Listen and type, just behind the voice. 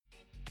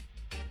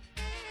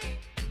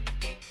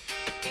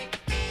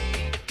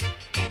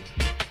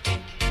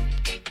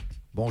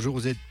Bonjour,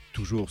 vous êtes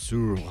toujours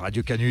sur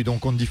Radio Canu,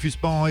 donc on ne diffuse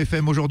pas en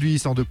FM aujourd'hui,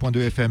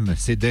 102.2 FM,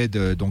 c'est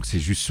dead, donc c'est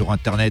juste sur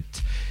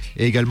Internet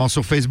et également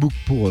sur Facebook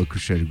pour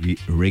Crucial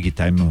Reggae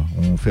Time.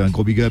 On fait un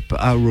gros big up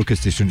à Rock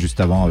Station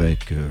juste avant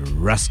avec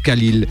Ras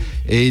Khalil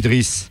et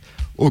Idriss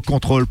au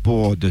contrôle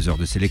pour 2 heures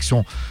de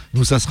sélection.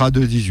 Nous, ça sera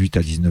de 18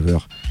 à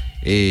 19h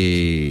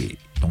et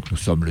donc nous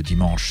sommes le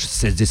dimanche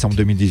 16 décembre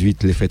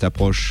 2018, les fêtes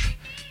approchent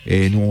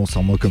et nous on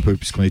s'en moque un peu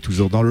puisqu'on est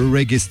toujours dans le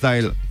reggae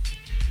style.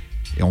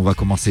 Et on va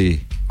commencer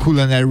Cool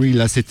and Harry,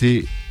 là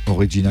c'était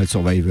Original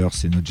Survivor,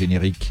 c'est notre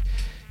générique.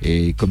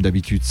 Et comme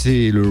d'habitude,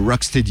 c'est le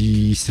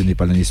Rocksteady, ce n'est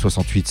pas l'année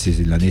 68,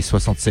 c'est l'année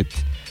 67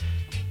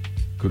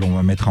 que l'on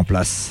va mettre en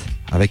place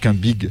avec un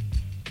big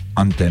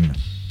anthem.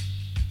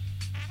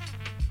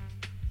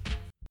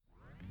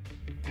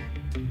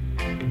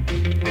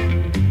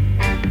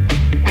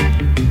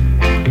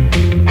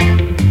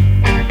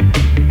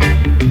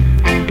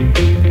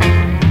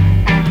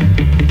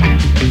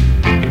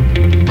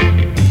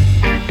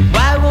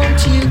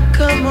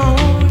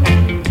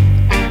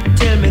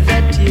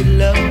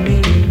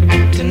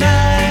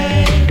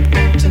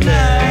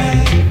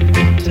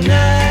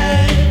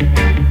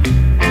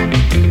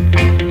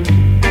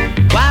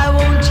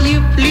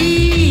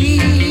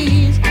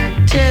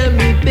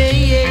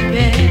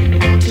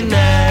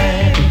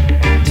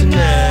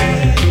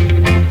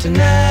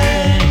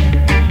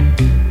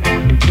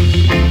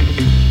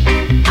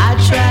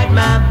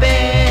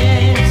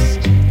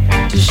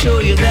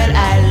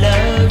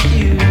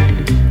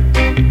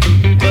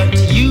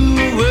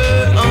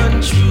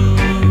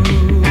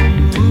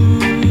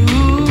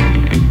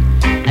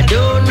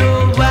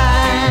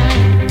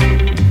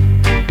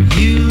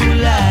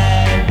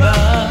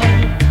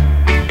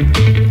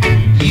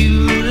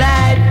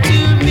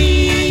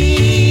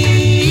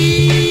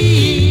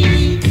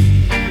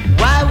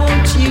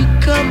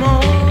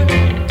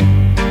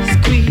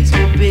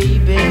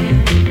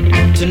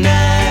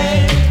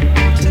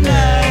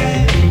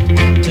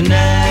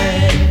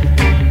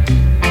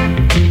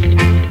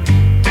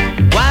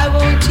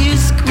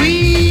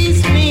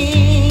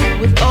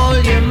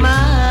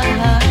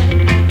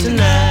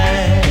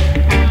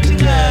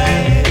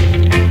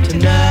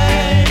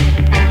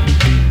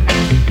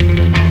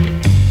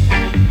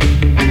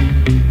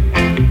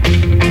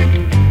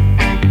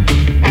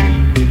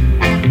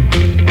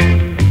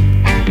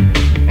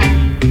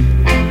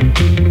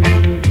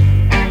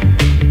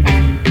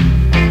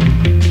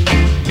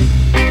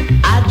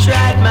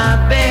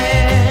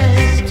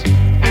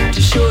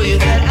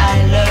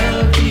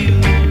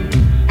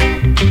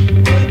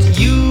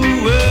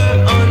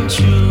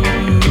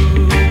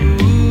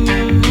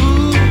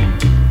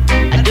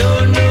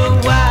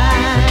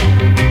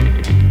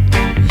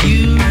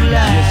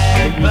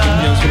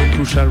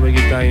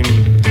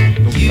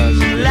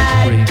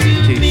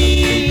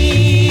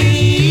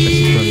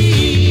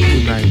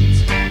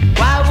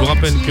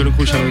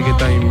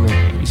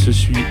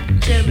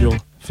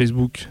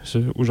 Facebook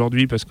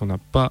aujourd'hui parce qu'on n'a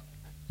pas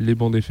les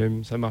bandes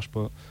FM, ça marche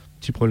pas,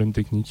 petit problème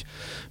technique,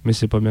 mais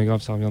c'est pas bien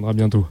grave, ça reviendra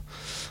bientôt.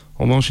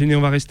 On va enchaîner,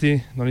 on va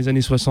rester dans les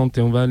années 60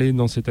 et on va aller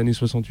dans cette année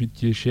 68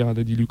 qui est chère à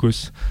Daddy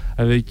Lucas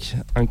avec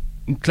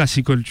une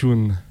classical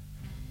tune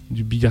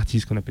du big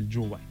artist qu'on appelle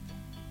Joe White.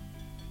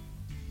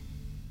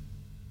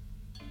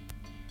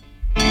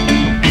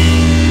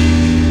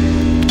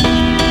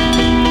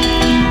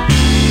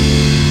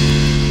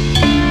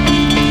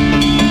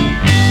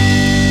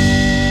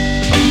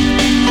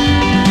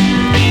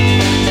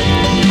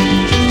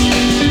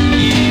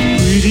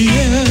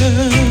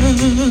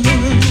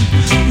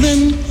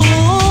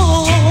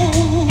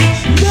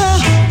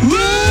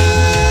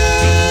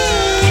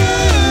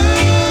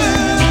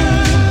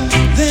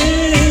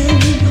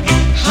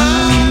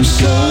 I'm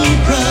so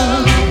proud.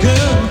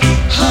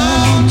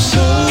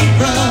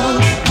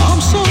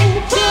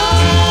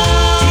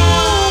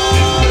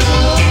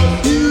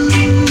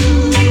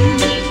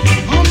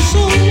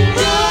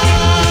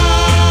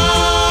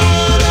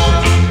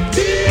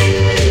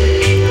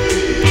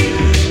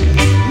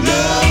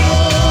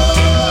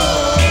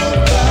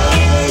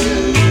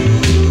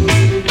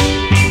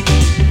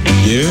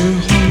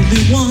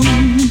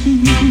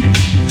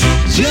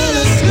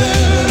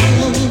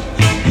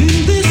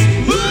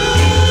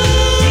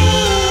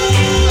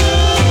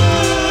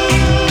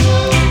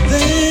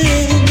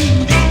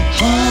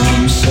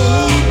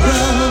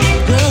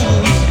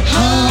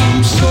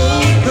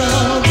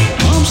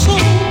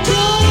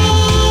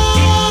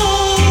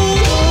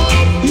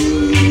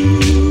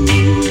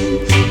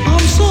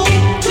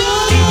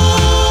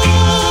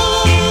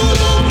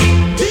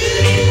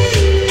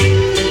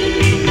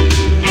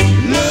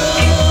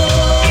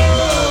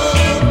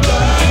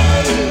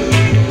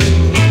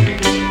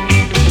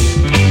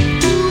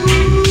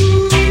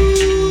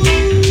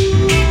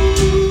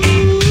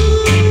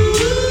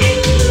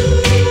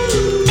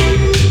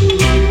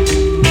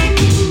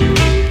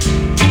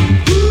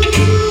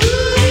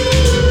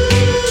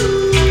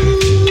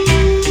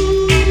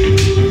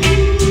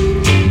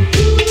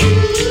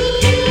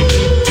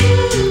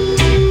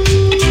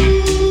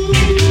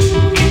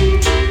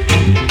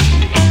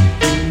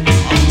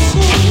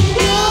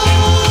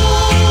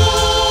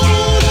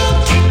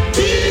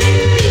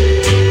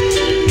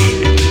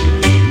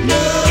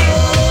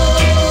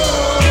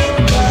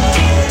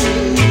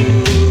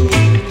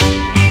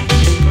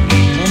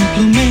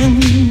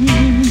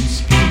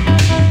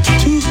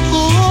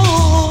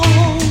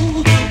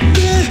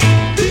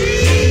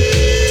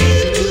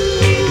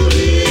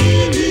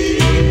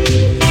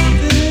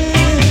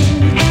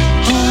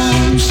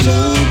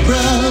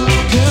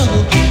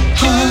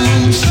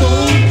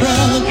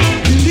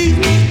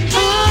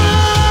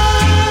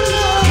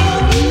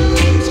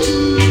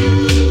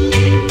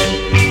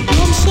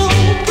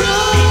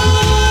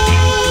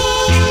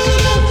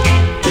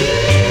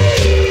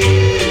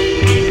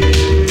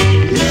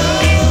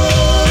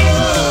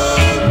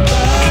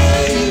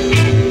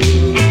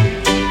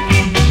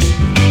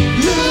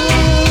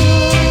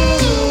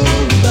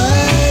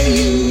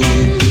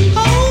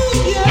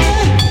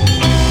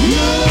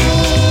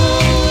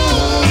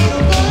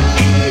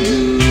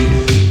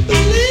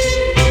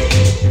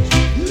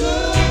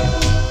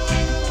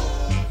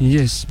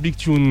 grosse big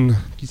tune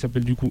qui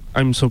s'appelle du coup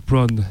I'm So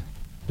Proud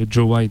de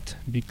Joe White,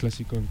 big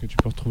classical que tu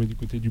peux retrouver du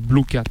côté du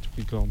Blue Cat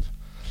Records.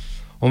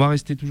 On va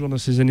rester toujours dans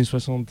ces années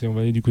 60 et on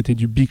va aller du côté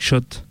du Big Shot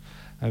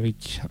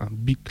avec un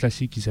big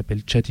classique qui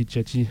s'appelle Chatty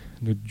Chatty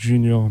de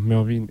Junior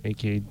Mervin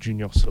aka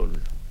Junior Soul.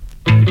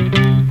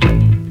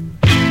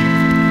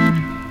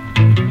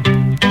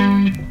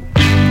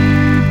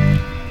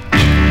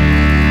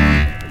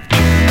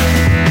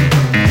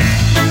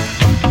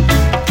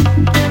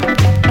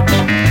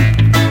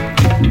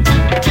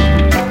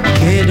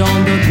 Get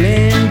on the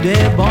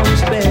Glendale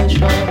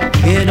Special.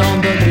 Get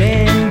on the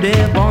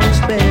Glendale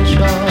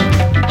Special.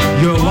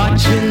 You're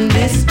watching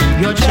this,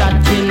 you're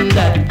chatting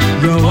that.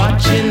 You're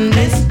watching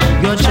this,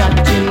 you're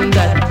chatting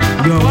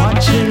that. You're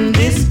watching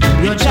this,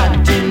 you're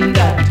chatting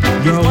that.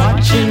 You're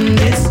watching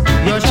this,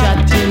 you're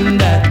chatting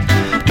that.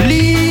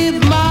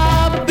 Leave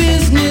my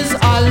business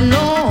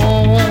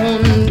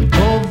alone.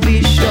 Go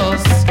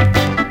vicious,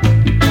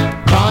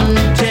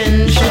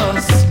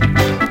 contentious,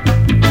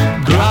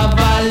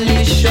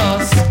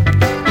 gravalicious,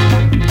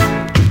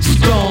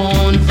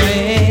 stone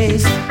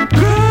face.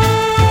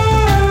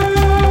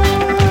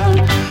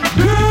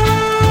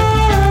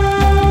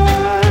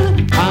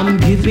 I'm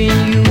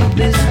giving you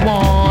this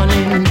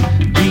warning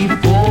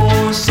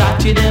before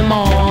Saturday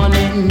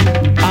morning.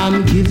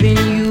 I'm giving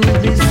you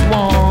this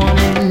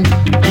warning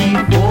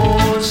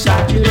before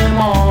Saturday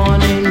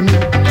morning.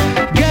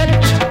 Get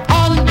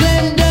on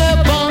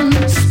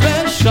Glendale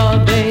Special,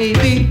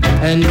 baby,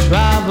 and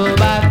travel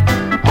back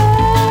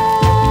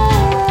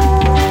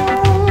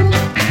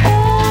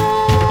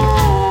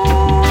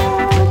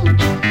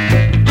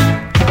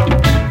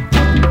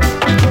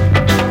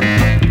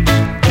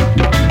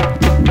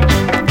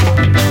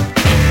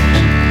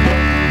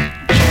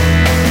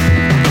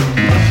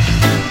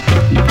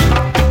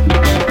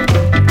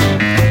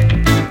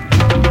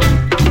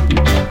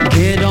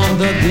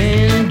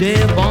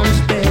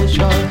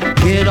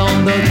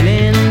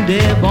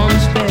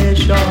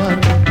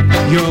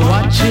You're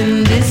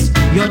watching this,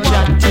 you're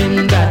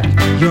chatting that.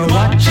 You're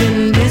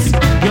watching this,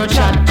 you're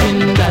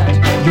chatting that.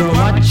 You're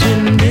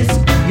watching this,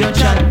 you're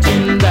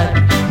chatting that.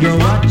 You're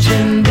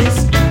watching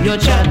this, you're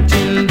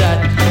chatting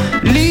that.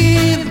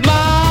 Leave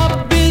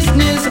my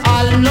business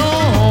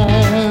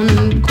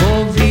alone.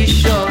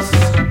 Covetous,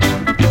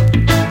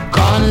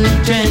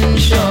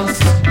 contentious,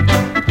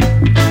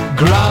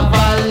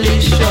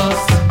 gravalicious,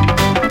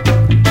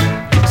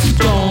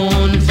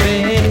 stone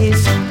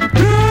face.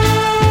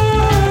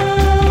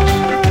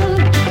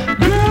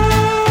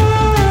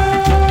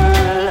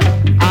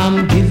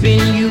 I'm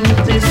giving you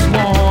this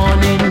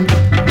warning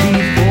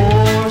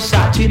before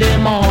Saturday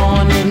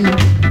morning.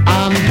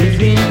 I'm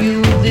giving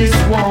you this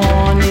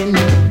warning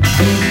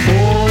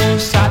before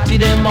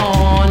Saturday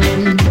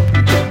morning.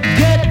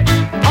 Get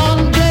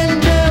on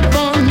Glendale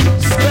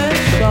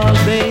Special,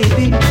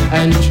 baby,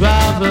 and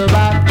travel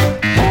back.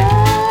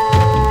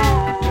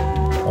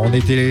 On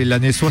était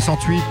l'année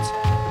 68.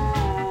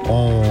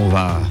 On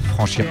va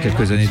franchir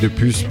quelques années de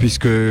plus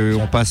puisque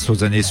on passe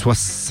aux années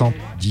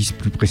 70,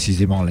 plus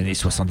précisément l'année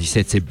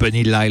 77. C'est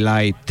Bunny Lila,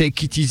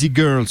 Take It Easy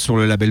Girl sur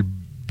le label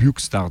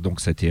Bugstar, donc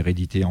ça a été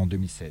réédité en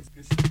 2016.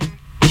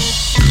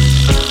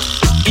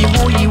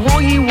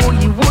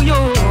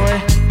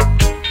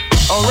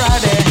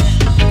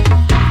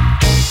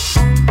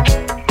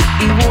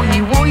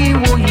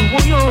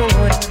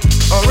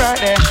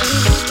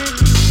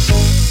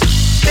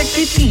 Take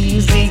it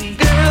easy,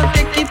 girl,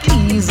 take it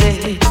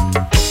easy.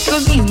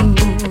 'Cause you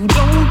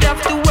don't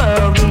have to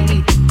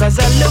worry. 'Cause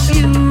I love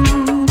you,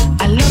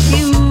 I love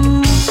you,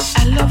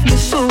 I love you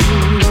so.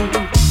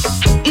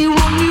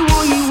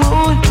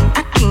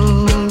 I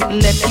can't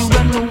let you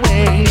run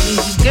away.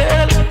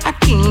 Girl, I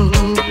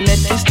can't let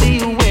you stay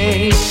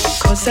away.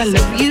 'Cause I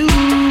love you,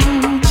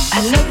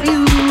 I love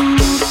you,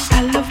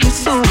 I love you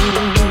so.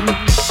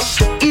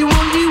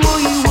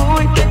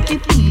 Take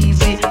it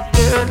easy,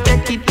 girl,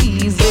 take it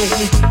easy.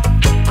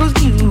 'Cause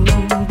you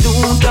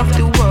don't have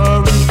to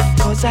worry.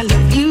 'Cause I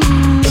love you,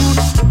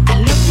 I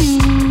love you,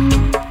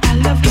 I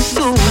love you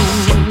so.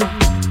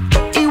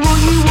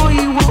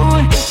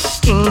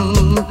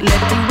 Can't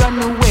let you run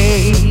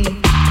away.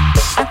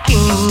 I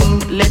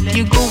can't let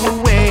you go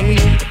away.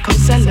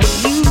 'Cause I love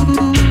you,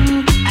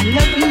 I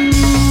love you,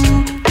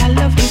 I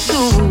love you so.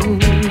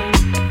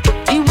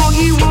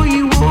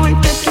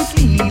 Take it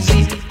easy,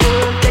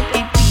 girl, take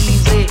it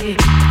easy.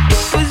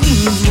 'Cause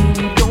you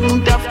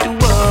don't have to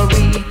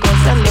worry.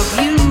 'Cause I love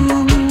you,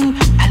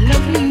 I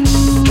love you,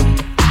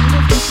 I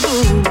love you so.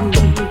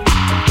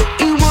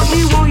 You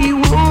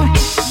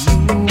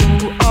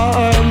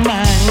are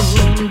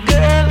mine,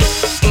 girl,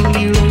 and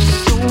you're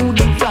so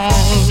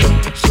divine.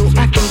 So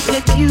I can't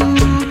let you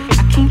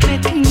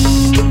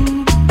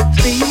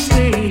stay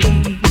away.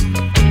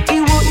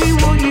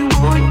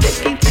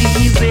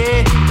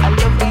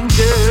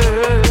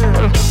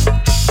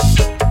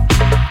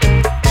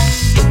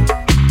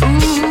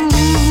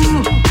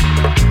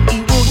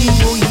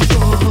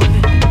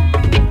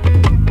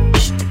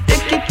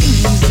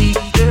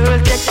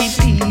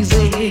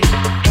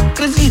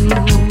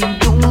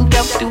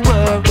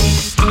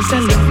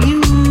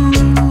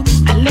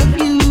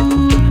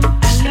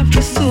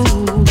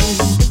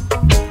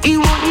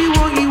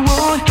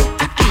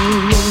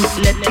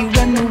 let you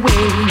run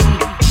away.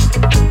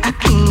 I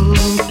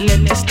can't let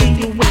you stay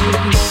away.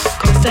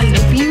 'Cause I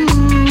love you,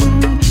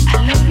 I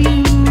love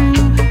you,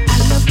 I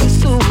love you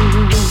so.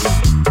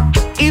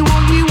 You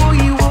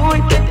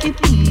won't take it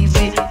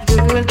easy,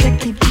 girl,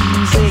 take it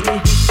easy.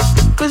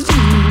 'Cause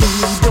you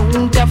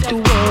don't have to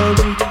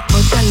worry.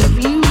 'Cause I love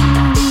you,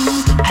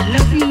 I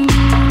love you,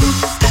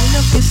 I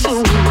love you so.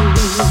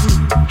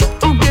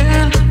 Oh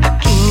girl, I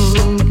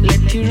can't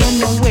let you run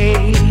away.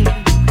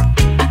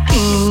 I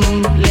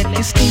can't let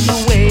you stay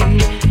away.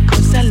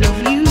 'Cause I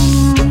love you,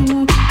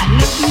 I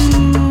love you,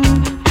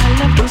 I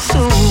love you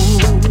so.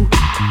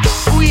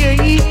 Oh yeah,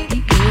 you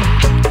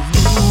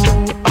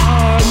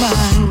are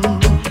mine,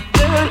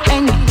 girl,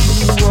 and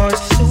you are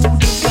so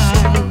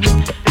divine.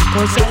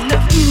 'Cause I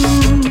love you,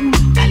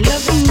 I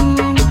love you,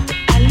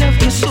 I love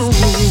you so.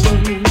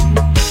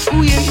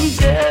 Oh yeah,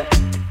 girl,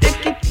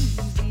 take it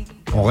easy.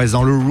 On reste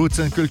dans le Roots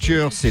and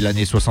Culture, c'est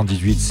l'année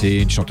 78, c'est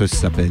une chanteuse qui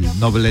s'appelle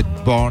Novelette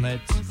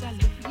Barnett.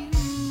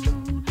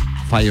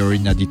 Fire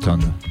in Addington,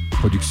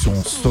 production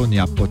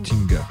Sonia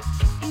Pottinger.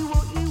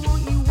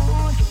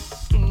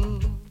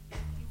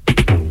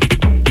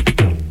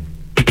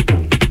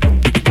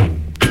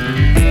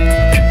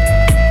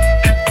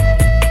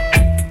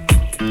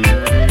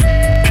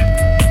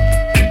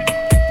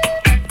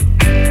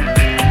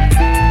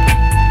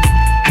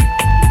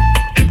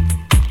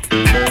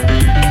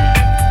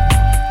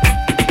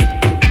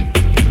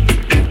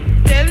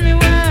 Tell me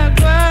what I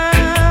want.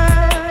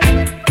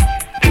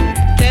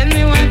 Tell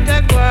me what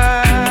I want.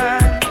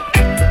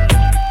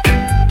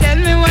 Tell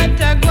me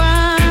what I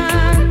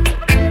want.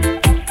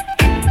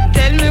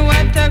 Tell me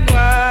what I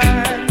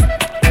want.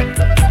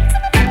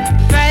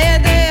 Fire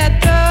day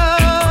at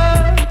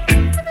all.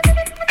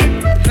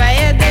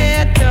 Fire day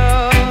at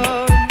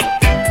all.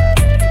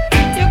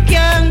 You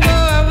can't go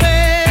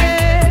away.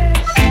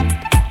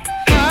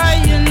 For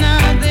you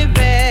know the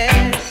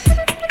best.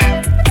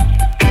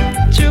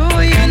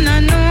 True, you no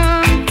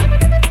know.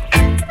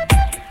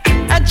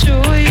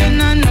 True, you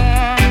no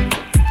know.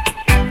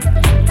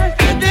 I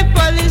said the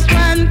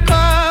policeman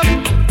come,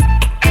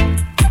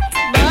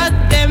 but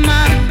them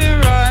have to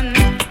run.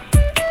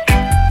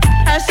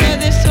 I said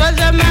the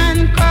soldier man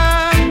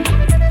come,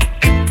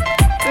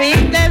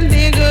 with them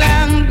big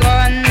long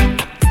gun.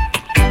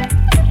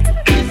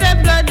 Me say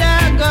blood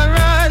I go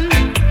run,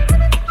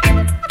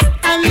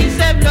 and me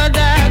say blood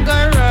I go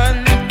run.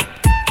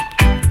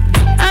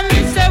 And me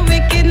say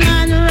wicked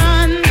man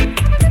run,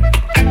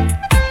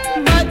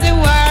 but the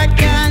war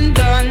can't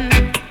done.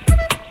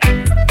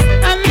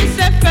 And me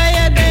say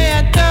fire day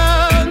at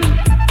town,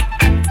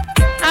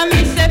 and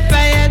me say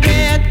fire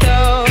day at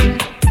town.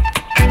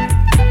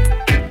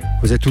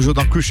 Vous êtes toujours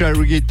dans Crucial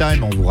Reggae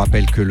Time. On vous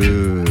rappelle que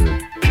le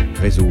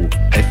réseau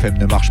FM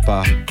ne marche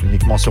pas,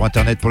 uniquement sur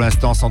Internet pour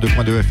l'instant.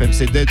 102.2 FM,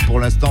 c'est dead pour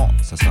l'instant.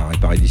 Ça sera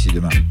réparé d'ici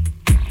demain.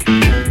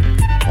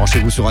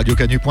 Branchez-vous sur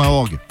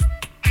radiocanu.org.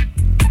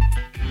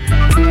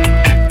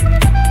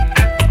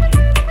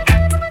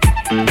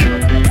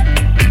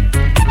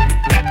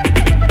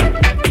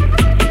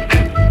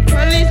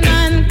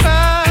 Policeman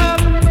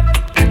come,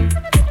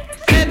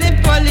 say the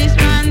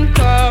policeman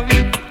come.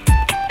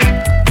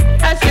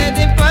 I said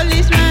the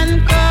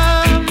policeman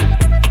come,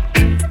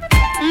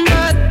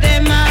 but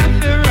them have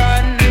to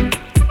run.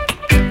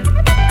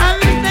 And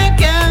me say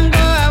can't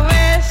go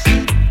west,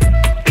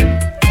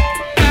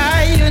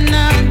 for you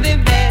know the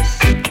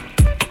best.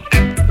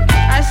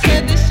 I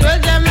said the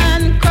soldier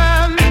man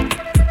come,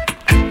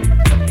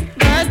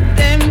 but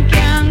them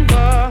can't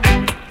go.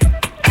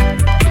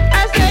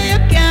 I say you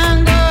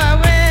can't go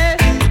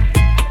west,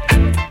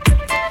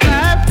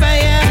 far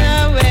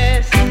fire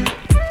west.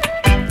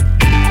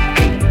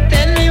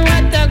 Tell me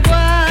what I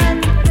want,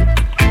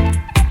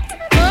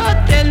 oh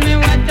tell me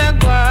what I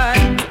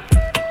want.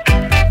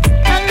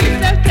 And me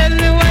say tell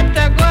me what I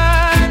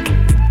want,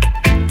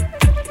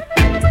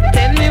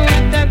 tell me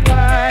what I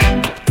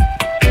want.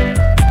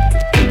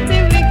 The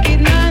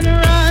wicked man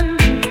run,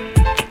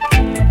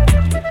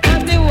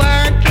 but the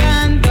war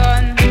can't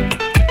done.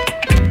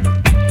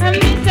 And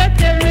me say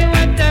tell me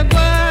what I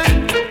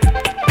want,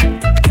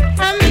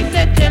 and me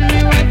say tell me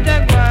what I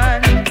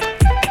want.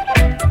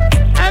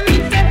 And me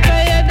say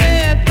fire day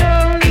at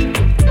town,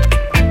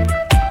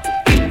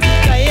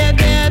 fire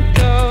day at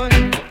town.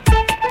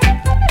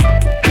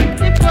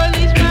 The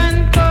policeman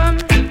come,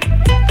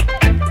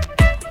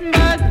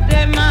 but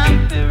them have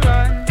to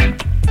run.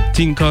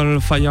 Tinkle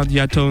Fire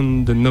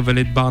Diaton de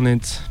Novelette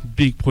Barnett,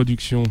 big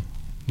production.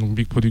 Donc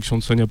big production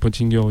de Sonia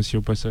Pottinger aussi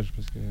au passage,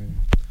 parce que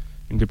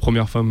une des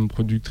premières femmes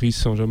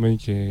productrices en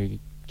Jamaïque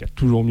qui a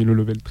toujours mis le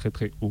level très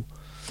très haut.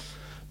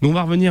 Donc on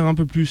va revenir un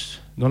peu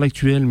plus dans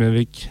l'actuel, mais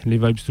avec les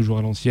vibes toujours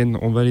à l'ancienne.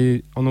 On va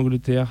aller en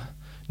Angleterre,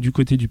 du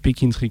côté du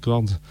Pekins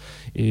Records.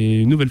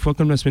 Et une nouvelle fois,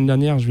 comme la semaine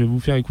dernière, je vais vous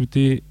faire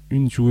écouter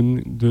une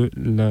tune de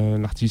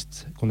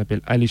l'artiste qu'on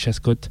appelle Alicia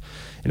Scott.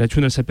 Et la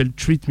tune, elle s'appelle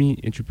Treat Me,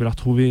 et tu peux la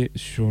retrouver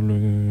sur le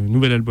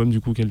nouvel album du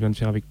coup qu'elle vient de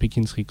faire avec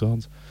Pekins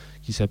Records,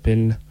 qui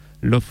s'appelle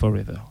Love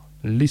Forever.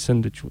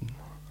 Listen the tune.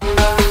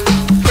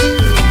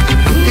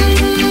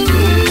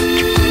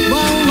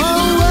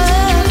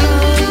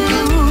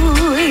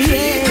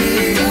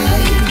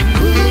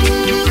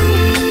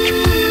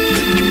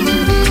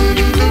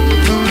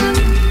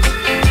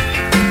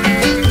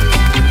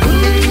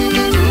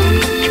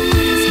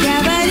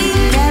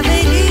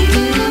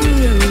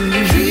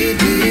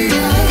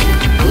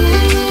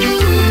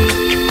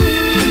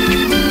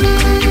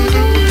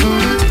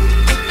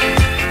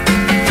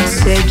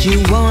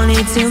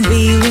 to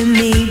be with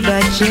me,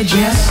 but you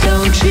just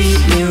don't treat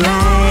me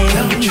right.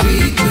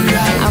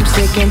 I'm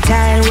sick and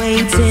tired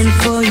waiting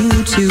for you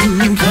to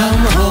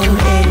come home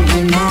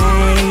every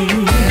night.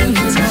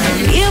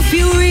 If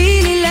you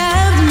really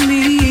loved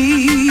me,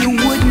 you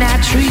would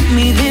not treat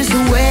me this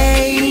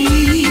way.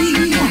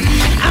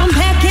 I'm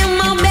packing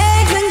my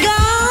bags and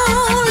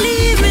gone,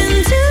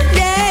 leaving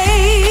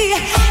today.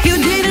 You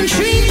didn't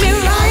treat me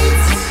right,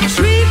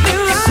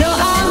 so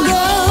I'll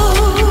go.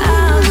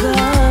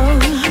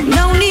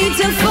 No need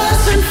to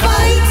fuss and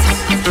fight.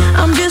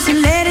 I'm just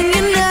letting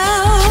you know.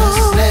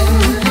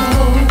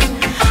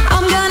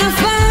 I'm gonna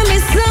find me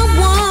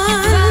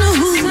someone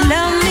who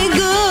loves me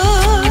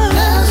good.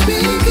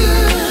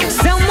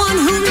 Someone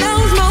who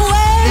knows my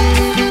way,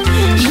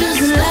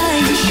 just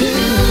like you.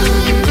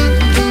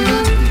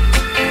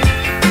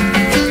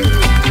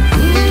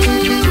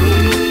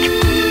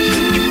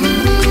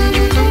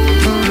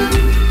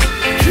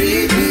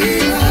 Treat me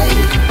right.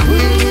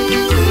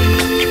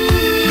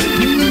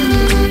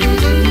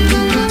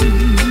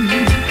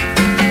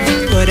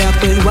 Put up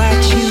with what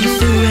you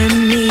threw at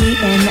me,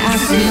 and I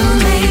still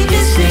made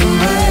the same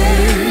word.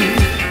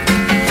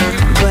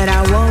 But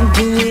I won't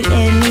do it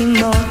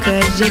anymore,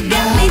 'cause you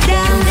got me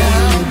down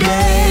in the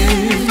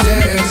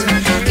dirt.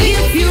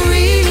 If you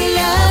really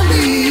love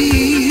me,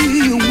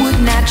 you would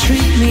not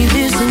treat me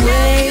this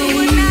way.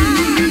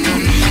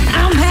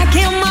 I'm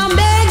packing my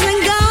bags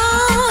and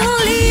gone,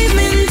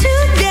 leaving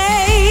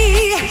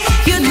today.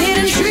 You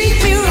didn't treat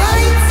me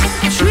right,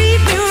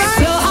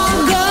 so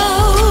I'll go.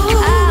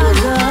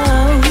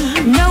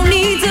 No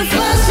need to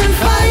fuss and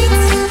fight.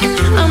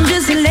 I'm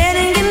just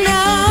letting you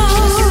know.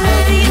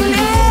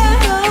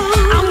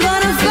 I'm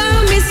gonna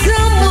find me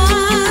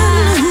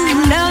someone who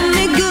loves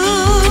me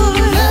good.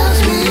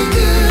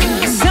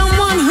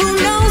 Someone who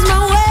knows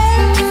my way,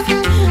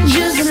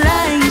 just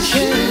like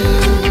you.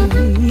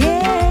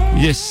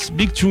 Yeah. Yes,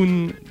 Big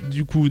Tune,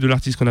 du coup, de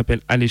l'artiste qu'on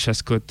appelle Alesha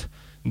Scott.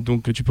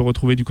 Donc tu peux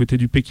retrouver du côté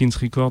du Pekins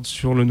Records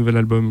sur le nouvel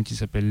album qui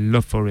s'appelle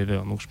Love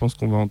Forever. Donc je pense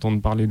qu'on va entendre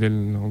parler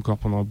d'elle encore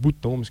pendant un bout de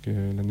temps, parce que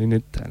la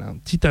nénette, elle a un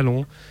petit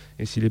talent,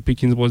 et si les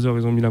Pekins Brothers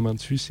ils ont mis la main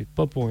dessus, c'est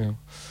pas pour rien.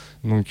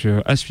 Donc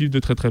à suivre de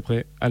très très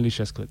près,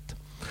 Alesha Scott.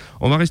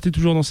 On va rester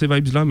toujours dans ces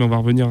vibes là, mais on va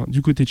revenir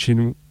du côté de chez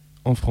nous,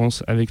 en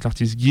France, avec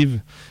l'artiste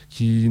Give,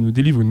 qui nous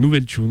délivre une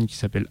nouvelle tune qui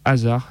s'appelle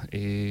Hasard,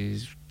 et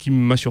qui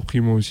m'a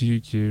surpris moi aussi,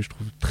 qui est, je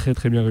trouve, très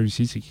très bien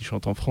réussi, c'est qu'il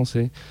chante en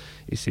français,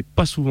 et c'est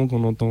pas souvent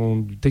qu'on entend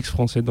du texte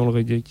français dans le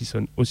reggae qui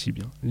sonne aussi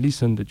bien.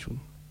 Listen the tune.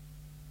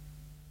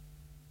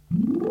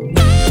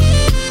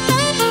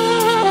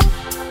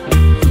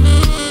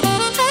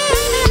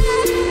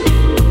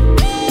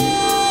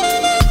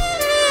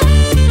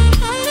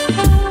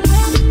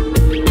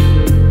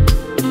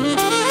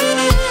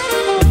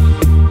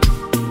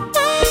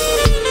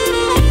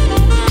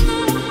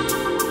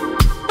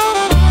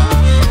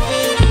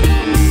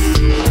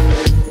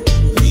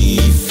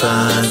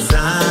 Face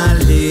à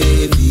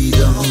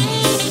l'évidence,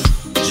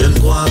 je ne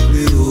crois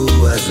plus au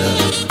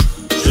hasard.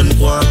 Je ne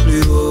crois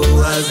plus au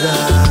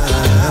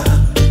hasard.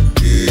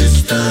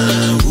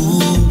 Destin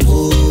ou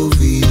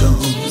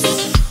providence,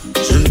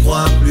 je ne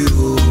crois plus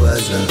au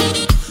hasard.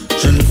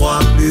 Je ne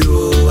crois plus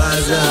au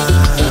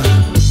hasard.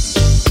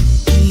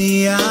 Il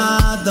y a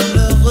dans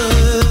le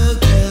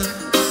regard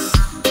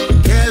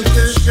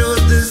quelque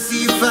chose de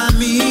si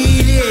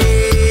familier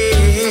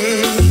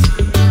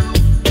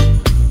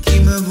qui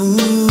me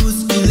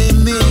bouscule les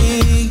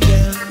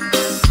méga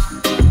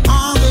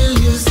en des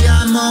lieux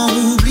sciemment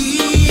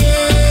oubliés.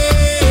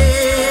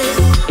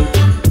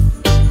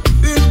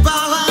 Une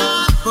part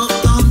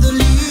importante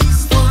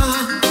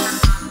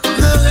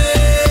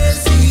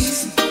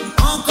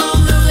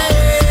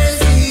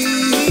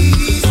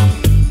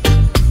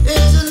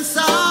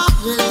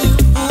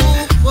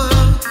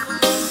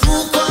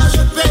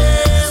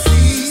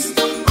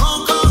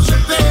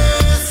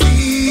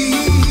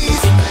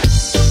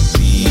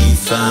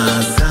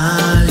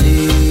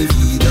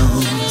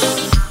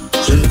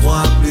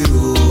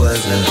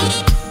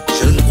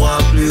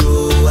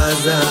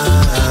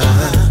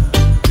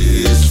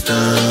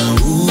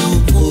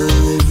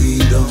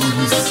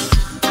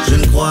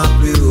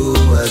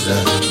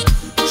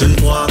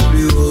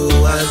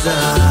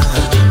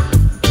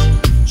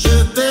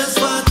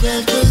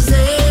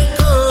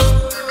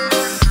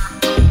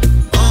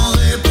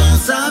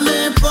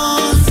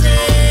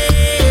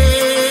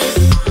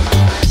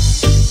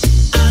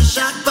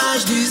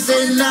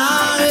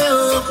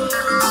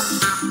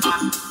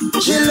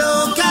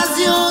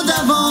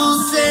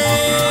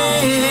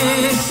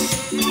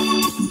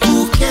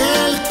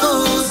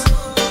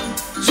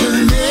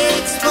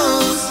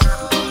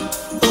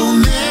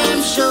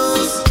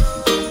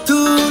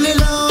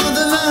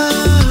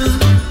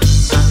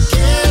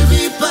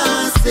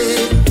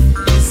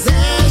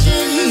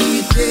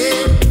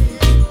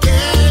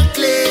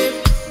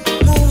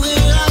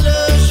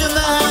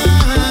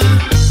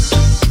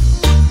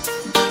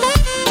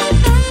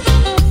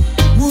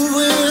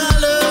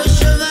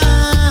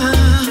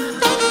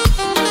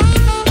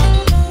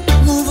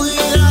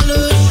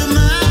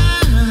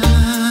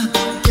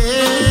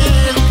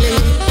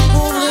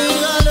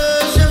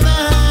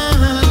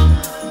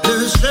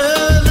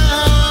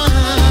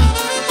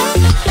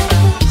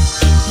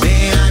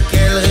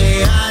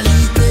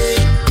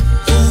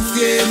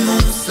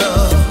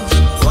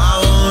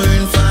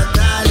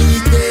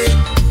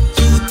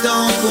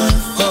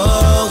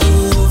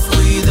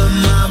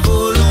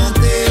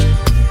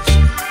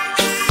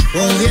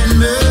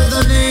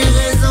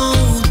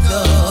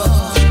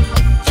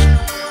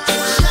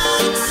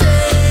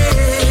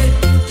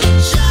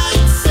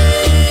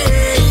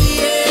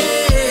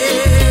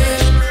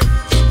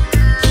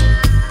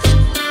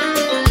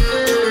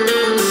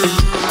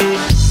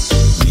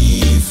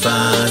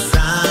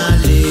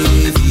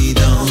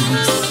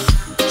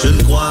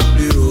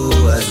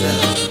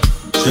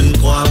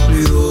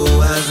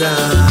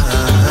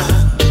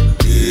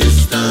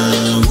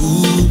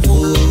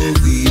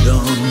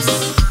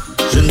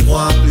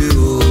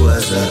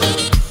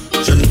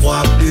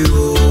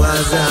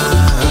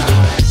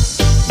hasard.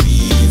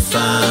 Oui,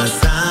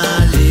 face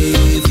à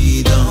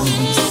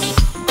l'évidence,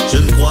 je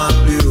ne crois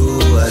plus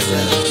au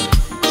hasard.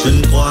 Je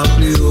ne crois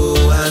plus au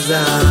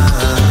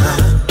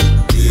hasard.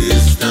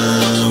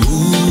 Destin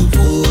ou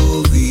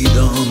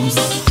providence,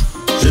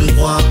 je ne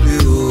crois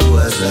plus au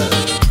hasard.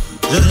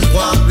 Je ne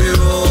crois plus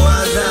au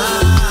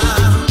hasard.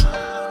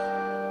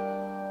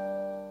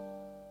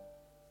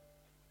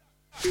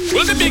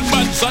 Well, the big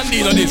bad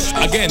Sunday on this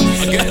again.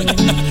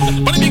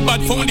 But the big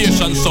bad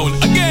foundation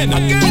sound again.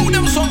 How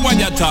them sound when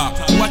you talk?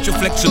 Watch your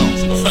flexing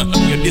up.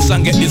 Get this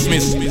and get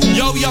dismissed.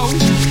 Yo, we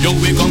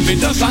come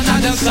with us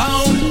another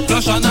sound.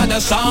 Flush another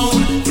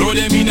sound. Throw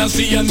them in a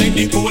sea and make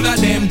the cool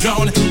of them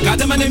drown. Got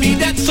them and they mean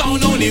that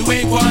sound only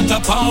weigh quarter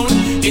pound.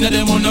 In a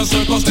them on the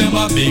circus, them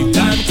a big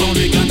time clown.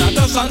 We gonna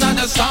dust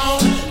another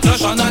sound.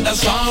 Flush another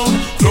sound.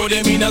 Throw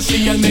them in a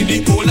sea and make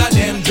the cool of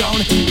them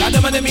drown. Got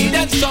them and they mean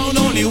that sound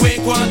only weigh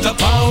quarter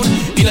pound.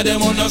 In a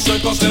them on the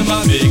circus, them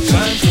a big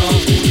time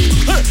clown.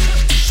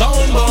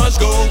 Sound bars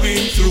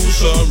going through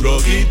some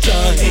rugged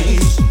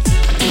times.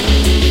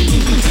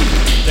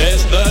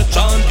 There's the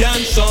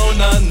champion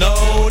sound, I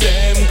know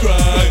them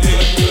cry.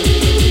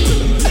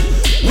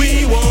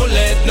 We won't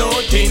let no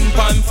tin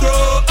pan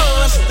throw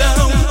us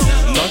down.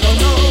 No.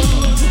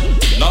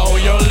 Now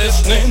you're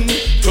listening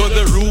to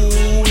the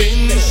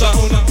ruling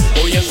sound.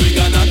 Oh yes, we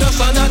got another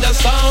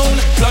sound.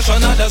 Flash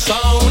another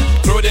sound.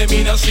 Throw them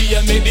in a sea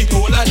and make the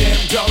cool of them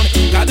drown.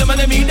 Got them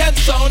and they mean that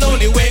sound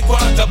only weigh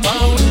quarter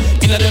pound.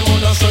 In a them on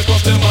the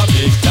circus, them a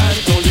big time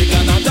clown. We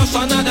got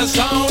another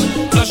sound.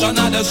 Flash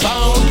another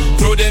sound.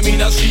 Throw them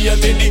in a sea and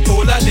make the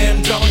cool of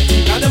them drown.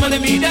 Got them and they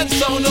mean that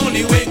sound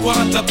only weigh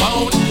quarter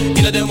pound.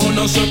 In a them on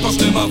the circus,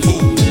 them a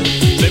fool.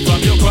 Say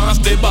from you cross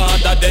the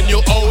border, then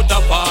you out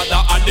of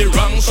order. At the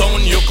wrong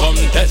sound you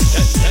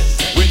contest.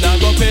 We not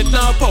go pet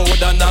no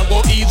powder, not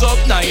go ease up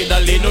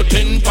neither. Lay no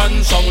tin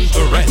pan sound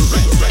to rest.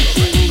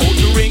 Bout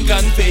the ring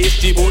and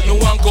pasty, bout no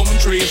one come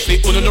tracy.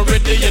 Uno no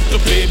ready yet to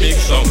play big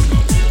song.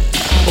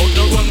 But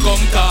no run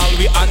come call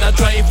we and a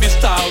drive is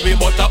style we.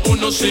 But a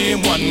uno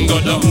same one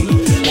go down.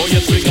 Oh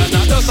yes, we got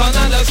another sound.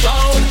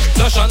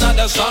 Flash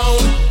another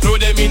sound. Throw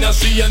them in a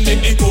sea and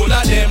make the cool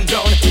of them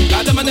drown.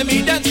 Got them and they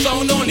mean that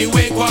sound only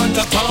weigh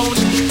quarter pound.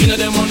 In a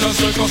them on the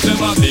circus,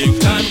 them a big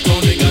time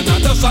clown. We got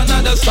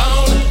another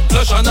sound.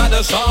 Flash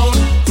another sound.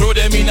 Throw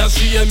them in a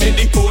sea and make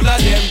the cool of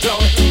them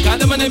drown. Got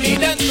them and they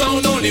mean that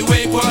sound only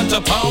weigh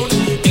quarter pound.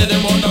 In a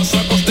them on the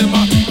circus, them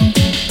a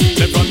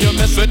from you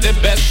mess with the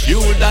best,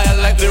 you die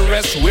like the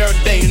rest. We're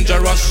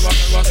dangerous.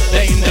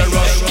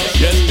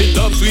 Yes, the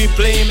dubs we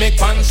play make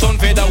pants on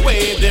fade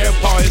away. They're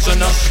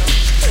poisonous.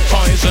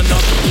 Son,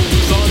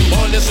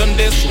 boy, listen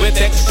this with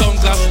X some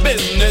class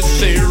business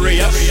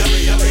serious.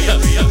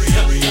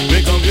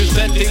 We gon' be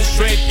setting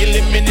straight,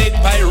 eliminate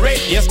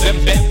pirate. Yes,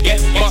 them bet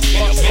get bust.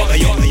 We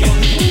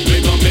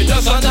gon' be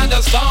just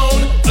another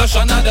sound, flush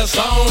another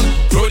sound.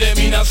 Throw them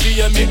in a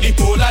sea and make the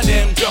pool of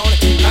them drown.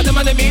 Got them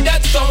and they mean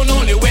that sound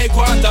only weigh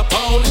quarter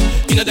pound.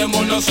 In a them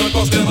on the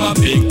circus, them a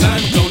big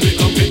time clown. We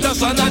gon' be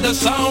just another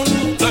sound,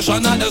 flush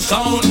another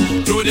sound.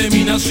 Throw them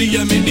in a sea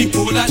and make the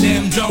pool of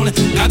them drown.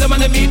 Got them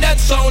and they mean that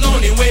sound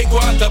only weigh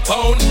quarter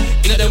pound.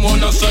 In a them on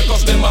the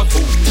circus, them a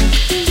fool.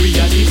 We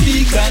are the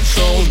big bad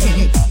sound.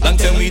 Long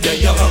time we there,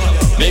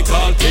 make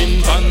all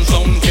tin pan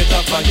sound get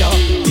a fire.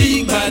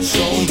 Big bad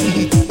sound.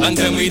 Long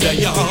time we there,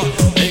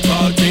 make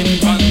all tin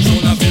pan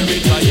sound a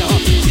very retire.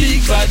 Big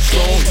bad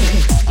sound.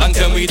 Long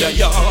time we there,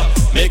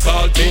 make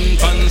all tin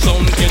pan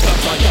sound get a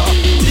fire.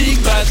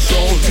 Big bad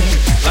sound.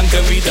 Long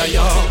time we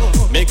there,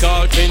 make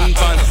all tin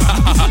pan.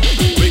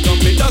 We come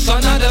with us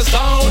another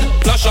sound,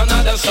 flash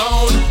another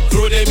sound.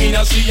 Throw them in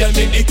a sea and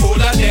make the cool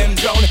of them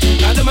drown.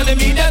 Got them and they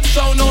mean that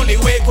sound only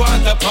weigh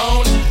quarter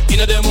pound. In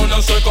a them on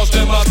a circus,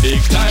 them a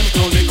big time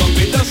clown. We come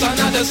with us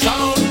another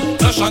sound,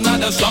 flash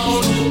another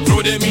sound.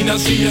 Throw them in a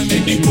sea and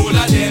make the cool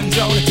of them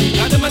drown.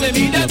 Got them and they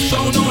mean that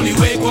sound only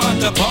weigh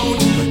quarter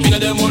pound. In a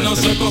them on a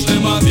circus,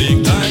 them a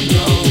big time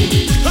clown.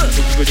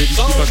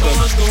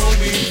 Someone's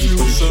going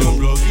through some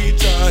rugged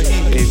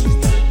times.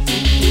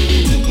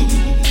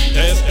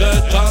 It's the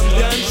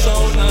champion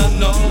sound, I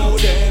know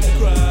them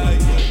cry.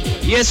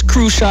 Yes,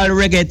 crucial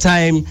reggae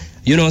time.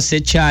 You know, say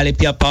Charlie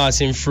P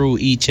passing through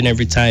each and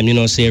every time. You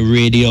know, say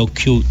radio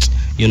cute.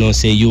 You know,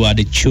 say you are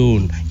the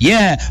tune.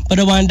 Yeah, but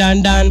the one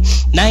done,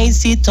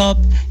 nice it up.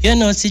 You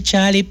know, say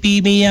Charlie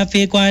P me a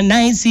fake one,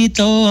 nice it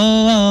up.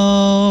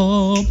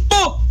 Oh!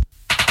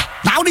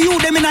 Now the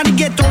youth them in the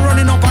ghetto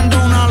running up and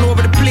down all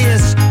over the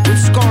place with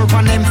skull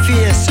on them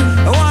face.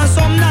 I want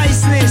some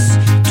niceness,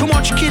 too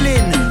much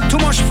killing, too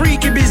much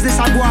freaky business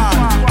I go on.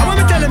 I want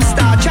me tell them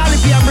start Charlie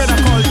P and brother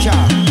culture.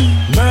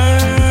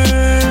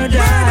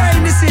 Murder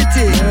in the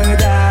city.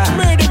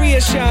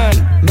 Murderation.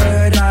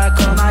 Murder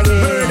come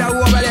again. Murder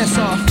over there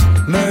so.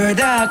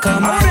 Murder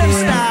come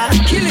again.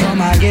 Killing come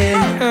again.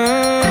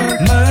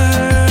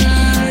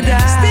 Murder.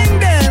 Sting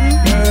them.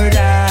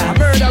 Murder.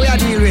 Murder we are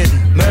deal with.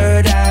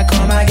 Murder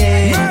come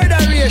again.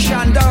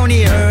 Murderation down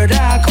here.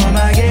 Murder come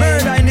again.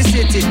 Murder in the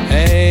city.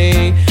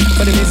 Hey,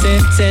 but me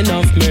say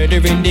enough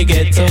murder in the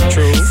ghetto.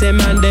 True. Say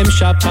man them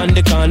shop on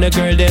the corner,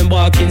 girl, them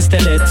walking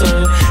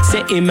stiletto.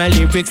 Say in my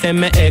lyrics, them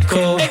me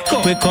echo.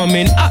 We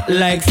coming hot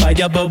like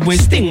fire, but we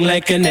sting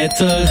like a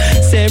nettle.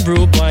 Say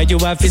rude boy, you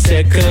have to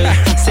circle.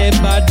 Say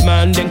bad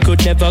man, then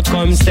could never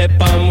come step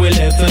on we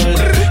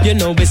level. You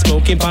know we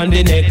smoking on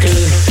the nickel.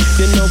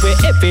 You know we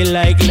heavy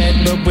like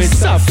lead, but we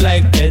soft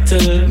like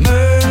metal.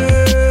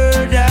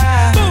 Murder,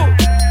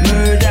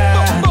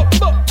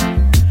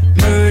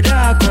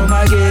 murder, come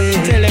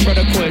again. Tell them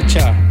brother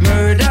culture.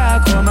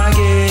 Murder, come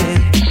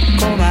again,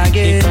 come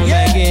again. Come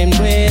again,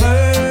 well.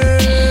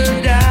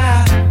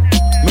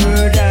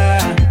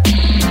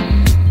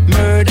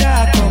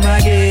 Murder, come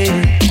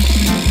again.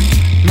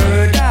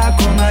 Murder,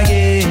 come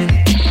again,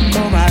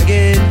 come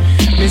again.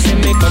 Me say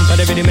me come for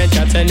the rhythm and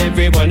chat and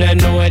everyone I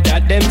know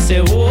that them say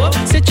whoa.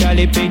 Say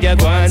Charlie Pig ya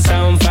go and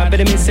sound fab. But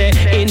me say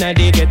inna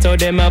the ghetto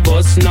them a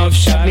bust enough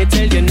shot. Me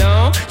tell you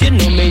now, you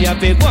know me have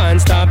to go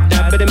and stop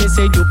that. But me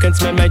say you can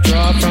smell my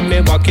draw from me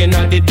walking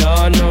out the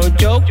door. No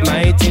joke,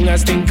 my thing I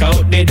stink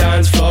out the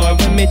dance floor.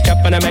 When me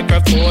tap on a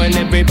microphone,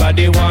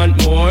 everybody want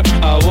more.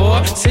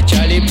 Oh, say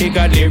Charlie Pig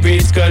a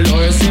lyrics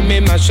galore. See me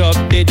mash up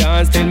the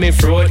dance till me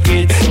throat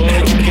gets sore.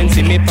 You can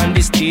see me on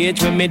the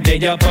stage when me day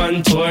up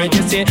on tour.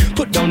 You say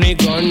put down the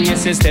gun, you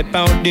say step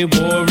out the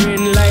war.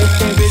 In life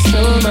there is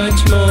so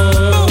much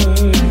more.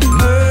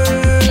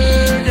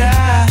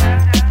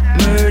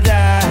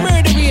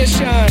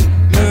 Murderation.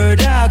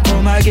 Murder,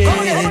 come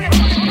again.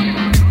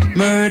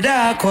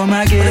 Murder, come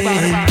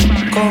again.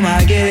 Come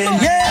again.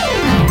 Yeah.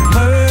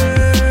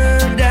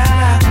 Murder.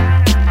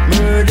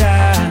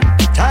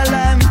 Tell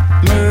them.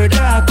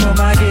 Murder, come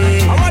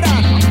again.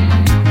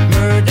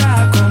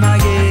 Murder, come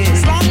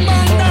again. Come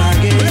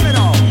again.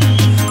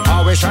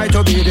 Always try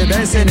to be the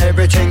best in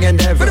everything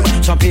and every.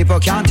 Some people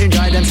can't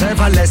enjoy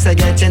themselves unless they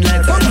get in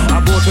leather. A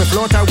boat will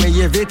float away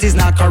if it is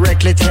not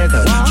correctly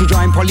tethered. To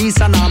join police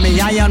and army,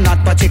 I am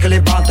not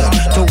particularly bothered.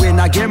 To win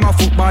a game of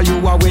football,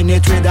 you are win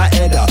it with a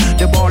header.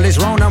 The ball is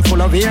round and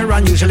full of air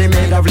and usually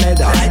made of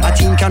leather. A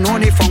team can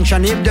only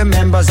function if the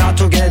members are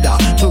together.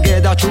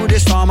 Together through the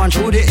storm and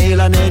through the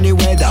hail and any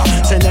weather.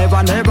 Say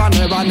never, never,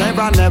 never,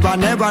 never, never,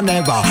 never,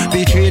 never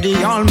betray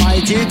the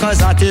Almighty, cause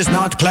that is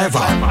not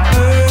clever.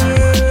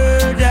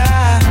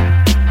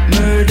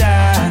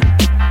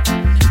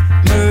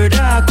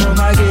 Murder, come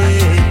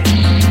again.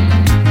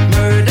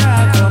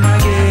 Murder, come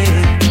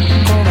again.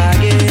 Come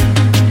again.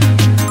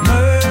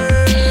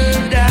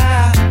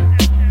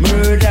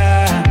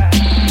 Murder,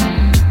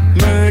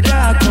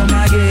 come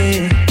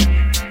again.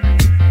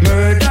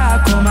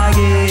 Murder, come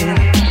again.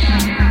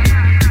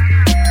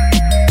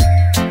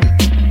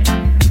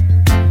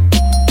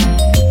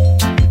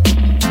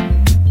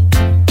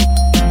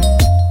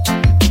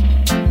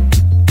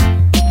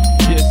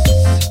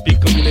 Yes, Big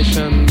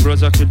Combination,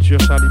 Brother Culture,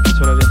 Charlie P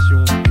sur la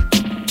version.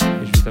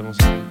 Et juste avant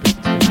ça, une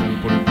petite question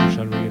pour le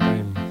prochain Reggae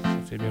Time. Ça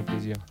fait bien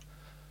plaisir.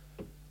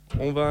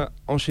 On va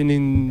enchaîner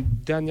une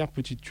dernière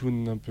petite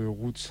tune un peu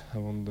roots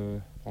avant de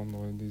prendre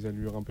des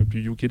allures un peu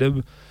plus UK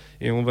dub.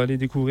 Et on va aller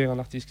découvrir un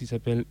artiste qui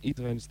s'appelle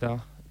Israel Star.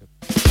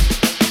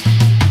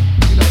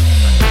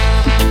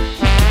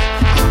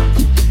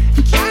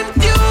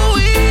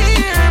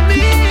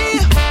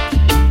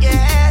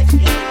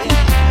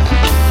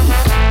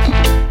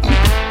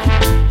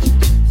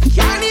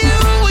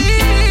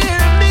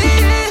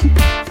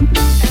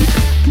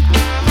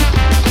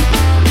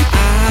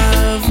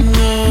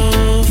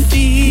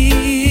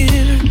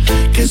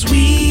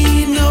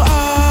 We know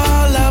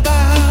all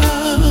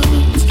about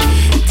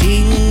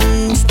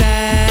things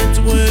that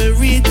were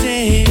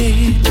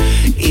written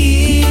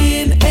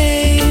in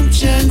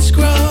ancient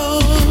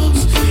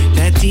scrolls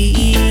that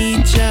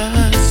teach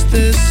us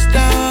the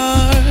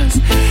stars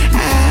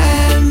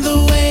and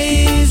the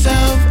ways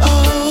of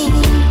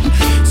old,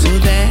 so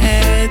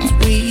that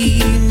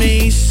we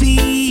may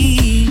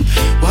see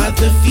what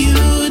the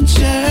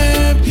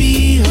future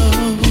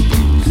beholds.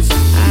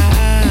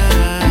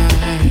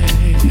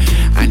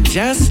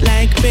 Just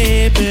like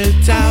Babel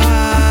Tower,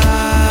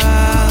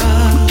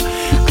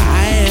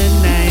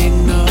 I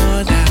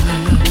know that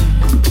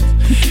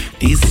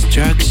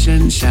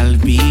destruction shall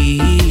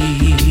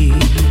be.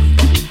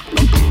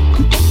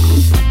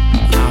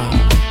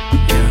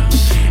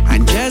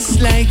 And just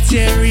like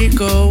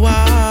Jericho wall,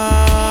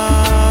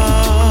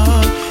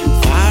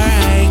 far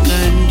I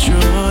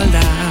control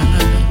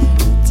that,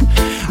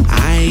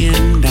 I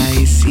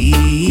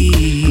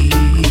see.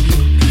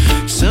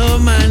 So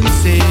man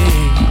say,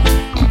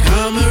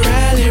 come a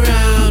rally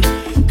round,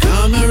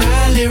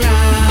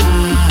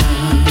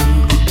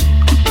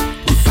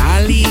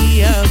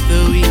 valley of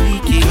the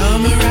wicked.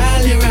 Come a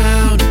rally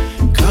round,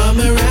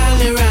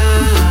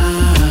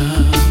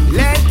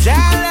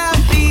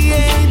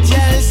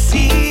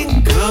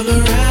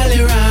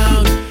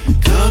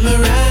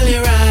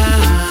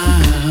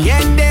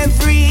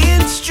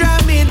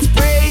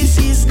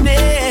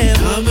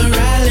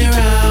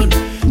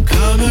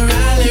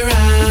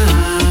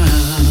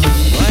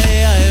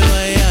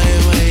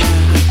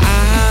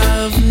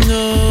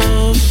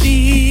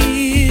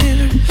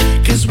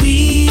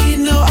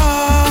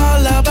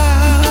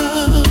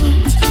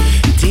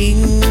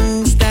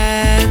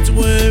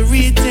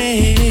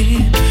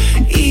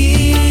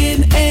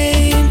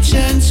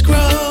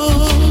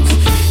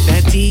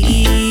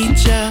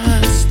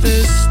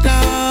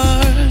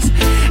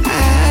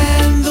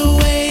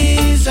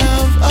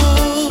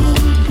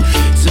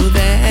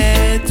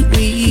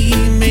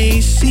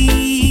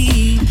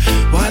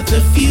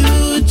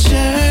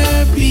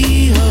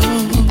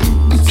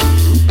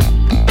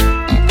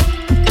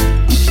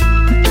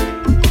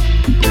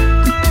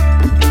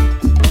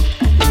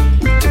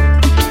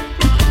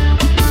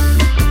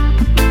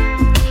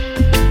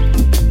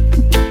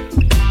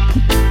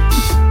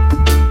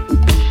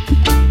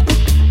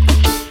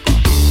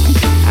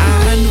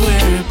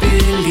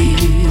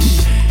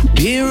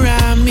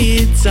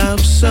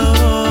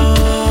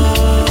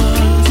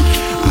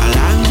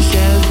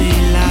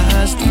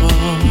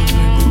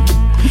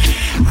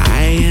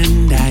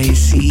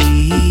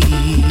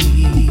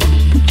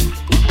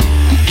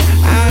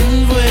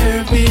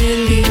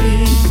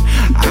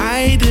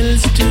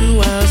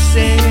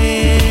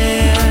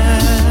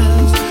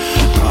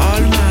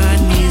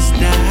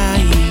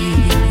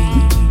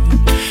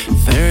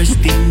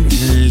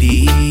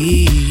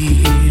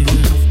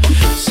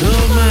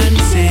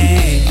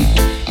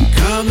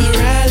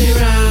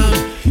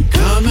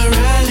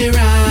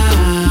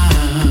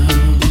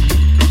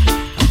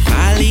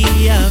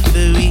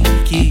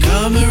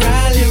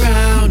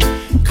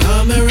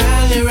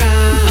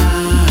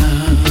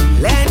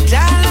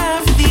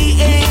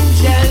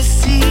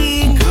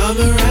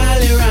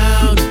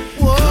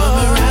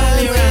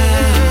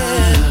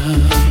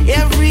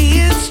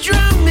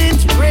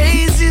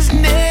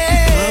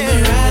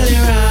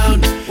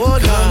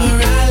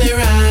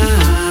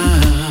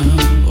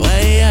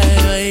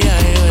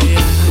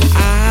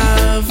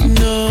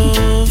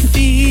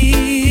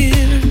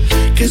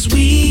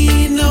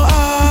 we know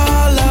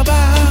all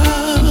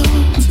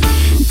about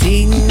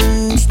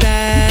things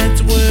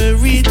that were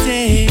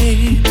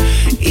written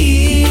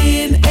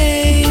in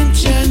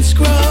ancient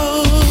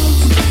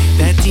scrolls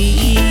that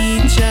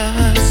teach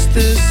us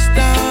the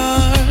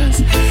stars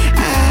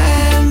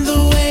and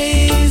the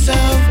ways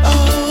of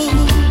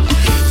old,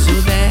 so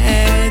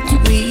that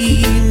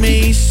we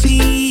may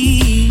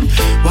see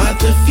what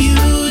the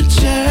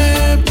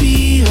future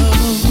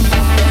beholds.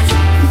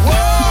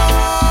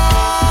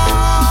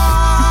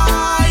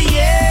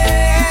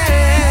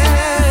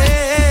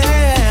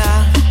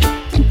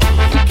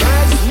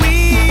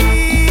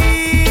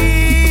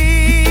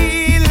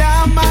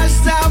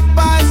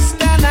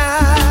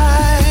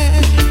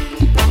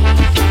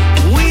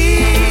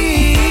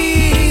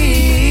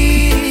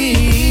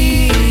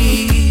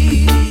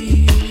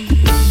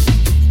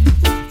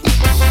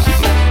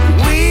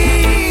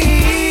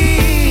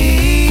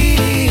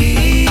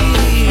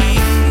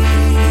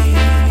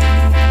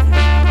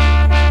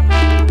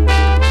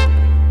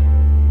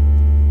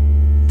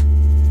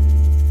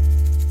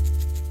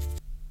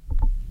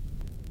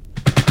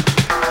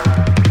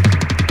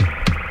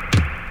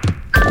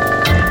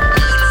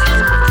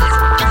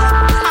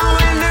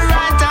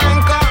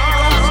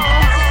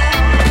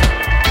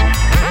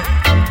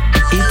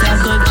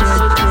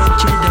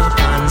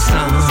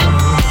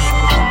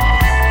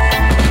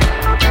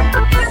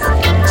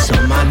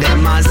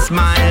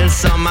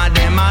 Some of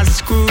them are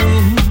screw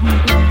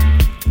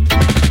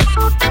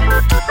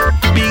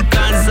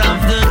because of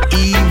the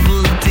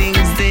evil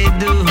things they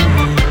do.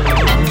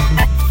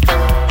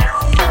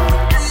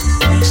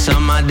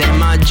 Some of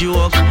them are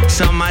joke,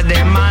 some of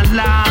them are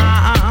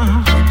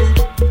laugh.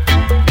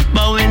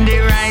 But when the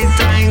right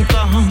time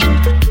come,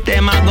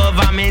 them a go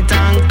vomit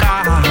and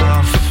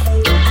cough.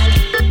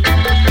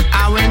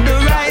 And when the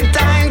right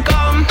time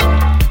come,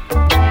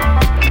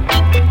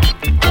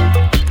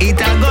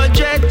 it a go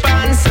dread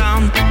pan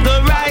some.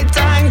 The right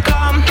time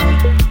come,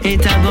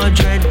 it a go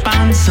dread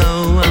pan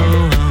so.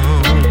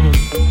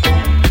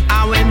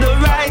 And when the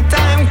right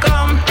time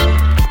come,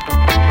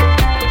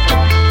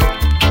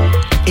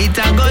 it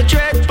a go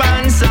dread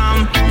pan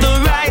some. The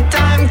right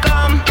time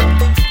come,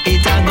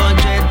 it a go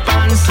dread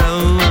pan so.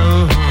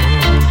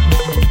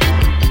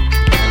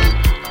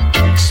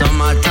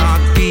 Some a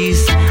talk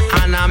peace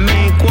and a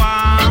make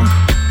war,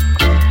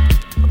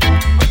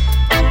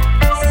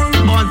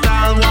 but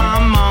all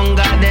one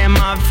monger them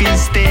a fi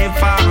stay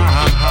far.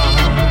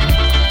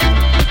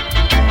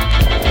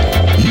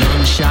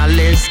 None shall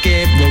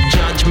escape the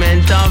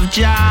judgment of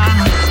Jah.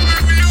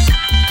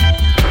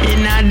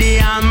 In the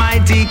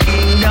almighty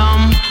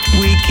kingdom,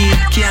 wicked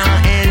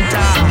can't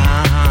enter.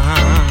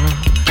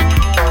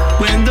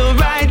 When the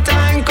right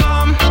time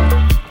come,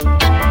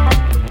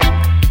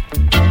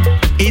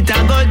 it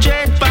a go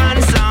dread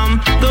pan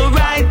some. The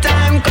right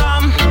time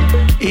come,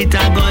 it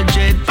a go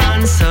dread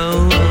pan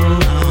so.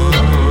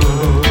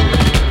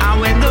 And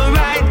when the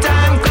right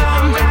time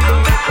come,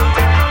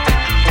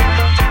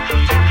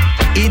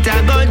 it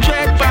a go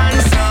dread pan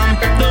some.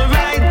 The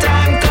right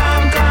time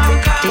come,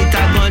 it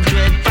a go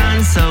dread pan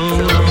so.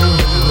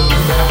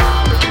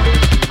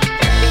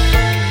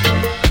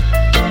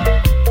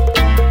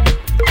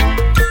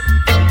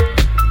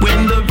 When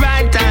the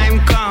right time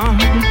come,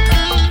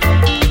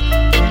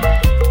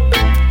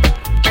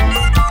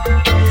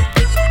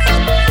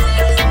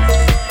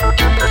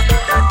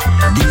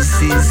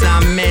 this is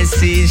a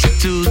message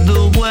to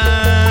the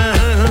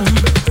world.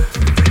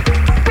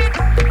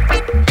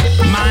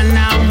 Man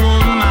and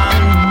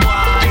woman,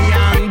 boy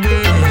and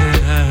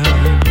girl.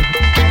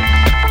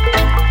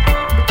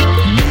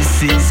 This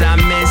is a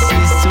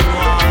message to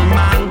all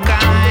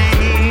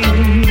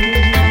mankind.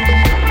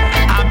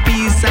 A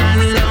peace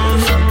and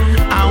love,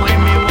 and when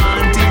me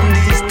want in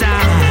this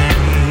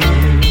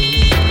time.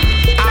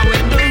 And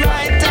when the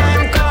right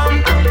time come,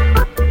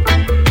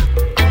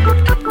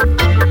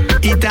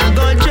 it a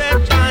go dread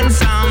pan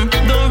some.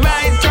 The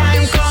right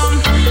time come,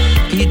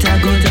 it a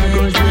go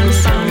dread pan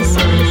some.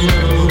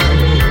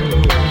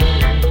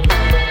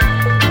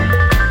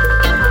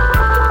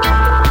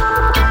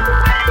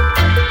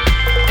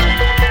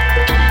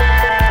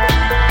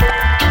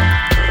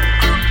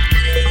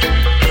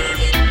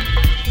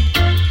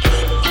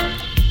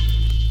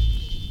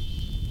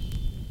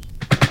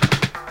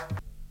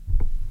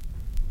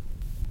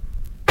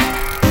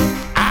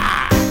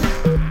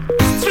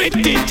 Street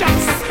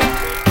teachers,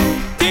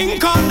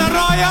 think on the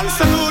royal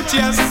salute,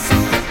 yes.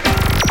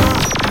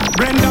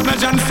 Brenda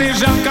Emergency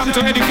shall come to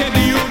educate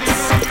the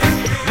youths.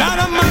 Lot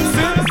of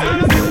massive.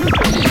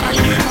 I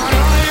give a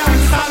royal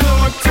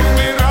salute to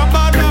me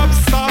rub-a-dub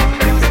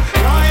songs.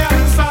 Royal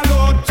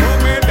salute to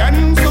me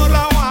dancehall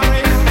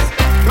warriors.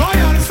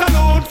 Royal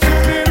salute to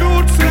me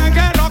roots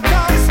reggae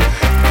rockers.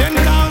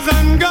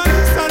 10,000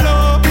 guns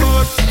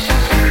salute.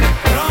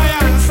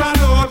 Royal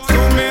salute to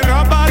me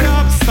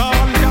rub-a-dub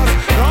soldiers.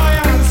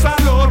 Royal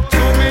salute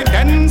to me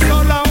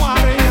dancehall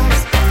warriors.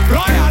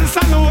 Royal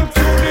salute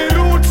to the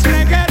roots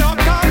reggae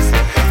rockers.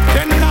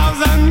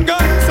 10,000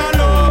 guns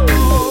salute.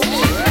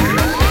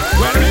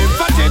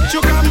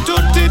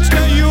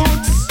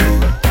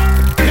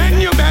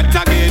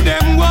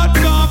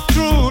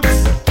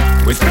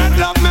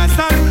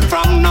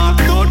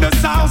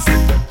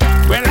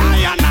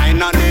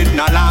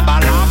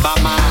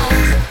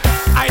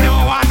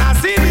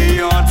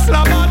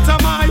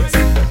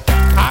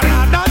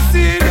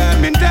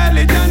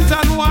 intelligent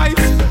and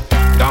wise.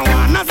 Don't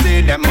wanna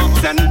see them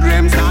hopes and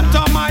dreams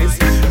atomize.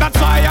 That's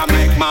why I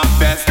make my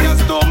best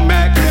just to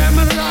make them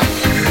right.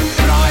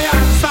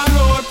 Royal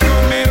salute to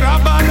me,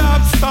 rubber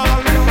dub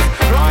soldiers.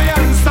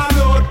 Royal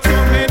salute to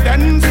me,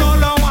 then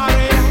solo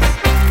warriors.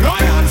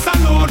 Royal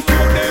salute to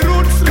the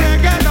roots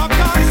reggae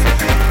rockers.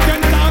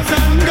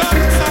 10,000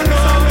 guns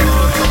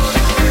salute.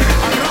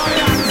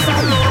 Royal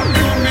salute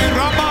to me,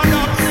 rubber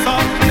dub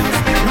soldiers.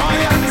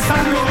 Royal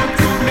salute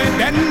to me,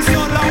 then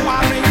solo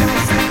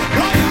warriors.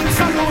 Royal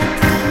salute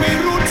to me,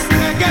 roots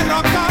reggae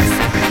rockers.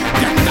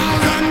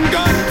 10,000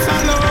 guns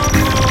salute.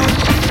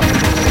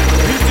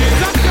 It is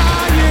a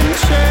crying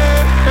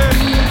shame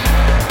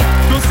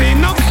to see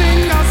no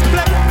singers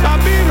play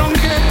Babylon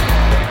game.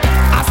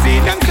 I see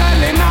them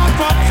selling out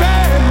for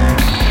fame.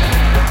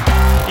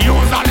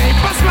 Use a leap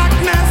of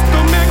slackness to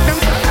make them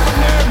sell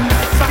them.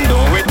 Some do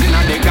it in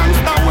a the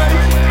gangster way.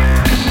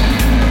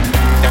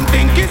 Them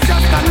think it's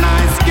just a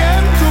nice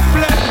game to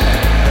play.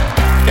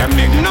 Them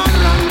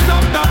ignorant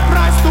of the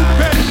price to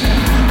pay.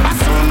 But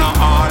sooner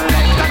or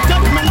later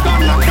judgment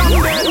gonna come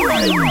their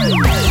way.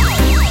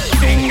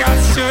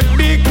 Singers should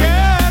be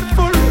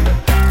careful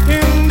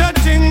in the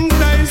things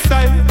they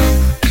say.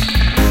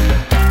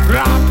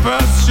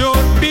 Rappers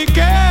should be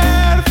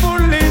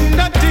careful in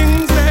the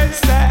things they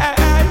say.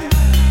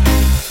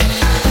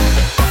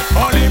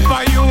 Only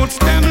for youths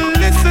them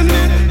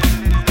listening,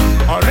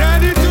 are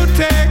ready to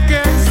take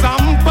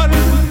example.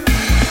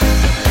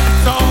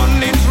 So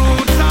only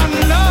truth and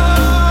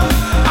love,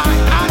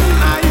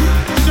 I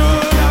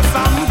should have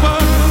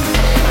sample.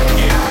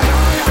 Yeah,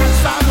 royal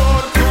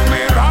salute to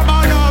me,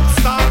 rubber dub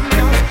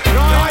soldiers.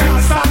 Royal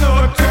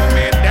salute to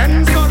me, then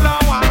solo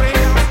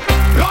warriors.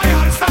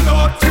 Royal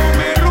salute to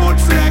me,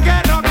 roots reggae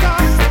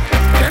rockers.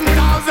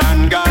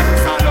 10,000 guns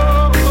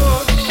salute.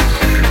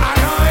 A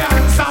royal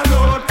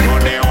salute to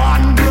the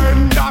one brain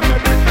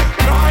damage.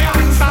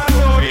 Royal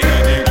salute, yeah,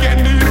 they get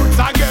the youths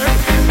again.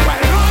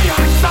 Well,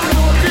 royal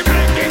salute, we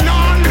breaking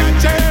all the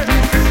chain.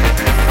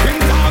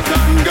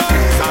 10,000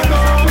 guns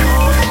salute.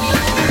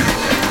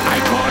 I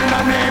call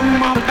the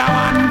name of the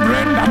one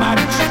Brenda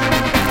Match.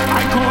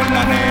 I call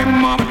the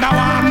name of the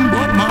one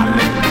Bob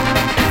Marley.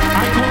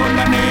 I call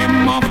the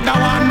name of the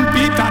one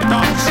Peter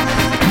Tosh.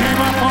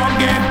 Never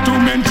forget to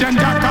mention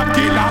Jacob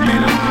Killer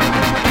Miller.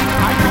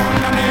 I call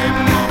the name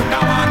of the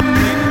one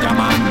Ninja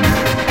Man.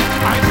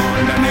 I call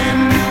the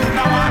name of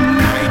the one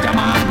Niger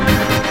Man.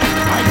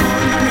 I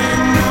call the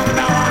name of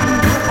the one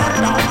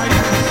Dupadoy.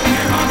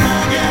 Never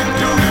forget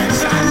to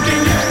mention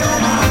King Yellow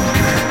Man.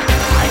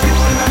 I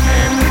call the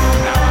name of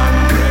the one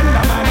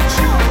Brenda Match.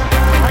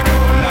 I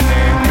call the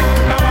name of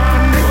the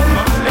one Bob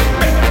Marley.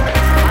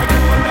 I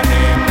call the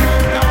name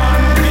of the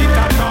one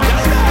Peter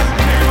Tosh.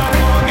 Never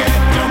forget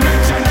to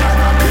mention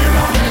Jacob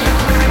Killer Miller.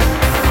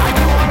 I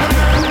call the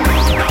name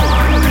of the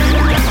one Ninja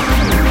Man.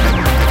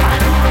 I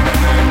call the name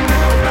of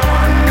the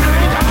one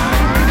Niger Man.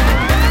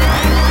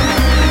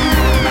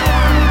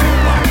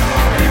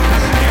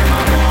 Never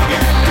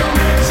forget to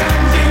mention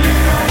King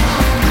Yellow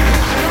Man.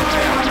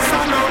 Royal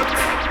salute.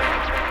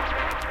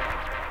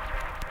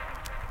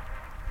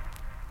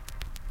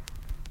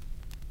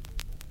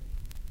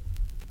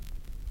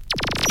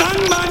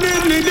 Stand by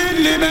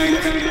diddly bang.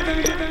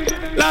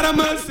 Lot of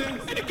mercy.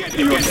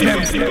 Give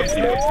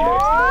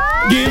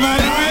a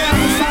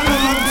royal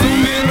salute to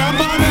me,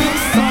 rubber dub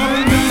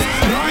soldiers.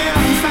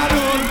 Royal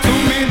salute to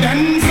me,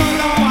 then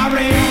solo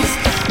warriors.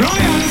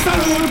 Royal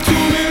salute to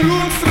me,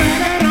 roots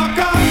reggae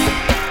rockers.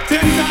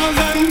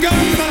 10,000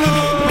 guns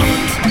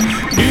salute.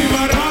 Give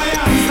a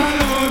royal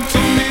salute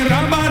to me,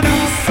 rubber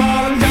dub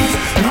soldiers.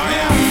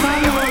 Royal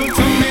salute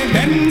to me,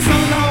 then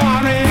solo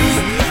warriors.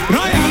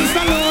 Royal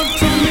salute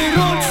to me,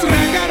 roots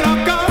reggae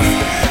rockers.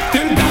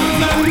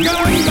 10,000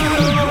 guns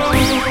salute.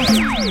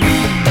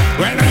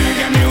 When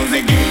reggae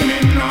music give me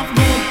enough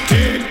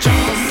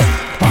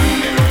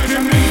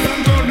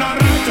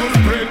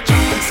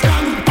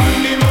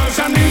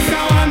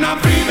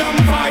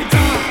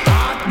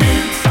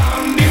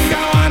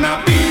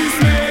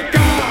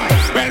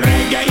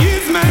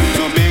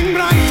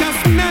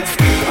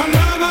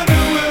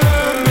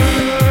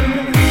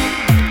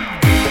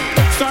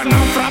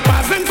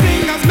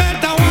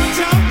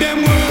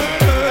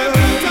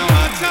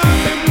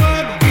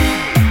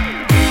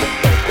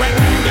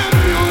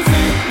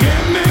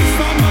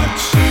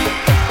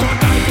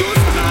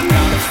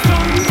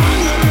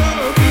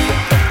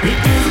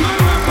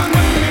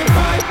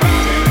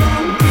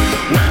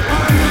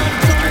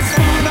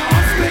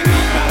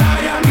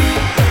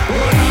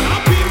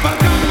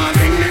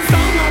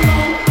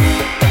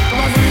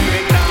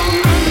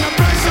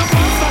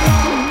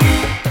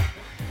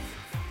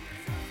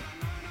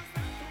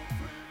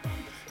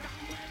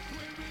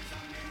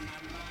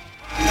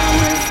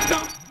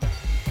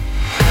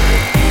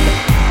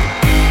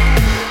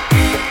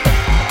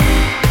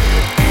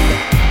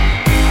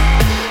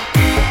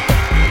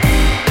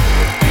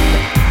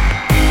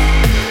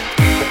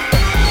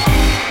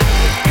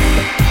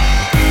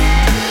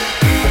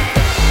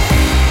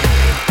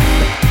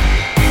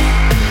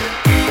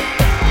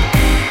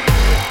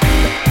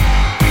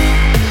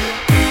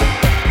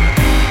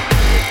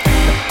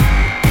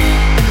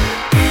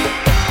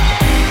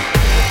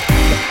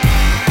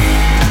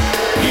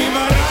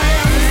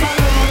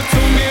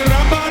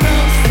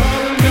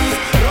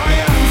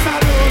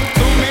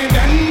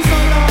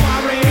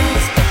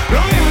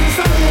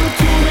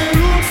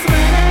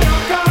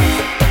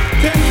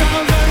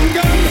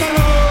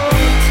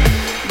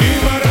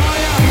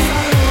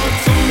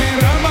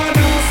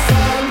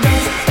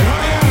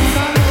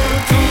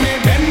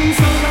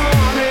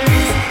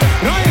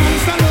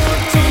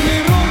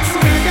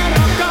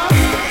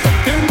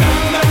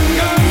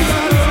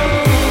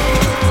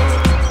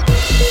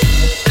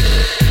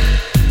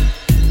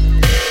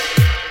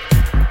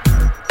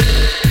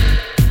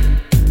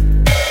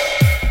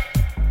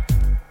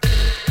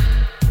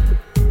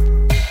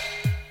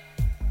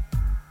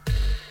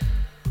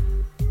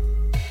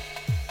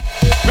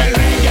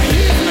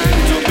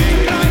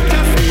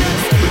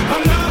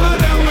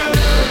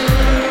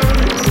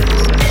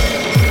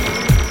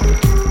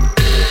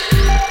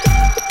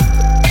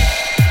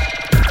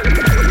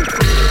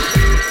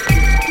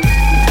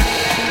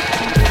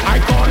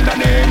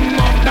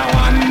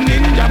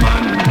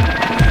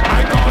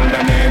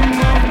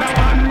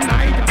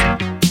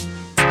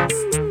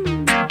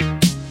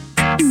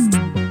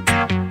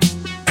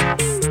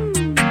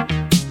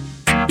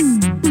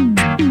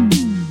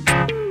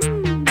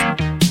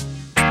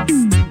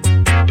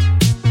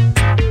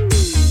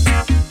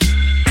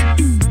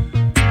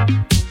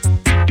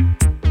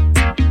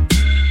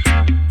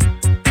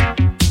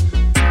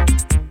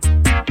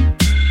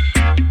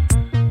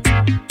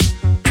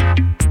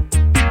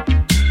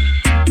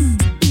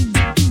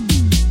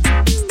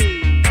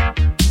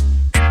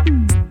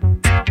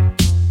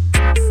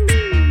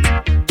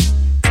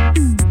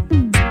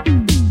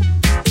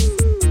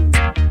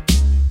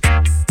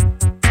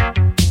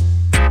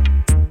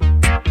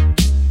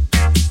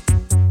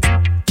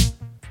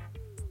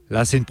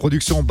Là, c'est une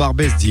production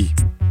Barbesdi.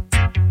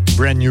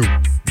 Brand new.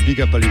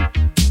 Big up à lui.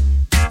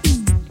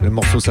 Le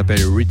morceau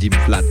s'appelle Redeem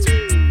Flat.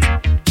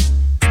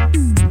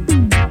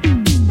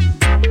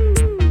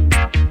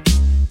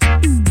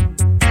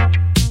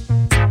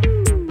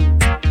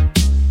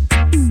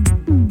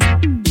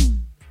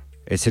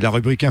 Et c'est la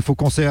rubrique Info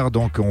Concert,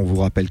 donc on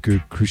vous rappelle que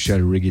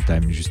Crucial Reggae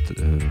Time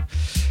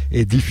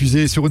est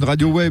diffusé sur une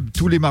radio web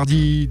tous les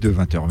mardis de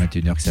 20h à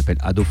 21h qui s'appelle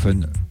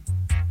Adophone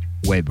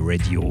Web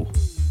Radio.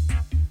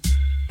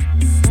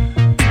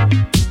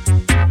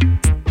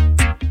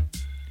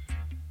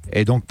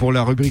 Et donc pour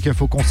la rubrique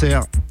Info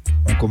Concert,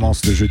 on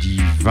commence le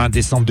jeudi 20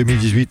 décembre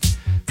 2018.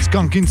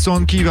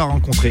 Skankinson qui va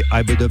rencontrer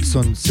Ibe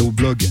Dobson, c'est au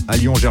blog à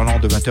Lyon-Gerland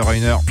de 20h à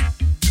 1h.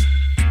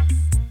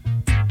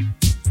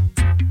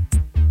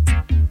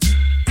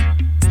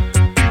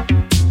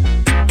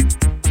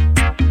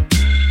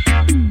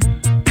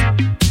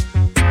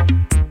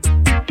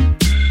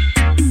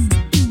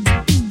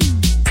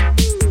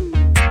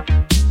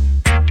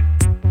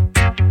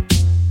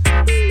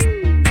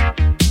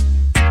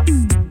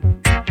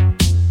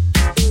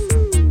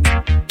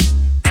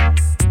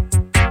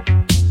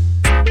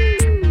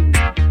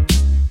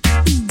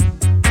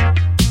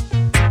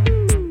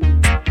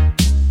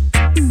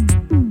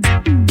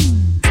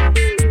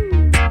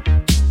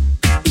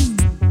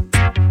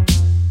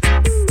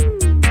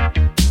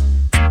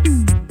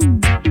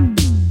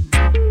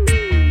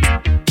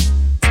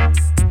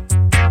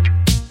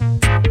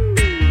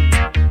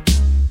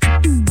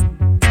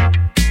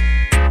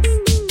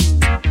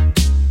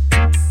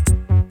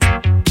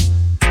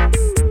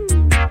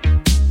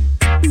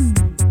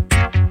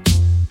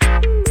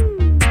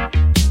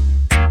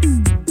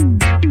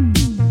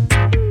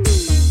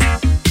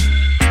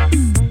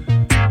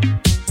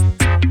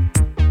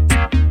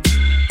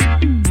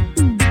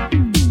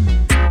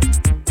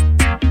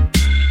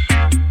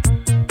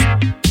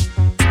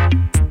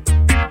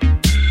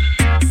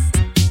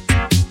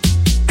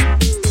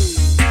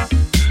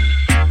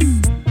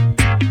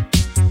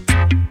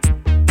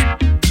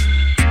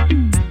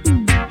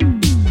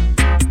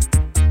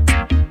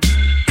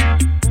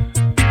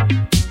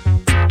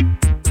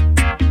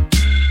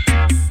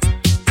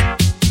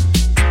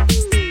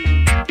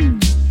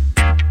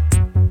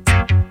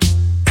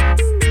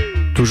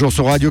 Toujours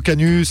sur Radio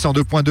Canu,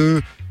 102.2.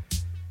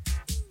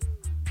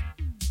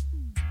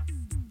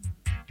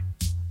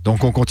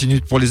 Donc on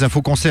continue pour les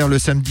infos concerts le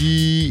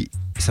samedi.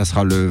 Ça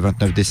sera le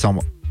 29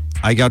 décembre.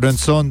 High Garden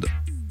Sound,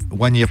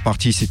 One Year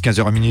Party, c'est de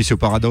 15h à minuit, c'est au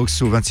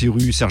Paradoxe, au 26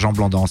 rue Sergent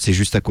Blandan. C'est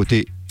juste à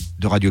côté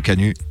de Radio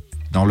Canu,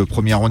 dans le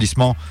premier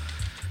arrondissement.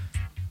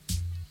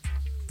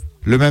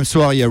 Le même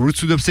soir, il y a Roots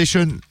to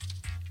Obsession,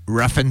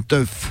 Rough and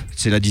Tough,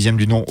 c'est la 10e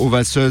du nom, aux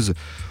Valseuses.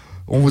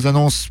 On vous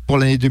annonce pour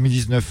l'année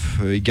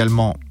 2019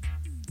 également.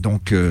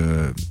 Donc,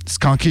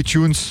 Skanky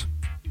Tunes,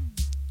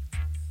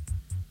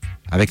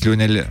 avec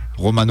Lionel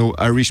Romano,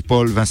 Irish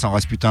Paul, Vincent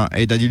Rasputin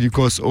et Daddy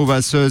Lucas aux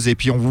Valseuses. Et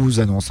puis, on vous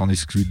annonce en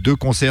exclu 2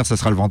 concerts. Ça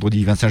sera le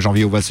vendredi 25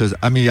 janvier aux Valseuses,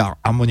 Amelia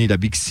Harmony, la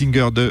big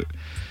singer de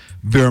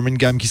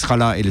Birmingham qui sera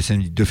là. Et le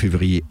samedi 2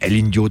 février, El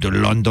Indio de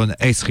London,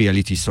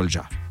 Ex-Reality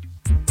Soldier.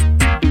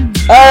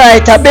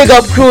 Alright, a big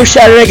up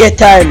Crucial Reggae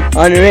Time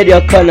on Radio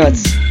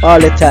Connaughts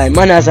all the time.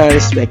 Manners and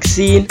respect.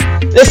 Scene.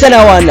 Listen,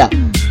 I wonder.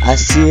 A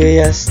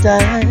serious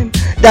time.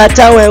 That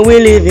time when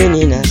we living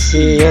in a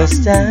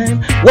serious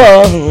time.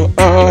 Whoa,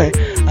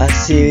 a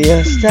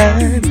serious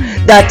time.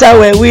 That time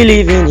when we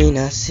living in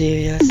a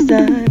serious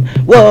time.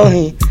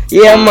 Whoa,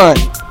 yeah man.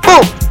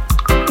 Boom.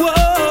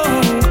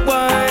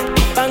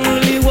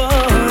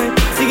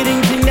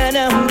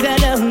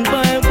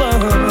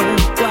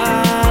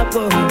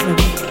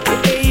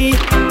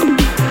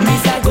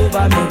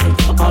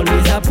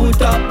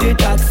 Put up the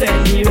tax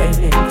and the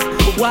rent.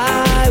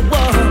 Why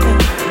won't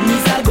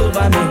Mr.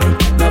 Government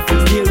not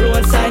fix the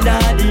roadside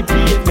and the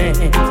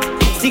pavement?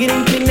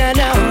 Sticking clean and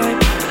out,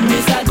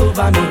 Mr.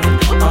 Government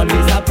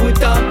always a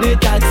put up the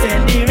tax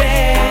and the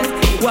rent.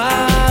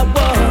 Why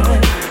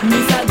won't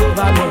Mr.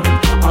 Government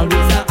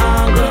always a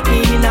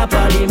argue in a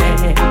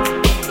parliament?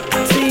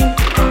 See,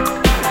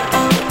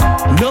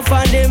 enough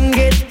of them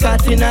get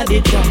caught in a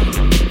the trap.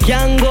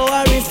 Can't go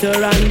a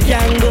restaurant,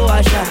 can't go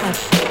a shop.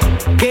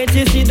 Can't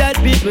you see that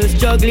people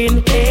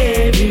struggling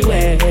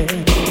everywhere?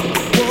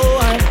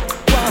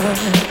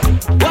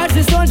 Watch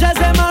the soldiers,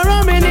 them are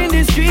roaming in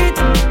the street.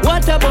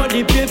 What about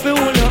the people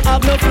who don't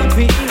have no food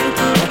to eat?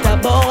 What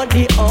about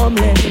the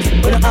homeless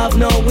who don't have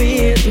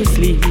nowhere to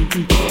sleep?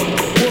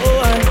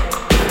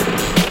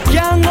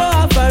 Can't go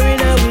a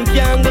foreigner, we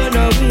can't go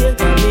nowhere.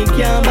 We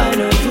can't buy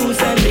no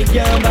juice and we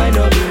can't buy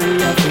no beer.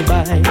 We have to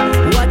buy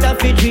water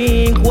to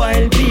drink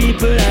while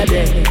people are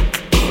dead.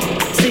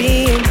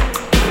 See,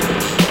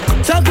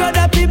 talk to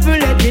the people,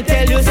 let me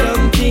tell you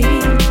something.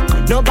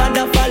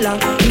 Nobody follow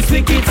this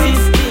wicked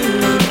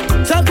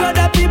system. Talk to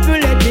the people,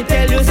 let me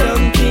tell you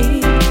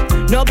something.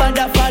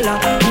 Nobody follow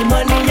the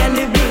money and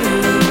the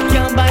bling.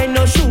 Can't buy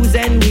no shoes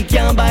and we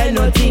can't buy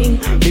nothing.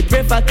 We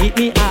prefer keep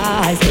me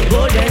eyes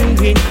gold and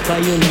green.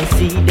 Cause you no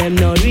see them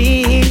no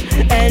real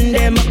and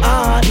them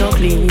heart no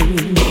clean.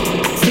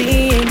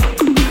 See,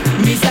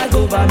 Mr.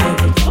 Government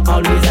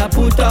always I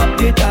put up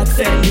the tax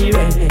and the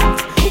rent.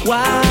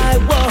 Why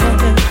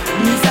won't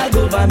Mr.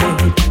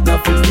 Government now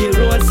fix the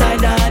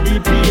roadside and the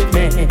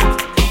pavement?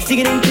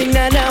 Singing thing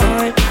na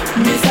now,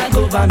 Mr.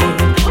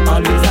 Government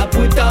always I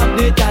put up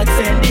the tax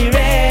and the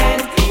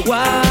rent.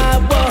 Why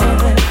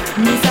won't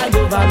Mr.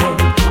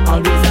 Government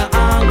always I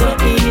angle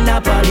in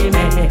a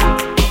parliament?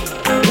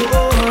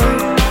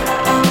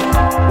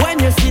 When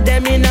you see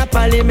them in a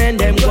parliament,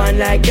 them going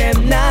like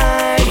them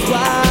nice.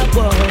 Why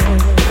won't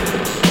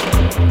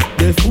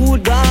the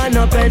food gone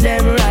up and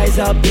them rise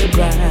up the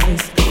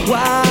price?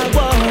 Why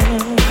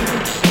won't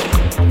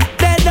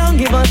they don't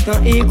give us no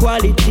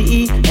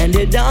equality and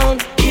they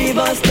don't give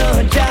us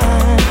no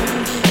chance?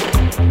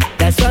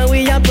 That's why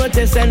we are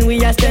protest and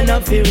we are stand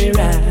up for our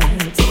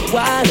rights.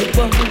 Why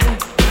won't?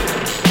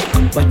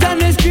 But on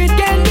the street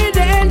can be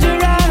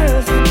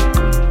dangerous.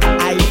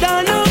 I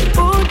don't know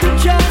who to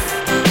trust.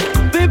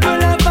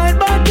 People are fight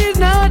but it's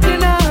not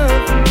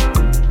enough.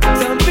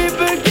 Some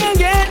people can't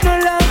get no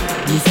love.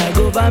 Mr.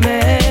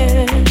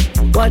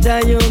 Government, what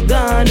are you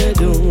gonna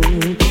do?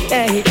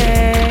 Hey,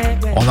 hey.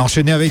 On a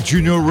enchaîné avec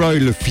Junior Roy,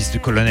 le fils du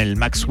colonel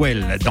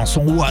Maxwell, dans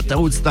son What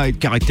Out Style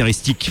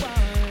caractéristique.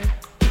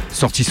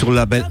 Sorti sur le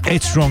label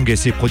Headstrong et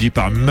c'est produit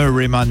par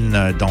Murray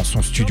Mann dans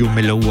son studio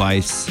Mellow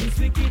Ice,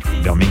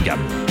 Birmingham.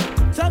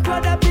 Talk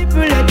about the people,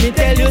 let me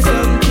tell you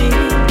something.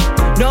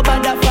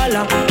 Nobody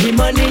follow the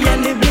money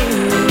and the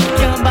bling.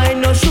 Can't buy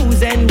no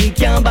shoes and we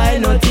can't buy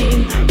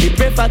nothing. We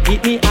prefer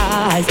keep me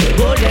eyes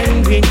gold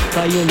and green.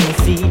 Cause you no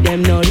see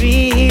them no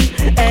real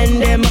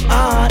and them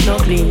heart no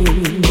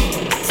clean.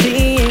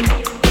 See,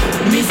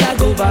 Mr.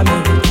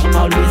 Government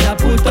always I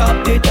put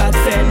up the tax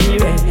and the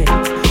rent.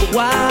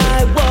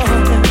 Why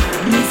won't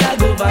Mr.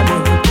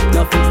 Government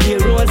now fix the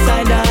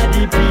roadside and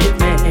the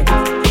pavement?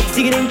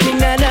 Singing thing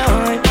na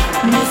now,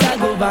 Mr.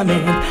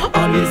 Government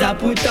always I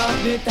put up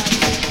the tax.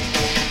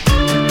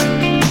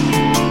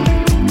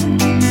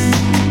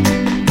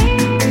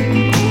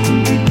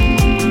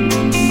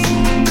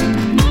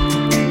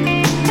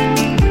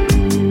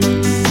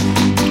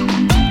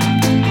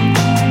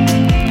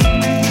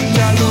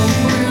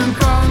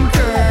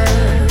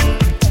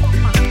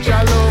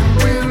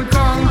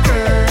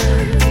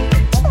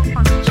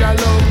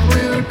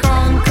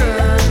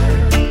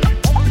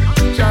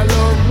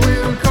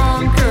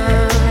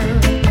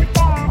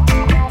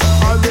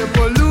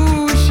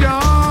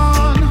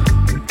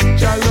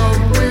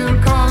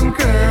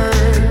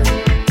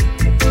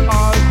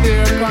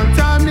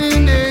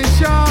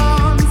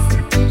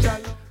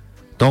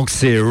 Donc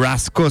c'est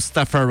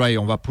Rastafari,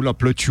 on va pull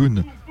up le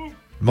tune.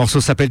 Le morceau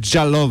s'appelle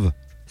Jah Love,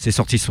 c'est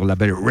sorti sur le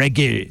label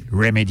Reggae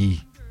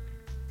Remedy.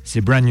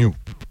 C'est brand new.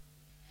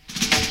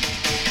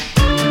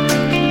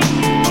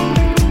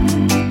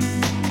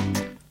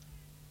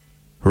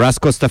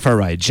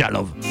 Rastafari, Jah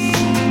Love.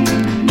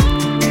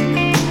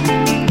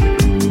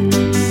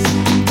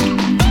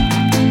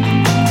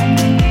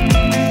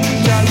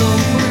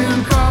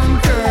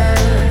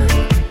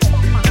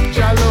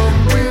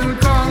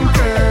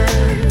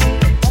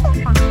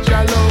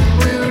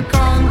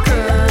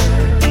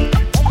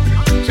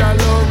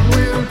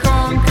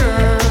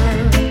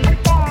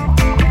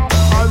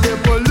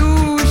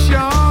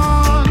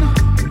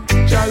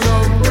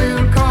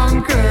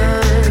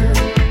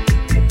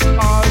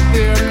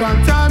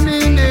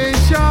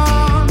 Contamination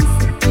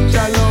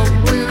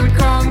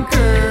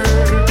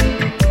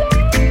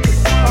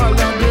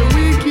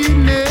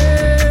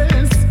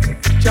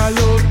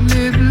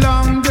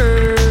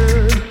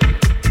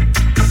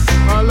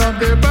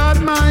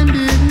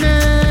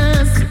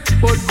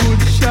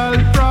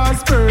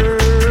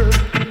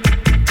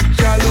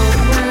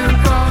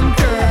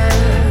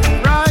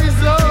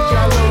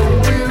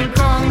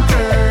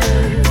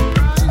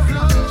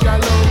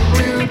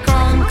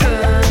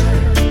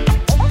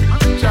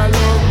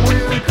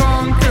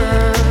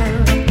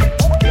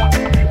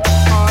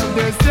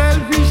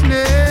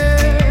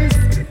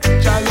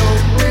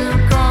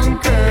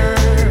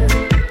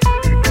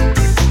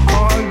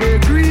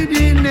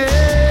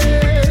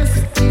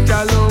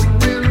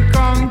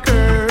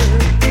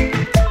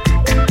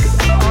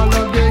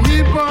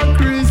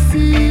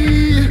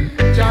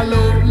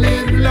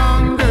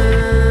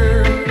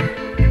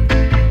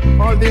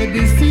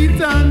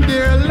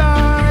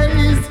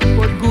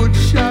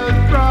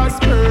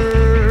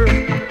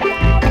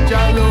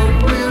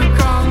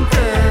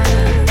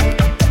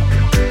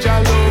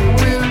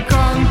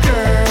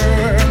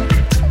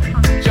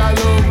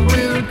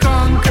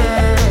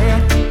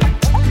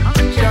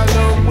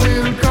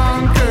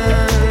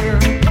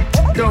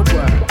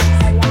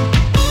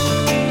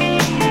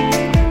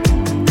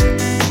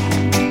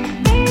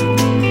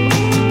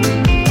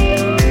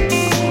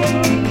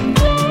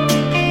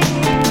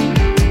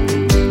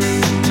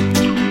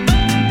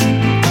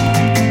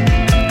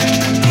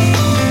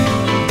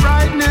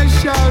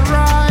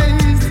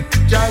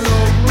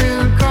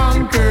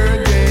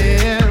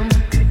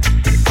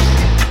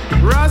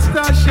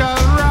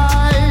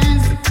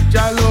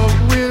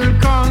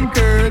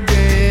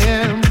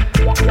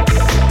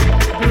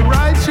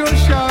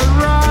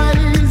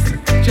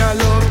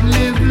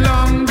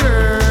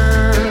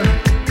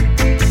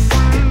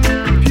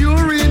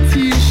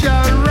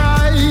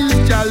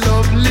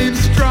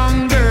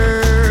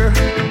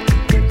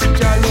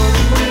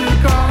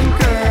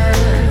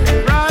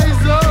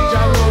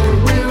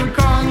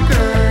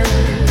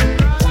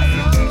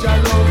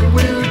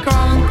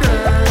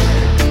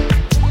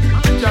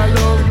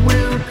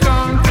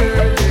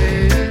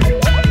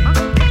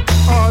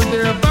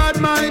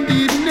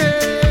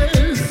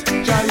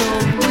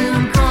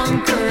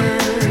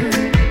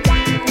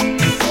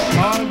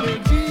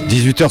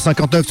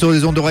 18h59 sur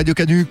les ondes de Radio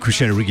Canu.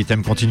 Crucial Reggae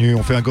Time continue.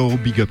 On fait un gros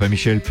big up à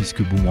Michel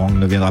puisque Boomerang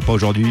ne viendra pas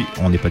aujourd'hui.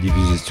 On n'est pas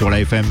diffusé sur la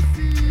FM,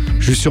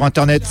 juste sur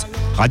internet,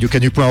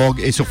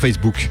 radiocanu.org et sur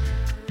Facebook,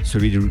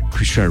 celui de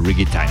Crucial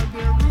Reggae Time.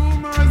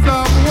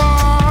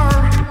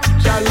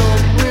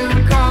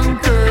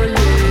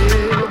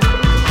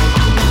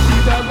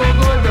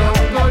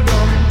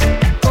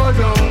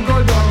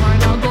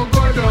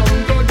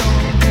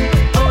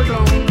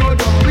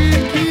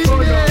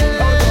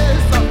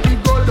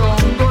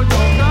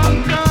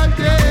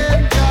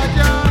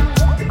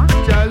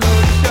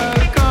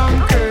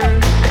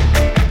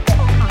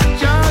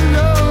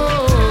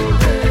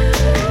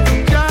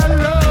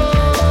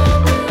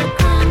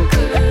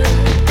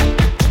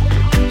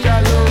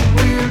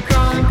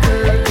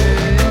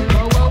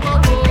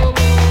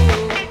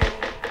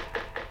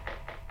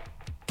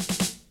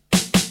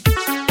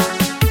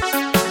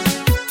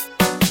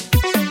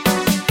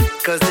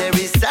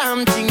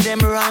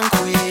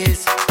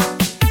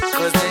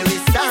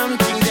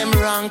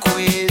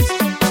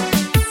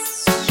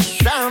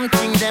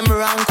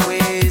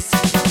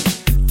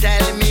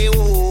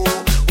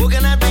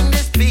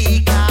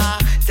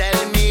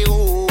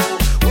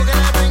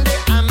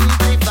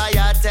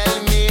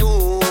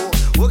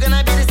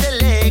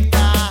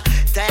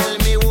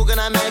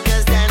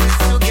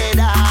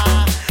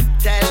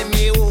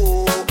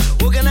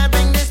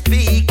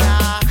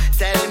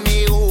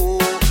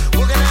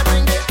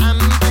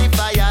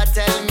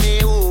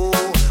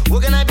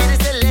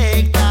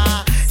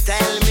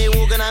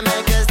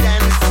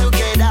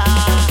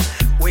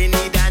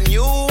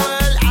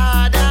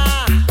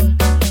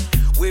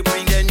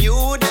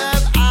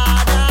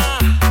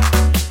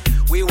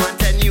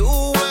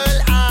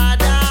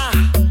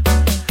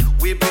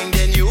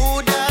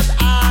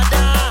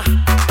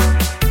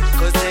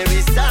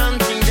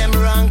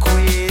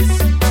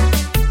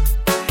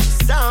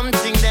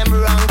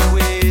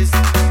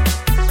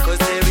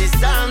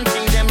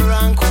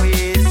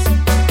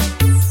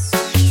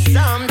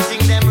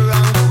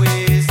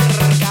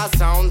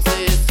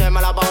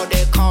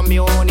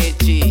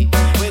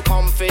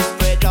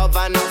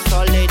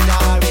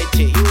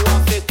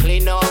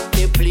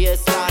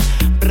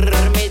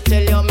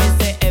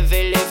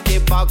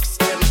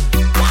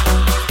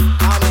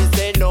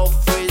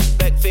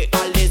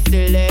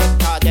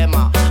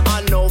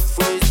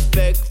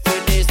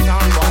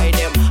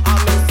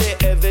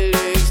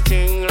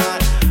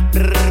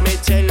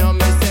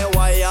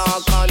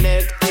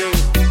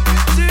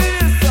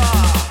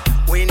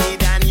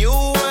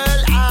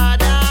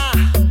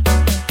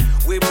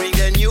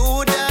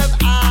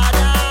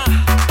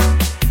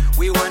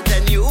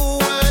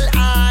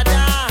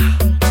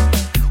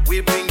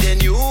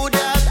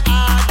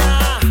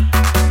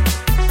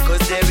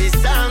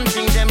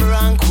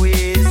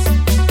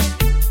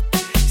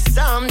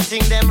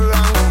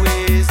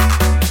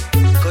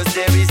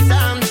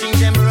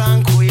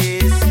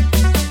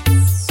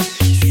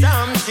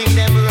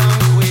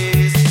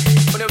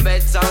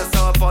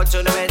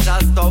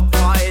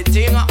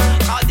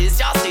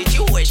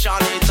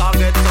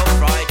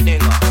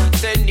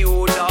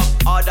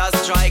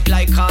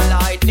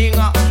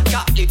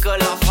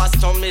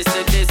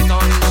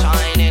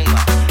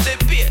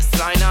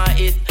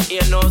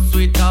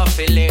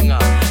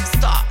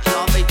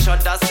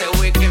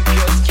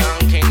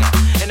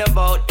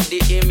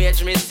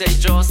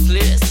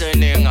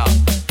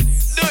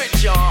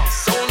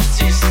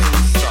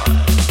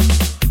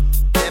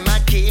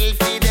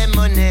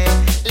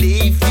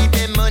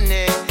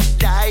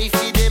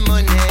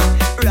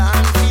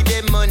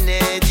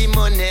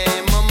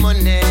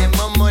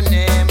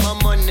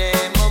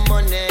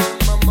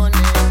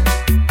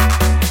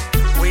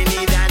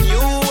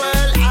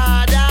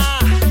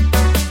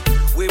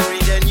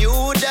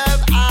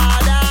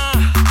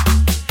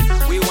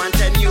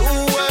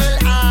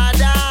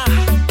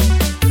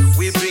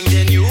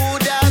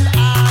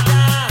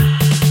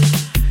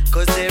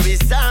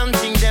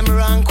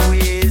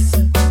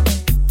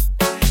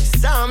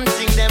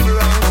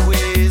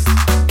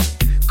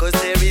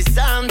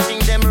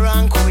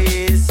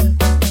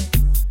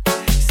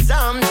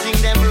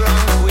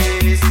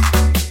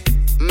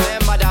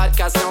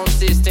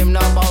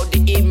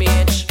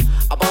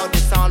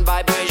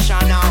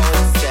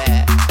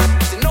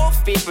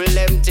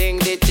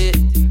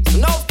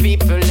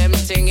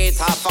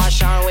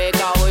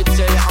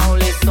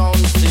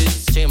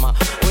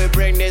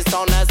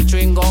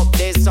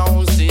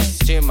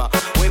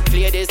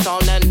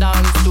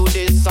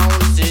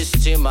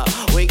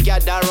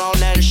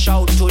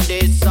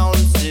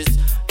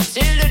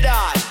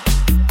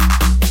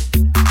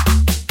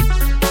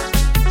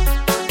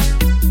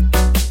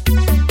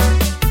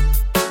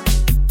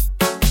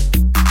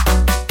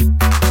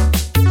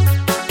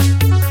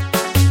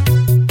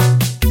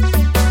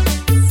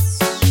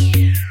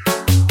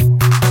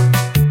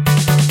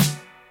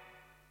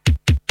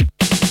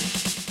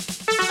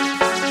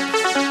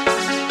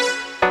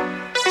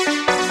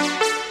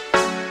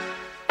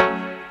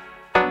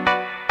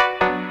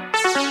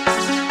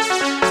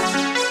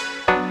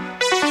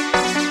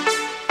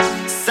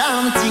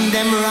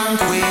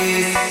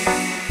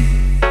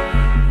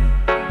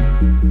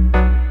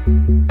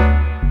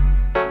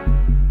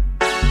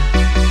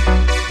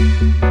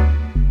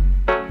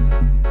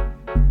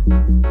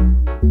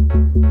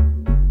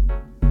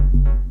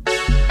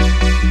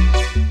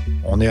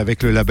 On est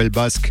avec le label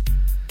basque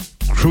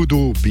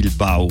Crudo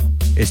Bilbao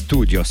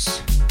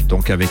Studios,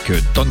 donc avec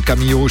Don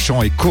Camillo au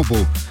chant et Kobo.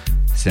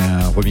 C'est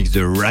un remix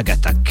de Rag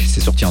Attack,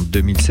 c'est sorti en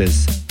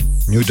 2016.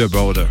 New the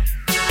Border.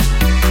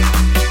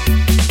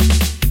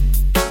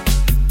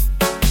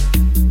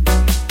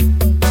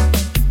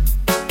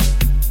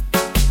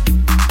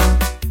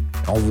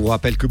 On vous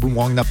rappelle que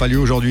Boomerang n'a pas lieu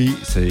aujourd'hui,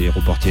 c'est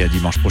reporté à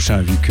dimanche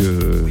prochain vu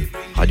que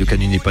Radio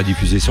Canu n'est pas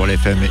diffusé sur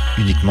l'FM, mais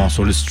uniquement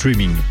sur le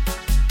streaming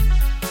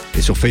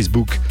et sur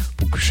Facebook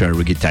pour Crucial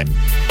Reggae Time.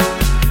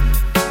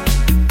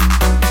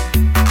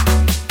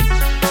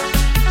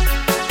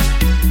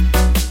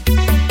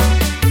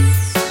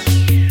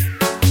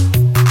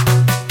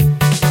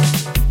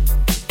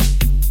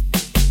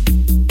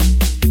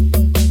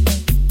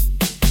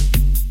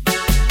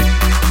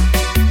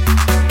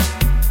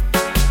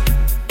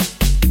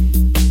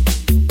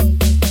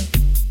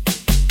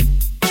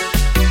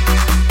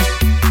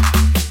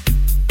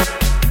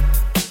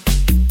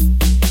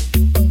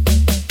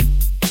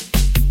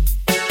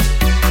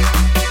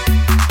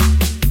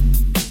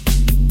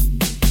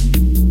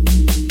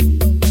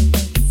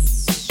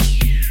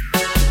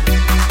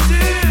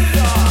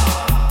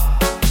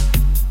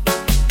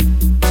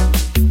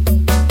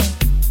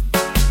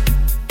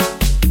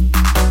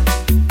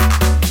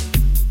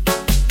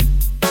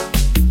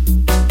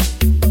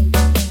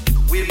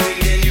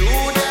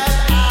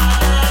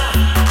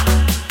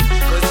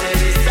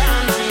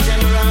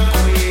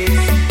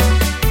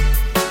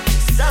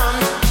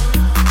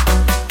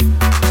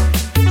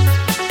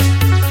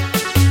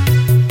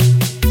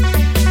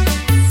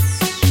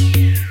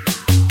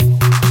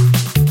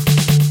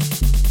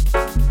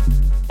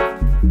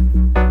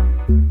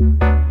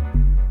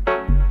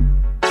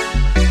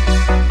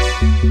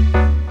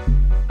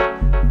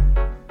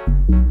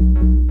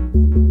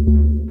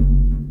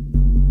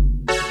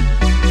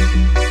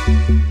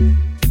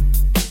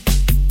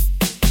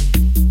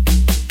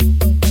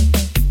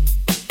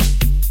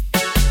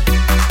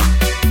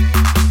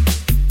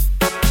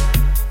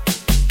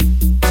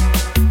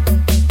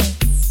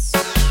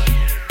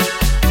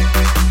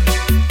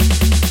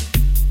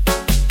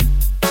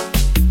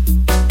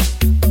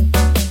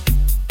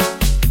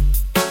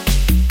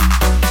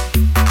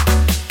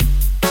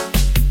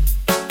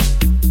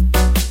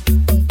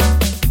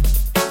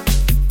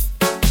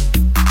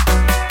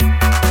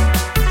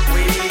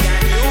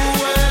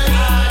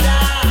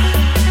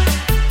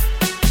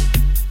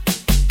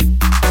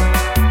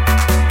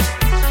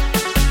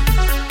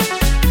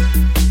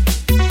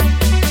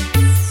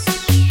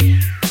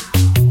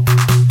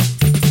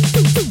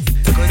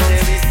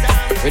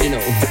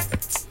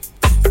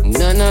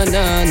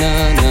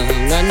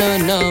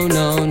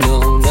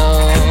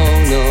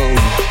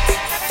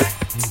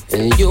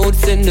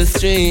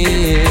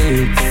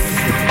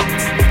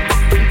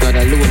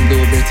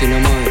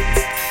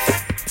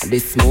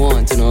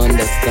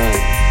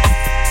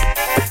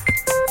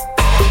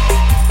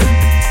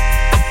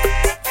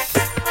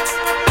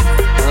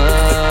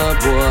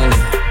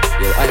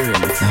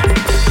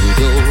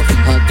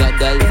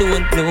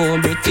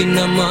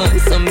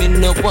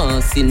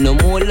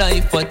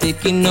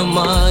 Taking a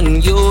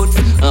man, youth,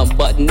 a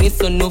badness,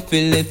 so no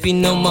feel if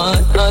in a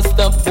man. I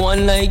stop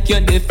one like you're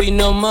deaf in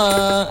a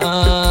man.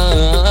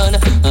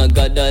 I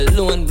got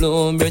alone,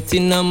 blow breath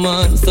in a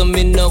man. So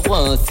me no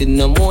want see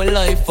no more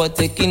life for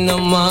taking a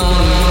man.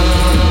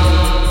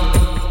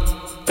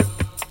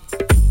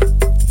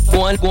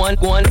 One.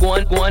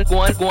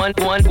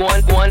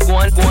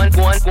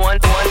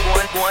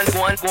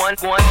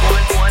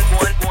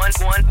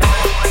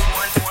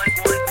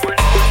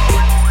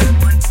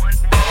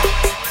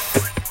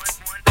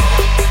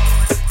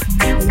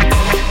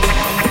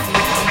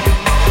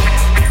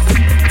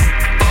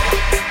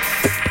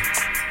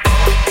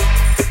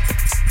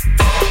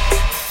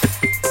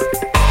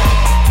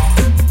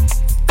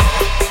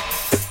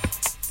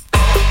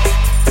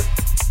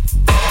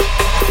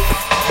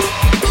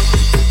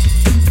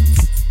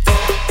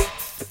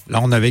 Là,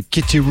 on est avec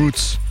Kitty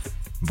Roots,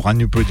 brand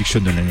new production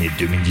de l'année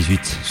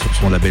 2018 sur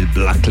son label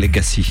Black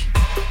Legacy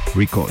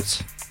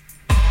Records.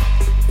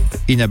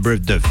 In a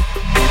Brave Dove.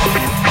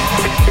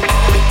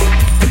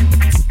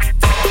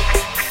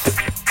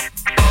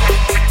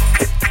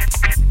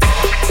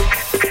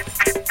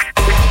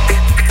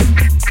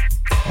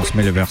 On se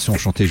met la version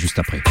chantée juste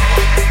après.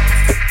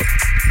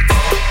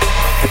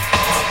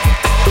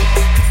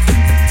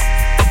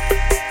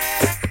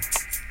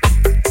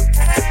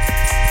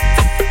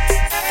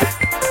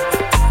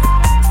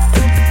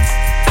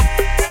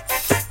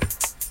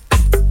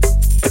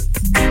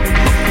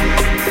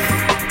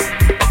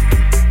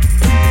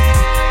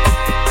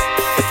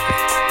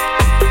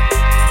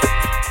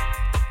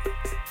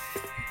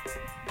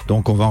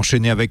 Donc on va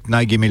enchaîner avec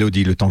Nag et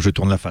Melody, le temps que je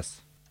tourne la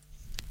face.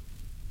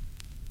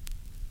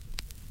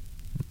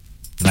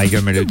 Nag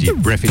et Melody,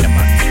 Breath in the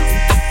Man.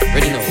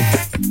 Ready now.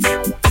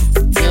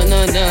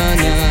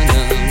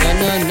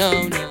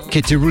 No.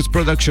 Kitty Roots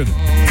Production.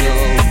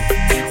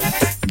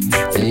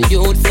 The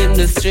youths in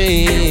the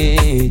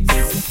streets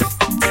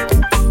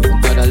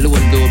got a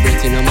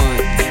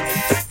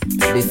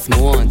this me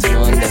want you to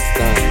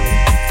understand.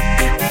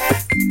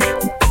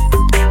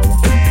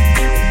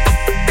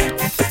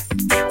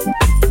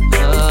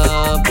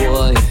 Ah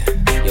boy,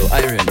 yo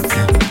Irons.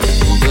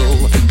 Yo,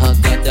 I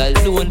got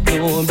a loan to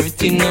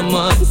everything no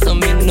man. So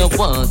me no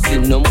want see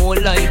no more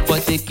life for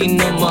taking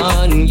no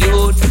man.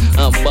 Youth,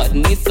 a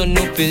badness so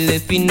no feel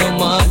left in no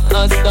man.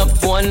 I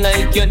stop one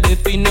like you're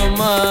deaf in no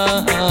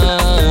man.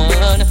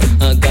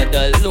 I got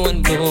a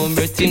loan to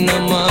everything no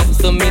man.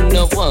 So me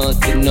no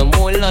want see no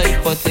more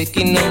life for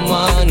taking no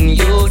man.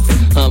 Youth,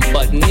 a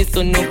badness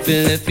so no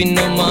feel left in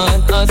no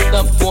man. I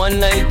stop one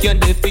like you're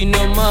deaf in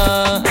no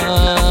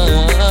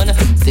man.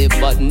 Say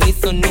badness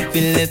so no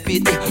feel left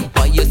it.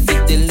 Why you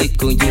sit the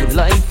little you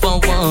life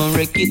and want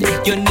wreck it?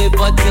 You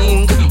never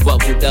think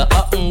what would have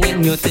happen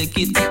when you take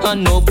it.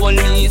 And no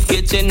police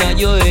catching on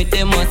your head,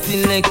 them a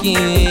select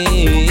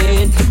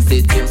it.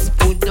 Say just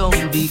put down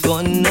the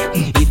gun.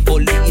 If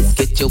police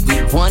catch you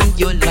with one,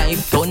 your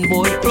life done.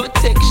 Boy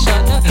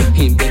protection,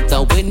 it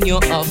better when you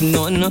have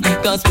none.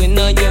 Cause when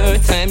a your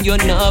time you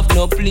not have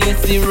no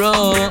place to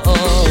run.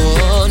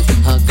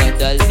 I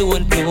got a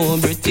loan to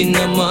everything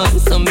no man.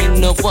 So me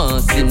no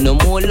want see no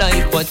more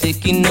life for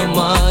taking no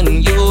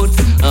man. Youth,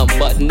 a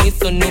badness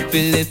so no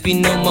feel left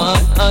in no man.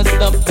 I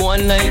stop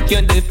one like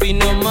you're deaf in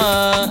no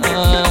man.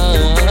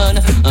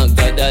 I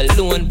got a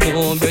loan to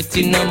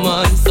everything no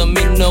man. So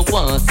me no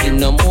want see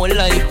no more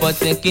life for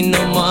taking no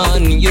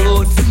man.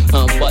 Youth,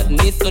 a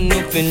badness so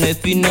no feel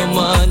left in no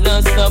man.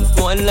 I stop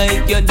one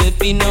like you're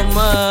deaf in no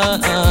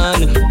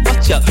man.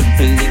 Watch out,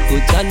 little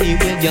Johnny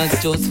when you're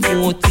just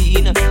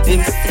 14.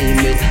 Him say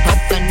me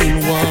hot and him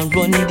want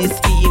run the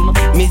scheme.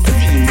 Me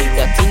see me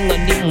that thing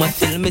and him a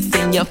tell me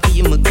say ya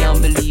feel. Me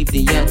can't believe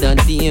the other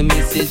day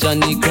me say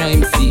Johnny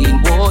crime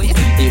scene. Boy,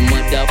 him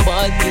mother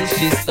bad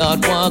she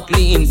start walk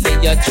clean. Say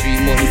ya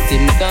 3 months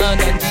him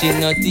gone and she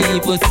not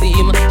even see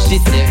him. She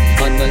say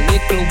on a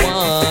little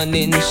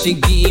warning she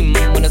give him.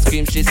 When I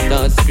scream she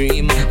start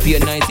scream. Be a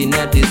night in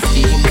a this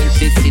scheme. When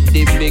she see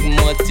the big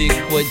matic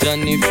where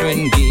Johnny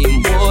friend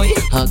game. Boy,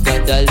 I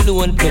got a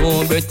loan to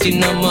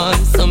everything a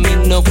man. So me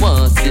no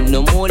want see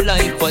no more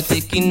life for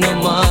taking no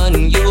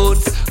man.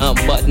 Youth, a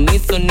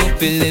badness so no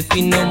feel left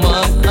in no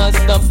man. I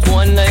stop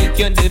one like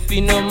you're deaf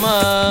in no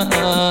man.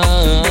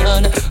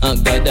 I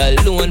got a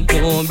loan to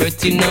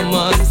everything no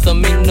man. So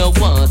me no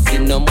want see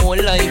no more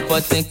life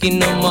for taking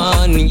no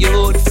man.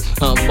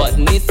 Youth, a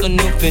badness so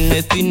no feel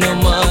left in no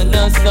man.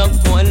 I stop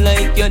one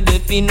like you're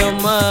deaf in no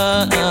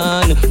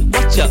man.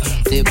 Watch out,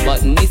 the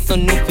badness so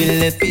no feel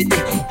left it.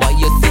 Why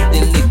you sit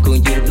the liquor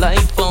you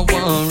life and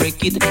want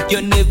wreck it?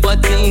 You never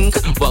think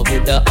what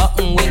would have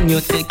happen when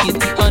you take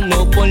it. And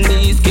no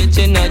police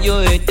catching on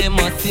your head, them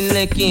a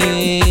select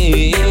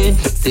it.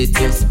 Say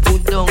just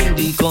put down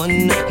the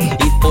gun.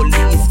 If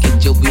police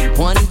catch you with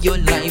one, your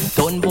life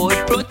done. Boy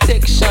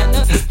protection,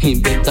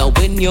 it better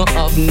when you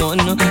have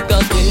none.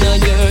 Cause when a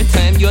your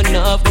time you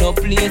not have no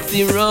place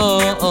to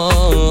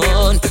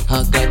run.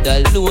 I got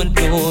a loan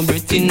to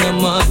everything no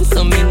man.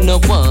 So me no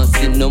want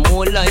see no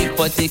more life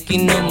for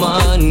taking no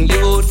man.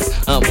 Youth,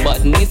 a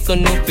badness so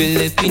no feel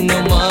left in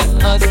no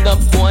man. I stop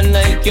one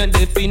like you're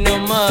deaf in no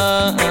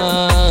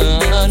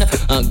man.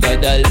 I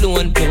got a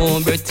loan to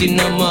everything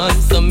no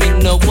man. So me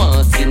no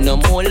want see no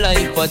more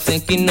life for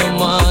taking no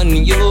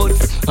man.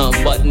 Youth, a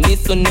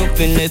badness so no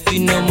feel left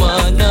in no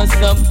man. I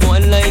stop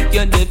one like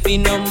you're deaf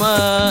in no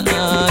man.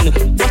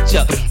 Watch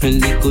out,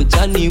 little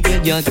Johnny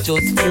when you're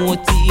just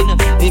 14.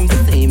 Him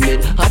say me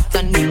hot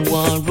and him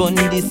want run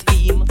this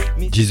scheme.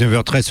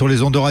 19h13 sur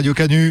les ondes de Radio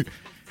Canu.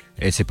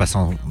 Et c'est pas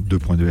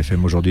 102.2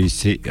 FM aujourd'hui,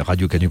 c'est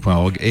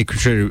radiocanu.org et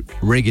Crucial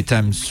Reggae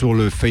Time sur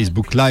le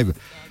Facebook Live.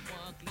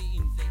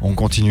 On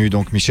continue,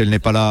 donc Michel n'est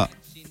pas là.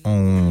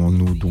 On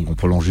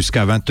prolonge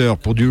jusqu'à 20h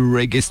pour du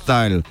reggae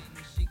style.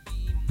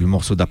 Le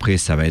morceau d'après,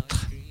 ça va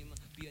être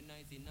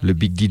le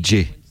Big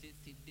DJ,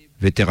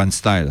 Veteran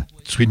Style,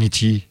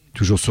 Trinity,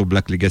 toujours sur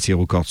Black Legacy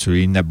Records, sur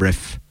In a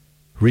Breath,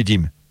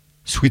 Redeem,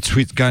 Sweet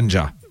Sweet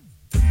Ganja.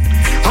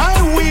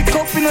 I wake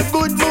up in a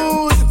good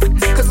mood,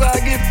 cause I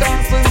give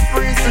thanks and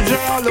praise to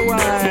Jah all the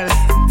while.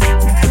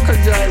 Cause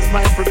Jah is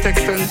my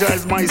protector and Jah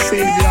is my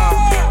savior.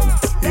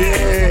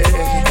 Yeah,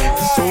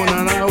 soon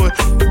and I will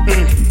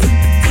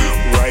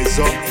rise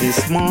up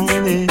this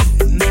morning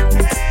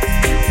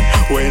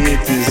when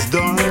it is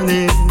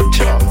dawning.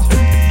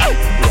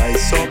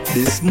 Rise up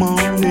this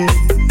morning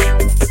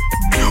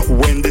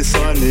when the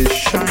sun is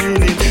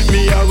shining.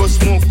 Me I go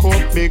smoke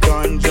up me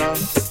ganja.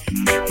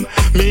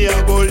 Me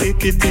I go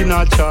lick it in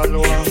a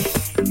chalwa.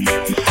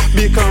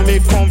 Because me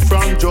come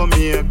from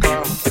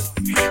Jamaica.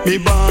 Me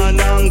born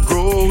and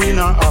grow in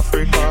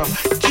Africa.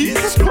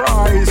 Jesus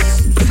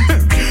Christ.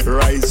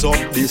 Rise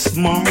up this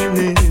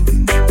morning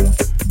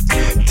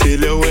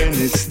till when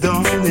it's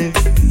dawning.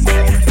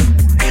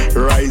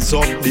 Rise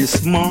up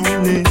this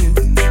morning.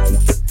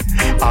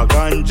 A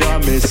ganja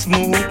me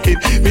smoke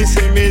it. Me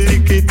say me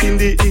lick it in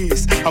the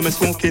east, and me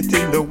smoke it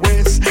in the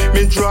west.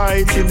 Me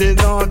dry it in the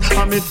north,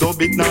 and me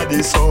dub it in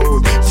the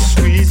south.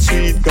 Sweet,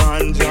 sweet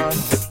ganja.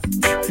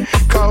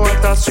 Cause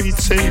what a sweet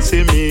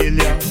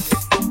sensimilia.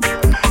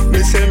 Me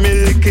say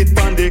me lick it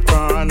on the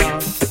corner.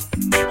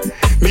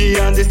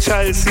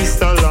 child,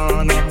 Sister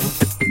Lana.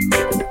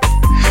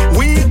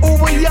 We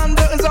over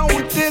yonder, as I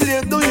would tell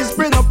you, do you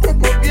spread a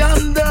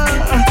propaganda?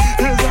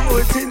 As I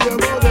would tell you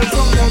about the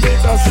song, I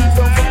better sit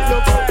down for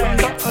your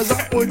propaganda. As I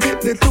would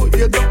tell you to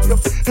you,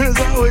 as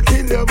I would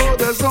tell you about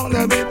the song,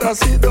 I better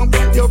sit down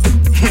for your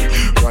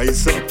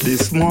rise up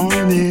this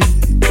morning,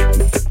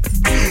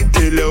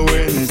 till you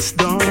when it's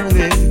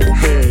dawning.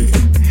 Hey,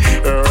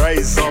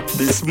 rise up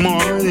this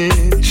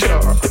morning,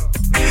 sure.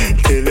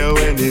 Till you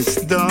when it's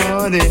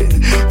dawning.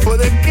 For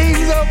the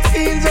kings of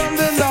kings and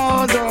the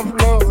lords of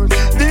lords,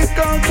 the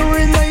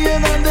conquering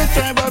lion and the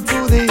tribe of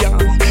Judah.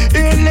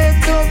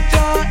 Elect of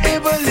Jah,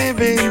 ever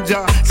living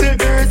Jah, say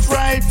earth's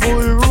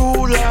rightful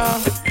ruler.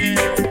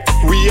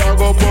 We are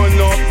go burn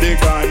up the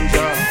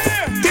ganja.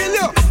 Tell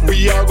you,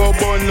 we are go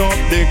burn up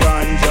the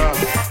ganja.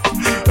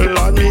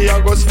 Lord, me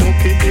I go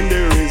smoke it in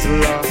the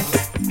Rizla.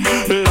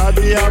 Lord,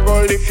 me I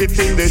go lick it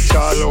in the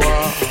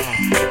Chalwa.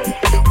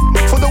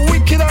 For the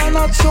wicked are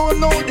not so,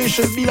 no, they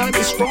shall be like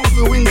the storm,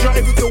 the wind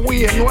drive it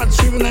away, and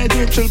whatsoever I do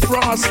it shall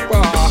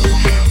prosper.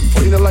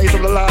 For in the light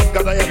of the Lord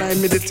God, I and I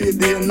meditate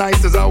day and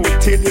night, as I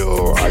would tell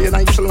you. I and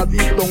I shall not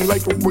eat long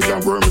like a boy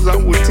and worm, as I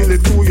would tell you.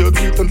 To your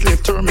meat and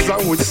left term, as I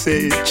would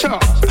say. Cha!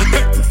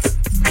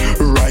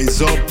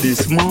 Rise up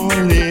this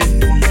morning,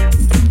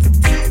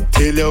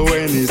 tell you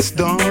when it's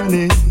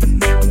dawning.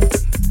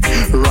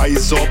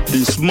 Rise up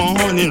this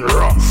morning,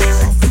 rough,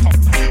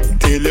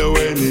 tell you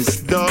when it's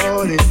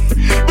dawning.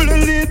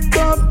 Will it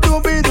up,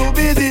 dooby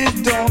dooby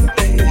dee dum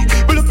day.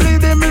 Will play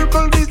the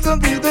miracle this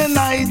and be the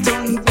night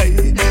and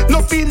day.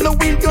 No feel no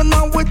weak, you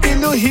know what till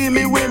you hear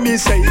me when me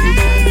say.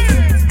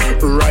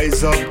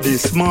 Rise up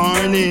this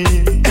morning,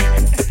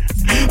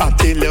 I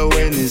tell you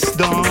when it's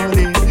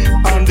dawning.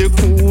 I'm the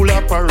cool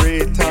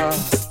operator.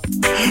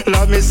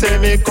 Let me say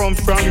me come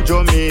from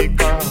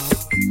Jamaica.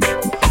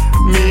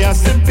 Me a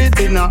step it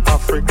in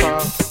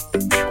Africa.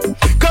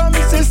 Come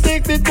say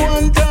stick it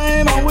one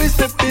time and we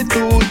step it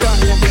two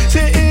times.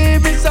 Say hey,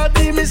 Mr.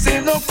 D, me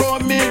say no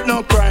commit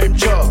no crime,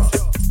 chop.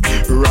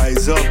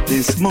 Rise up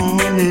this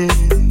morning,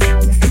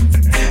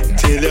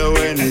 tell you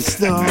when it's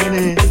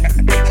dawning.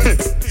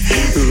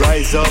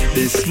 Rise up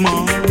this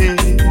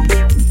morning,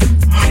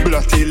 but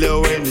I tell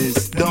you when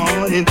it's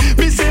dawning.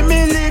 Me say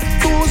me lick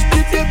two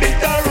split, you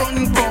better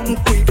run come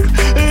quick.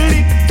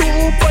 Lick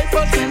two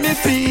pipers, say me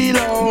feel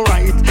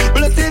alright.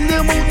 But I tell you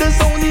about the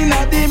sound in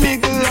the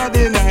middle of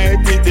the night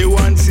with the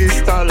one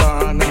Sister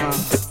Lana.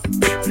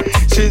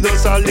 She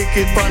does a lick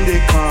it from the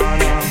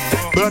corner.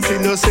 But I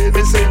tell you say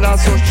me say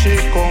that's what she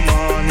come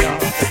on, yeah.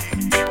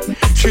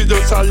 She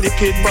does a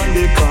lick it from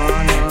the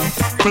corner.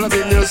 But I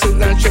tell you say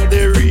that you're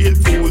the real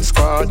fool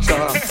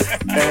scotcher.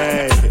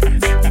 Hey,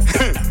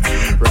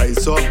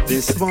 rise up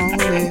this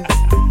morning,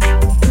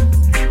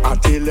 I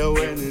tell you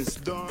when it's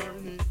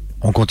done.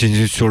 On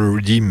continue sur le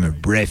Redeem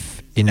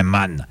Breath in a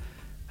Man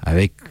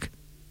avec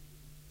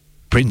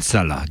Prince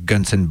Salah,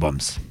 Guns and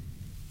Bombs.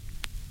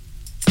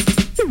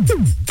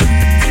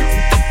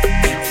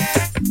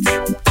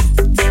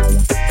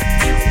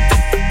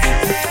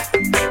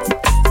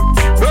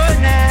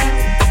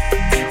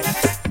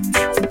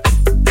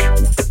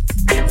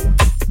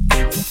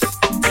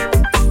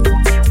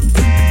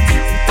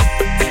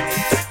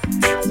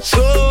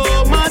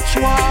 So much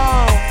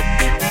war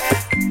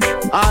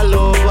all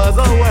over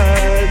the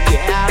world,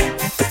 yeah,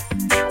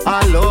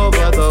 all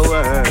over the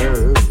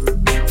world.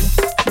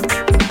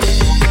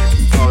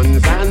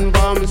 Guns and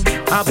bombs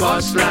are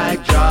bust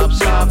like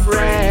drops of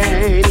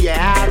rain,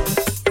 yeah.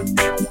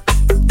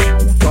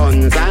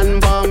 Guns and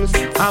bombs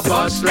are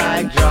bust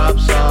like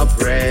drops of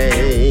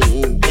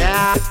rain,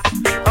 yeah.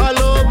 All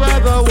over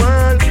the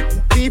world,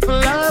 people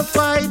are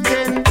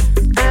fighting,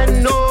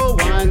 and no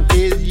one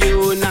is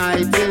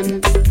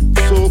uniting.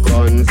 So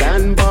guns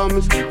and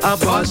bombs are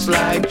bust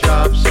like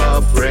drops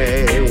of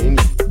rain,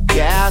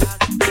 yeah.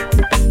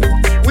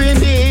 We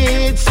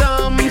need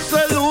some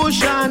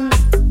solution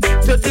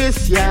to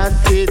this yeah,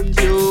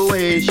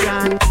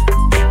 situation.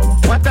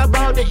 What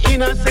about the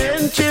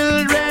innocent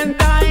children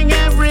dying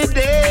every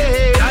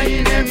day?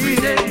 Dying every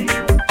day.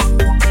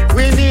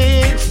 We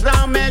need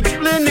some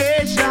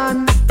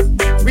explanation.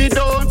 We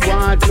don't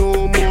want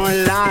no more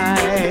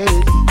lies.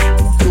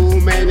 Too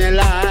many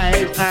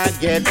lives are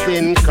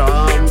getting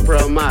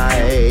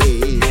compromised,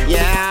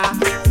 yeah.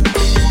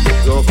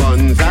 So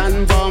guns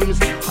and bombs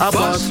are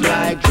bust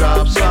like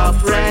drops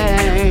of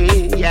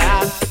rain,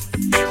 yeah.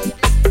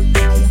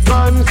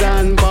 Guns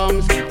and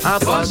bombs are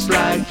bust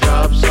like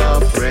drops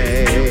of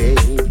rain.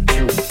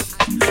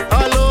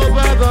 All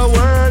over the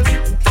world,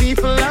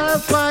 people are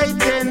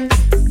fighting,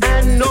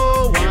 and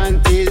no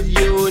one is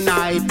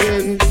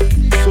uniting.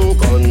 So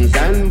guns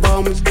and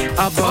bombs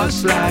are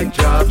bust like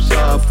drops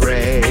of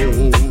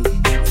rain.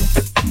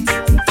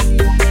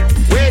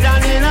 Way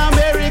down in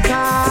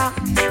America,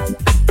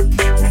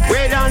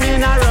 way down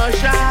in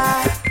Russia,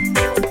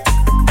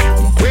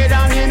 way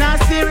down in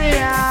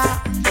Syria,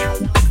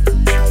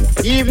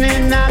 even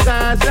in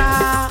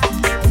Gaza,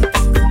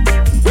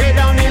 way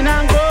down in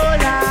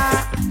Angola,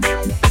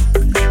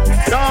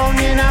 down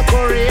in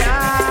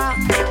Korea,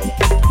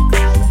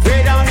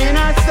 way down in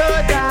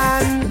Sudan.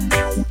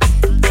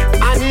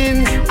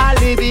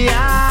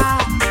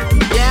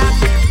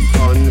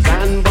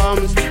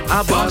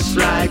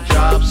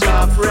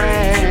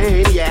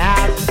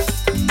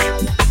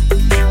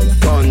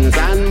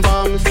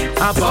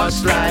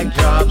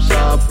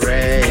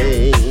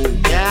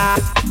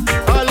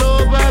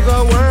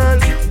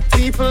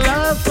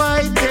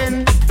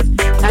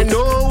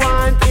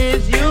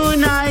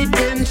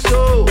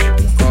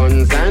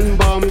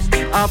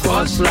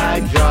 bust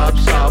like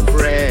drops of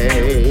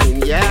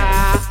rain,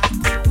 yeah.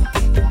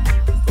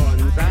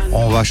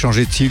 On va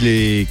changer de style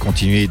et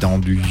continuer dans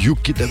du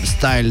UK Dub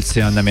Style.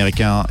 C'est un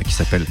Américain qui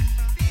s'appelle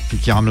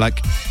Ficky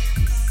Ramlak.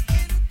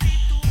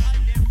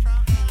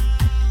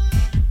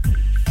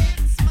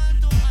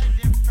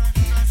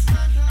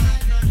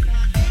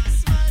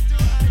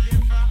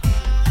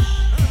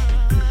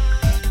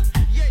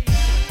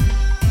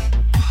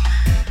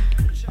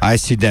 I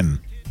See Them.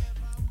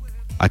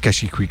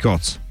 Akashic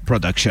Records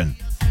Production.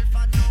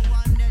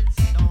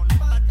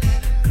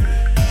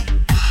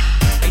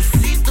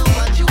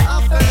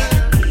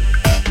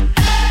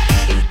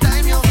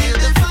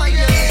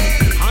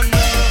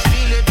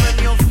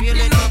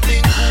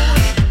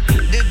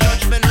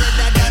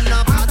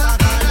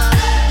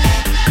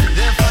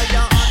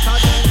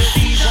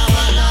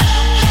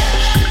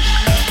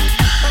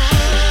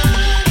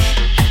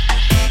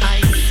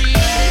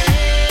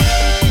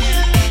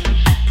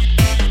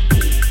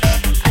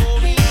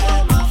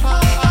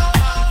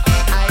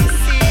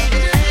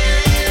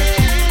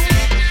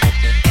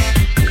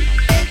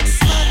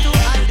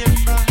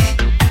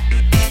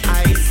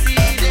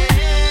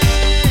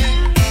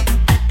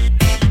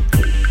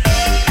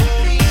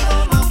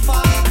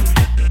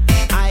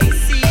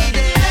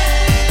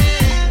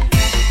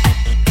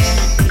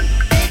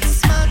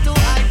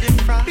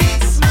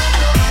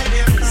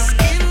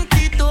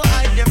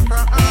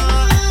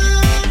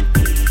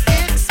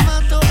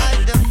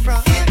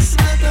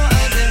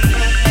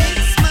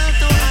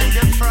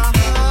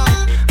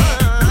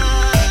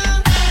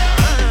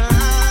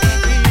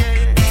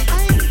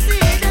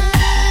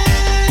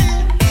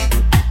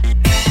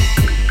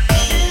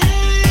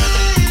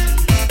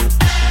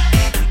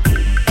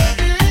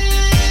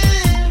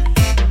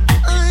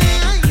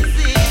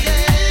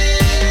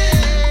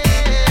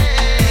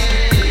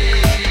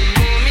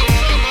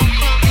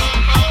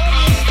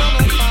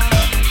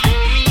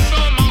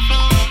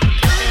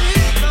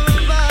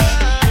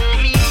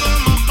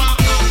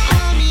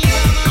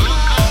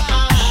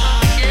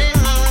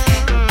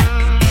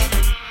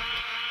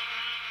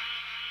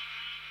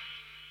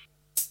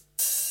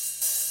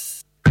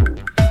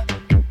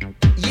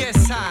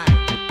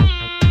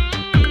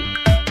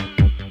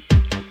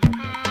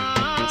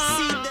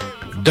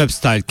 Dub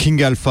Style,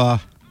 King Alpha,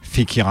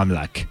 Ficky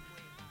Ramlak.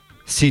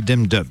 See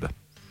Them Dub.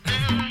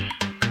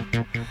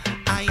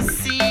 I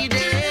see them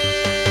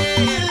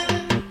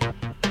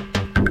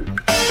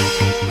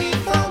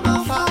from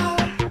afar.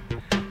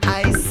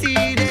 I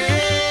see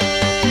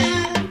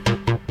them.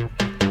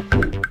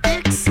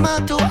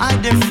 Ex-mato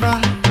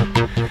adefra.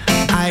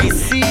 I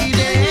see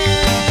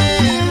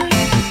them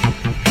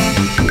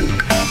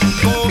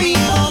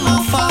from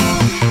afar.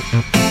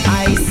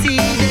 I see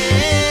them.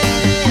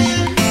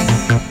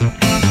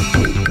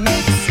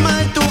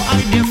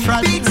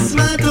 Big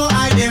smile to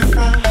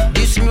Idefra.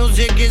 This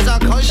music is a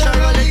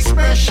cultural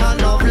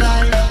expression of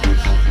life.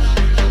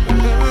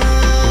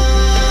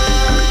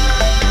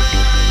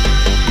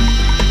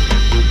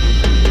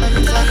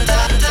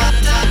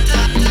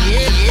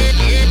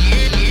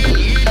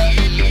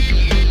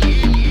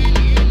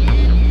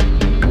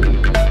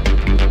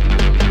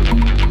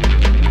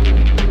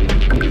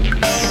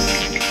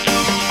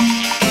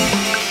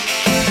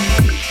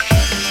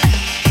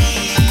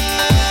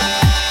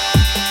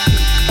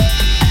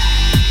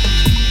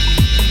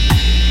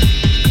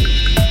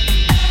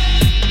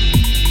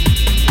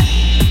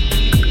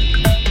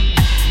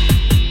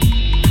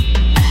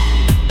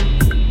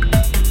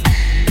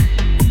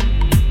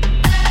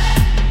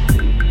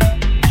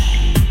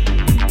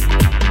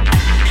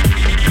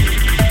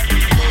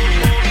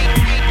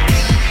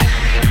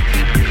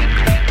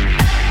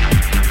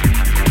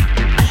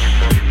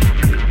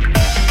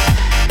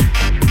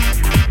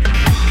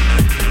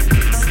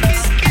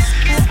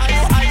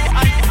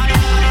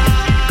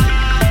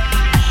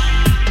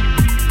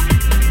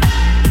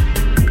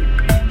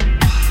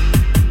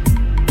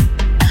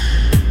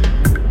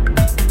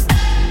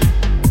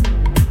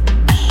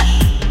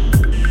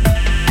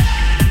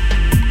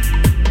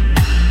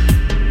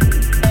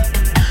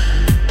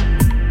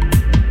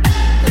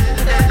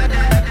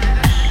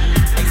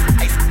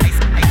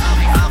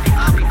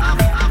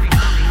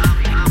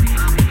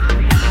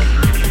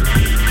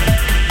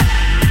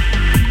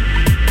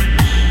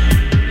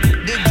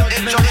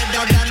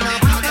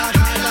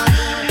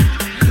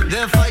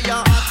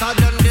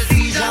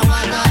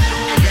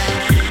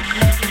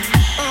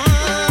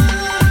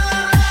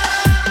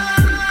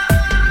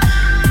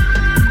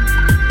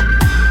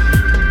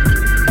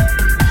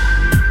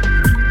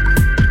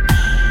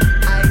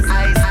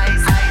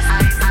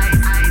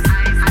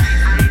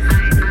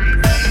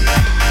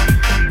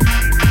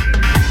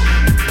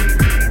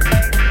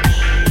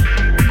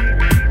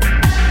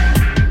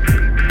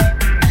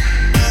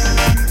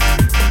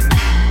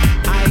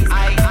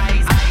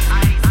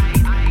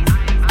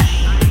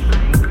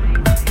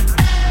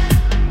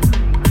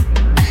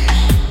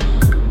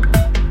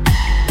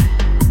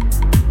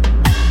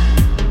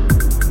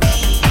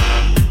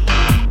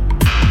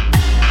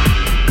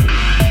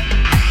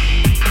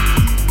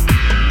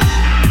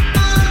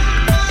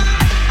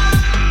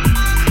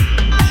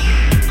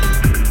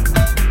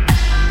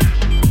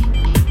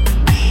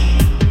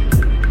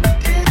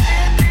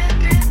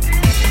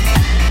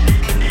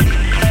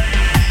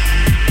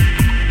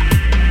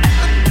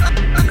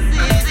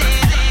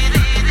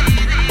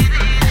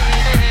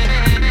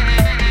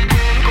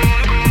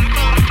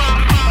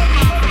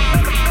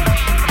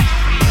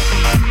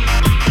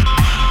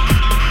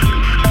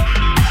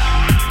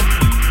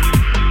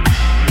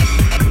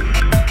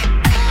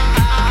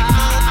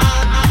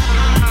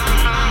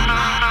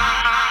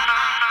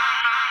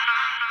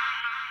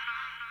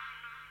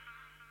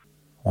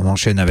 On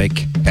enchaîne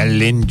avec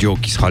El Indio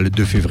qui sera le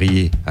 2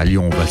 février à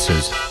Lyon,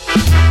 valseuse.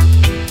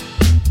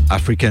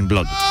 African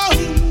Blood.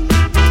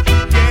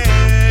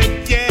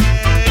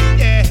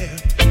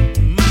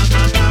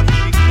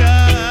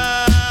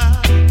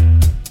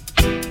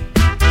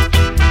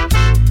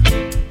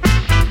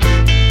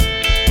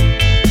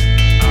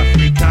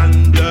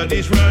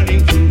 Is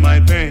running through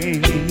my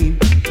veins.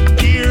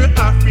 Dear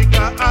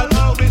Africa, I'll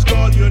always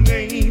call your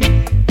name.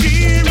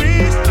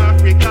 Dearest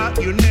Africa,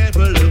 you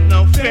never look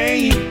no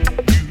fame.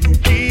 You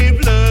give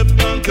love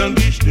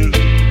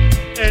unconditionally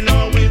and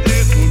always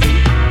there for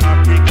me.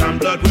 African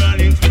blood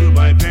running through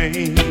my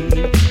veins.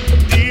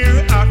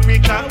 Dear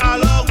Africa,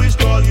 I'll always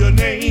call your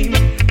name.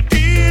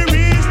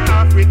 Dearest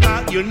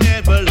Africa, you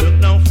never look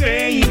no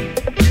fame.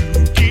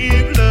 You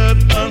give love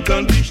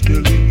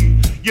unconditionally.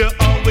 You're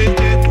always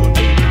there for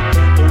me.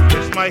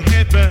 My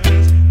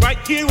heavens, right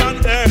here on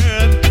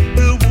earth,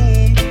 the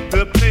womb,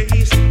 the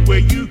place where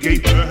you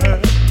gave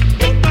birth.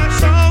 Wrote my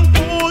song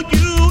for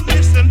you,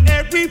 listen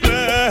every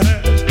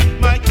verse.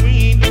 My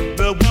queen,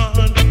 the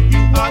one,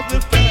 you are the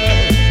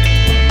first.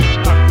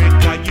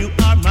 Africa, you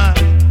are my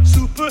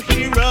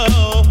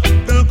superhero,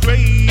 the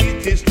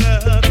greatest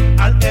love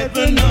I'll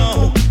ever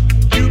know.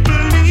 You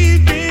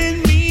believe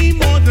in me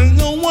more than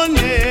no one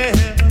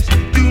else.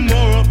 Do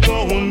more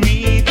for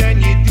me than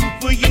you do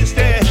for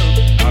yourself.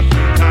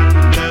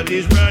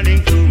 Is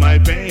running through my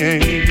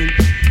veins.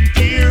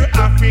 Dear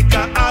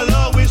Africa, I'll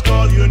always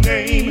call your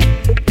name.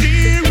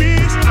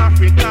 Dearest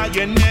Africa,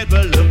 you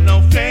never look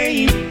no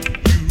fame.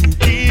 You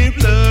give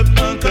love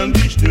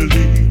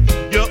unconditionally.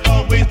 You're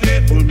always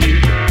there for me.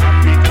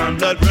 African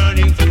blood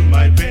running through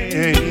my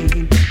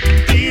veins.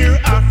 Dear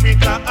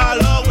Africa,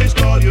 I'll always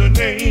call your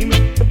name.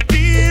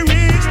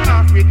 Dearest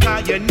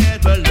Africa, you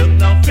never look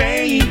no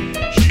fame.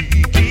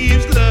 She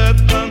gives love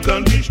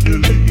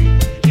unconditionally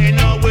and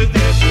always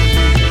there for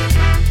me.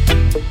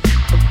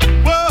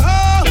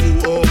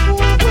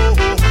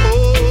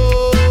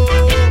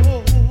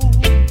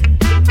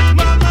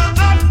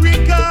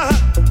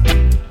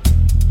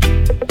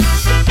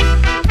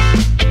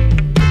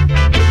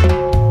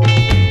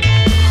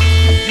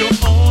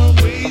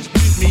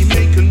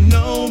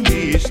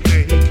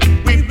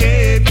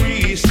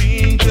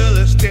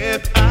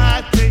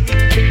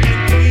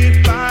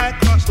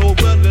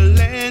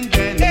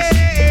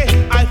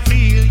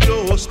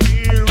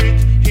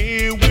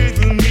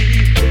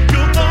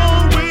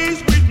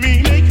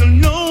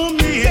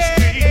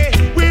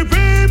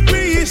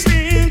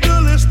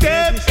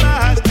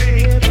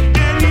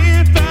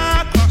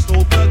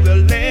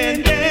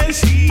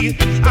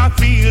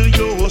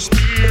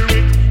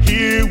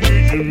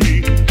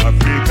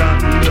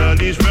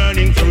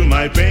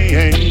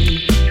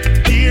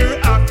 Dear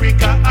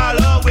Africa,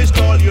 I'll always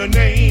call your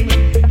name.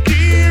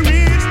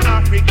 Dearest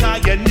Africa,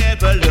 you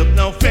never look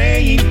no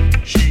fame.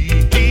 She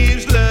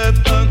gives love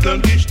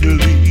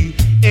unconditionally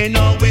and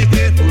always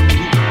there for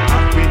me.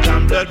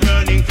 African blood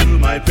running through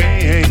my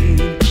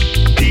veins.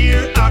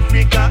 Dear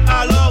Africa,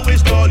 I'll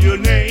always call your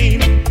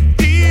name.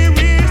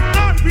 Dearest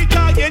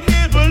Africa, you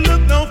never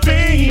look no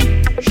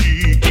fame.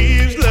 She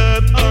gives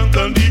love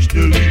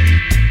unconditionally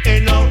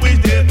and always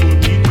there for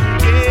me.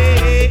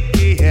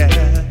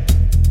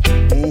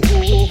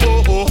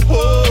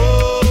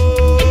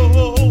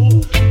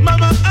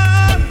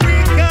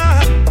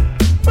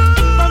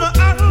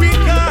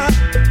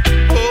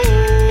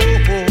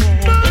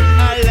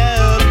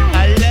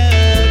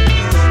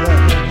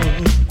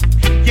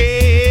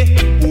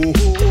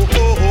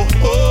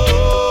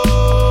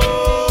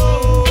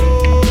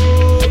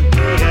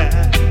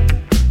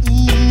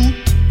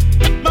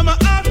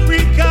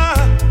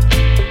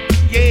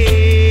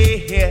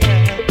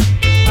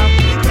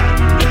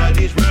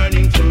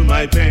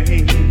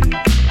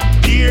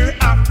 Dear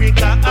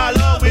Africa,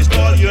 I'll always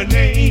call your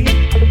name.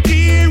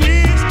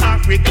 Dearest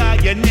Africa,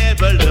 you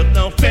never look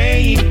no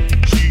fame.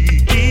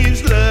 She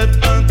gives love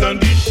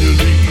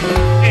unconditionally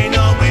and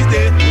always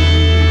there.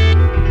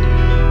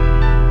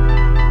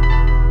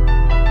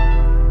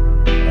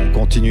 On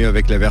continue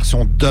avec la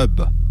version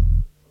dub.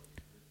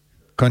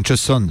 Conscious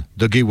Son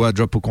de Giwa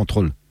Drop au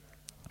contrôle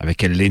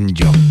avec El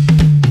Indio.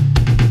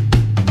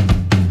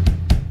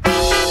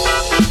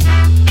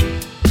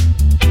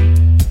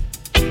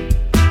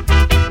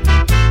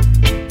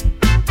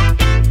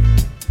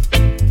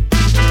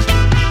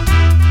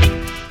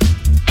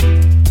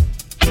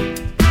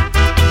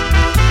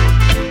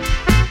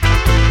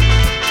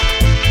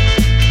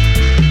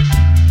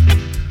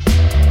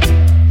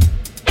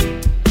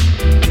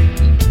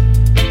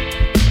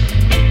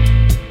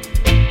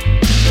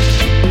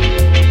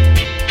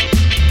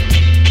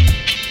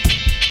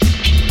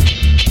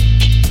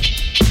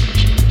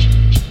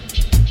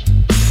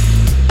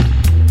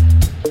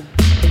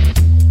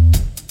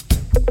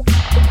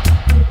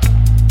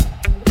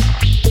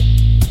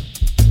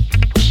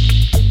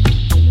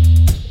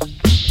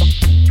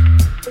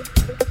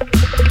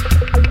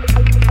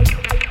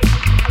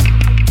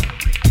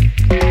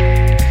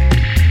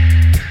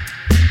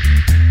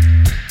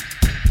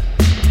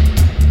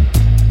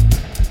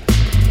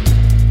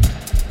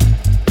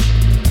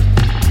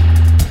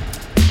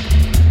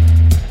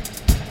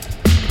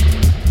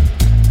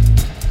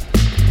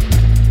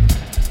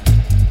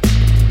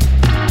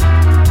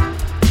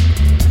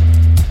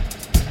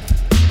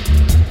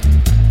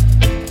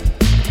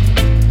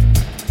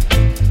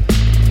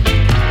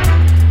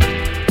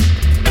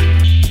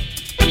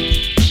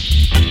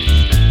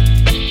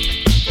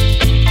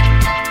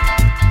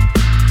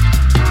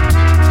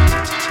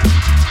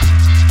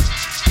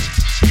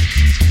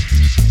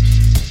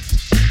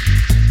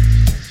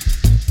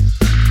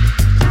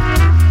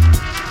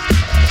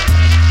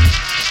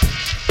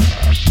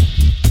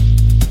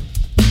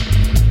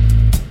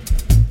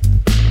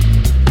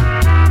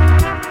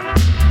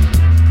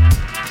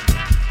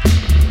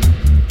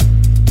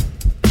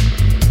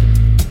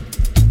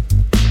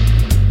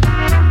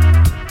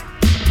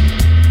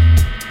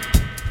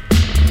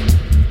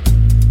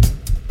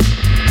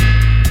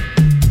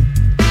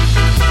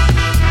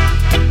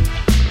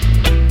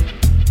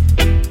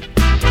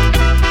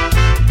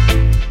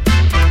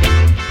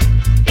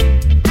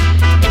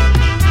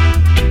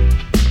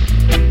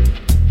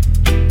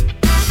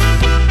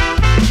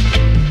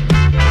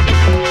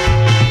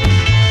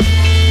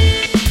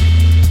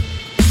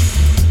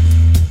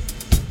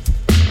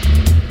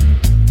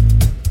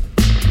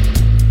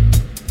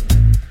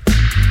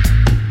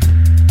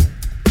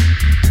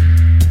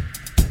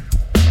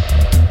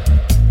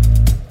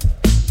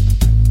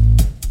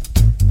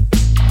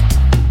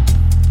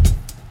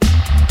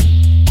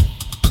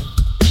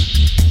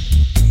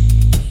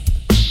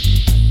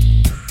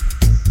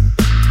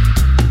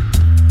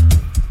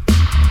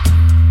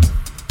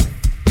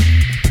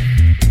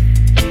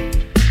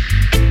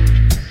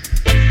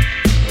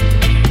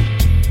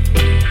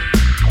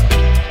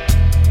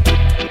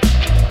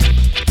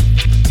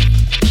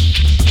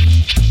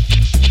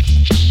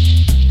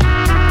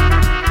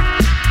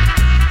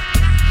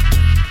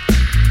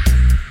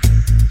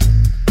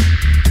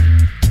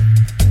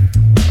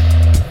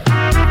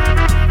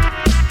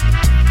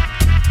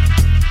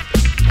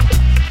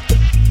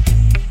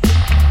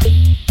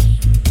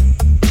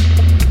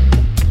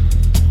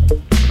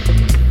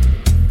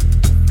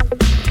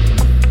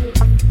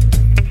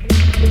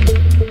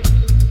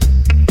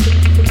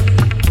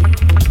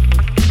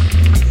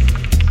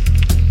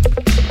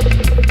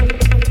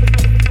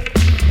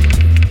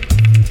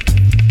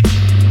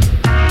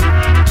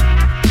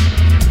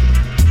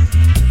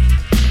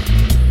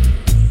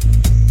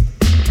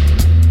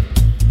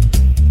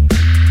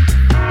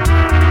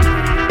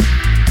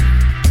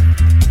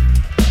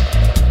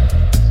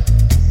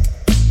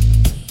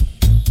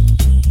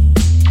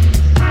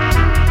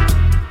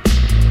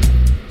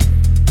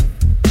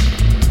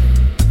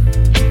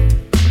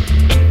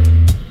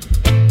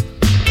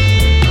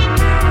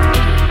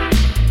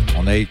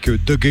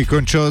 de Gay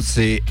Concho,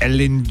 c'est El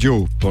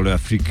Indio pour le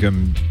African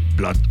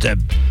Blood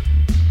Dub.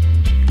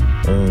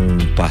 On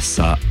passe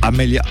à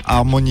Amelia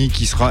Harmony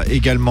qui sera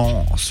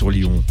également sur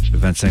Lyon le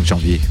 25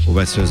 janvier au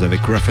Vasseuse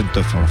avec Rough and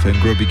Tough. On fait un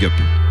gros big up.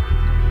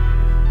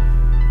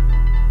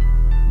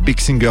 Big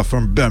singer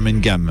from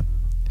Birmingham,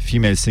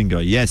 female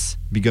singer, yes,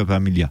 big up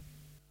Amelia.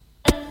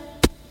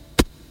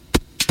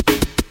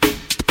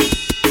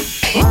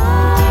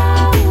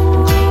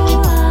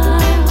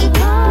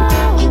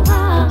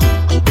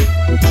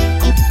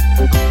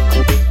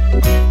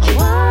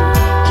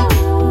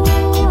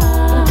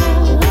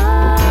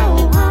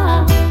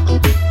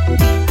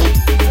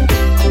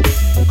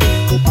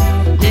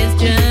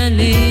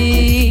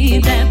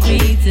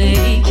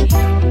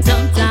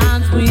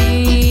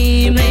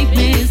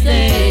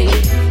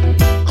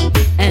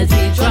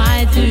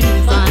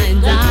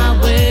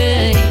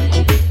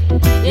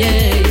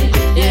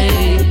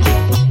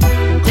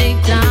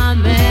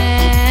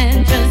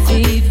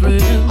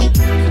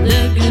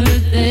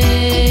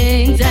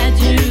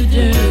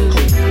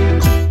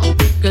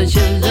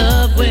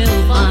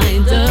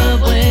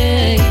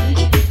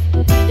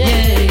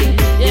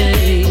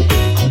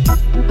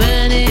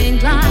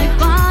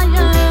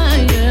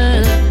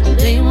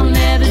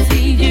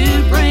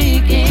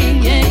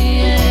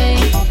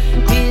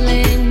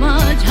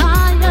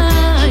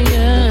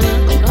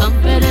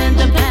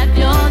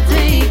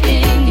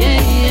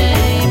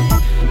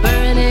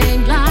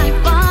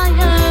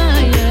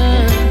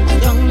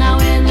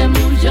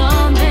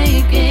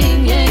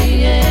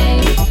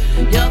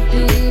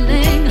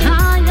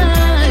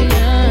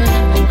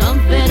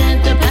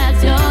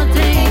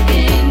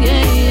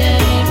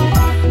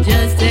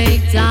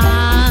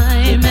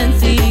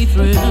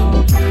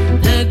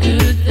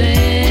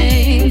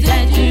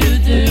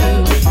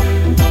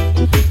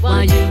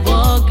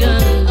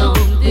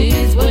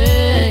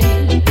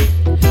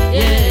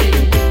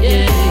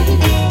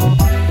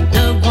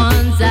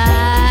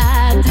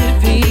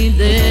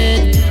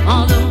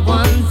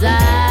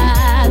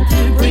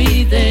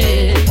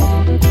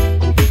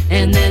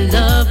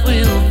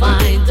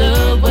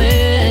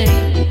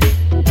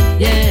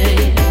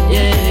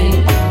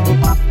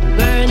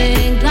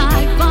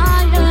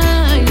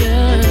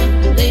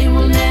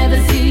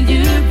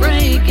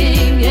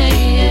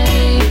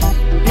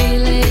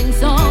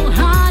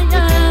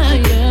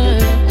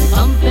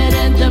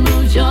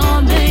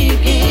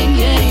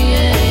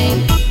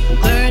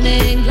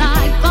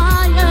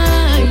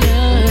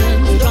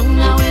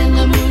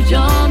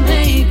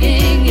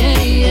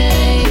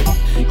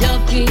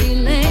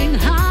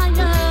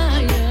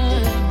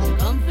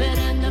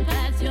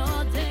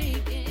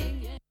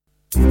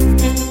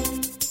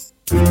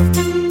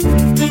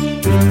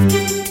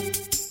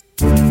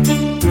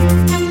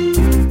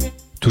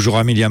 Toujours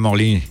Amelia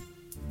Morley,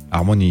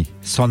 Harmony,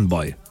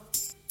 Soundboy.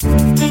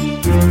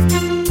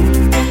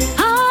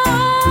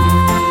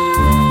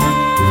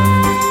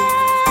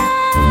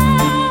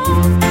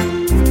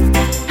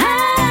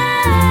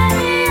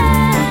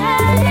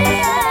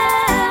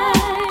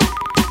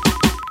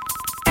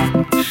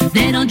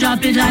 They don't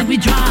drop it like we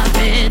drop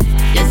it.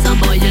 Yes, some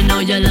boy, you know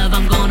your love,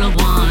 I'm gonna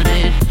want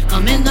it.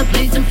 Come in the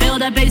place and feel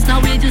that bass, now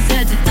we just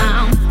set it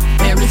down.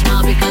 Wear a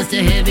smile because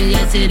the heavy,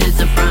 yes, it is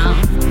a frown.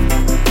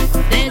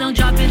 They don't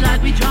drop it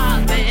like we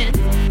drop it.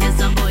 Yes,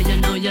 some boy, you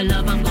know your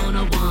love, I'm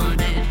gonna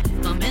want it.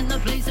 Come in the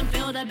place and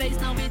feel that bass,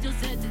 now we just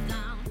set it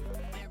down.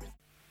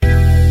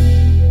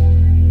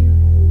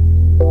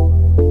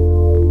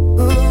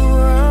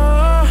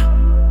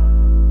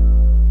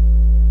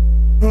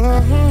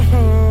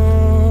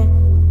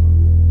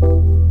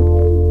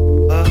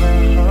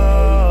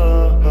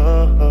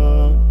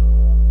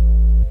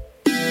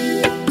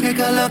 Take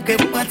a look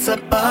at what's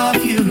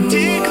above you.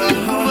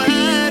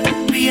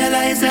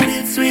 Realize that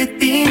it's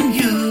within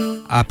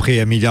you. Après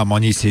Amelia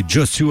Harmony, c'est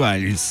Joshua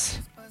Ellis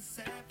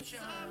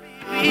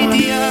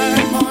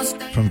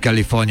from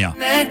California.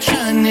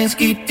 Connection is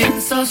getting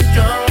so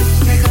strong.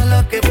 Take a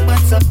look at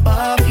what's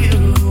above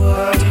you.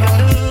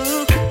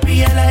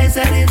 Realize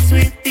that it's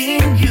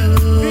within you.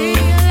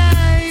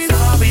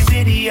 Sorry,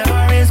 video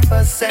is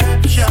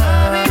perception.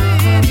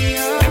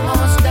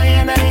 Most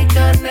dynamic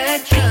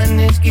connection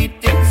is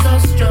getting so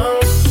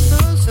strong.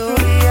 So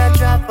we are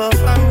drop up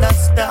from the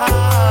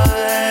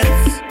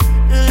stars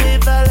to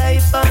live a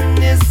life on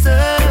this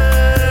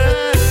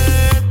earth.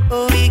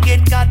 We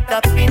get caught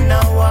up in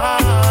a war,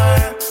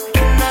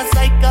 in a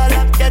cycle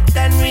of death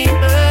and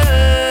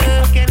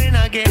rebirth. Again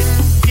and again,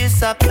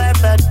 this a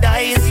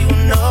paradise, you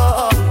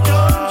know.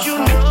 Don't you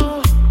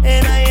know?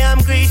 And I am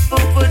grateful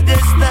for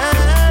this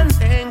land.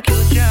 Thank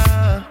you,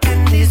 Jah.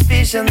 And these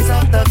visions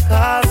of the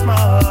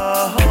cosmos,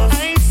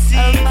 I see.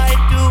 Help I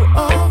to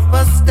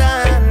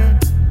overstand.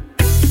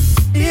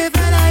 Live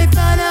a life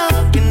of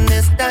love in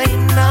this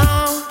time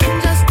now.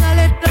 Just a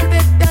little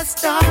bit, the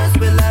stars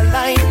will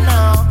align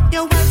now.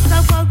 You want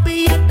to walk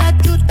me at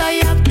that truth,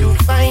 I have to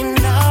find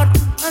out.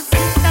 I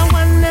see the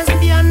oneness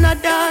beyond the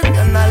dark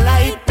and the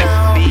light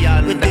now.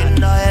 Beyond within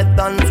the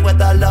heavens where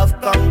the love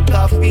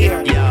conquer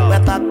fear. Yeah.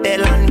 Where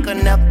Babylon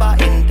can never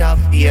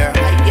interfere.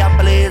 I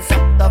blaze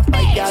up the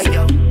fire,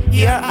 yo.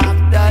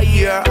 Hereafter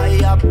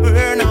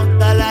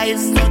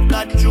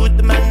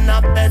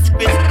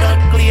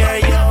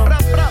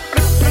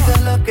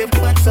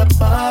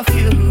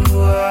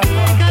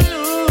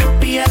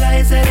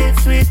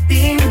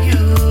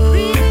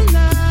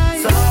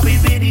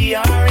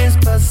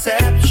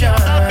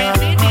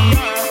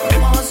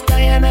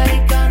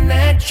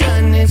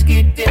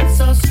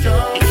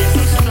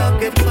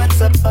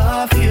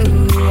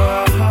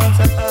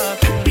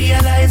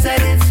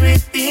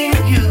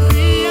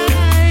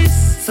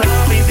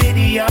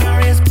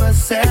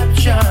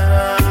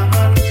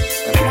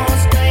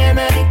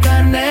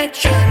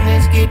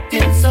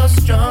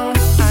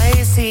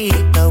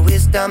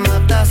wisdom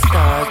of the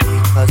stars.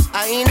 Cause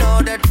I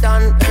know that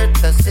on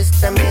earth the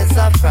system is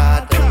a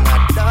fraud. And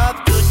I'd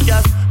love to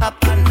just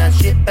hop on a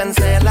ship and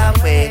sail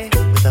away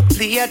with a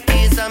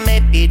Pleiades or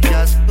maybe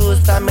just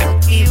cruise the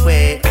Milky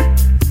Way.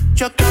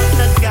 Check out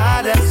the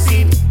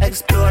galaxy,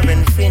 explore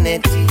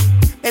infinity.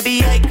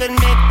 Maybe I could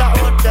make the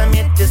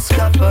ultimate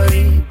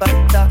discovery. But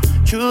the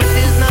truth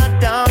is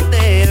not down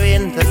there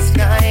in the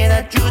sky.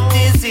 The truth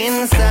is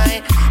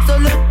inside. So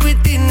look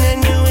within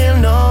and you will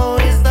know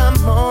it's the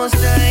Most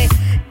High.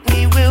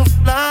 We will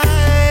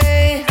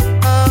fly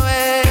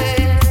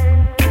away.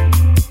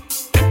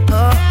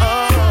 Oh,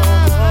 oh,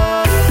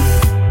 oh.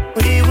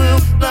 We will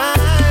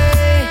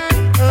fly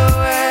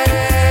away.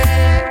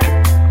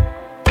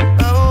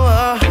 Oh,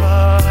 oh,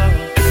 oh.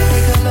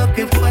 Take a look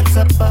at what's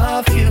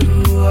above you.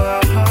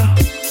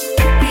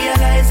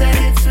 Realize that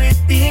it's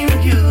within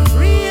you.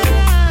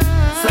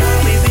 So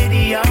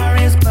BBDR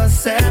is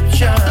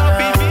perception.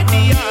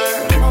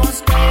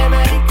 Most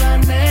dynamic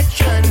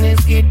connection is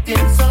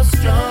getting so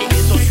strong.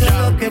 Take a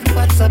look at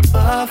what's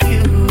above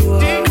you.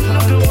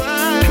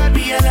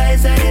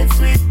 Realize that it's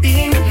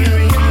within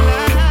you.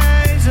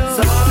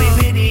 So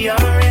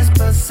BBDR is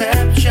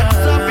perception.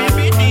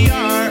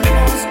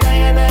 Most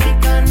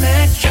dynamic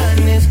connection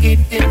is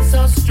getting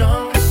so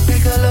strong.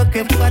 Take a look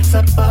at what's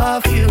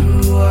above you.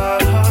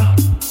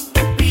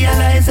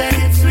 Realize that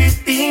it's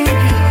within you.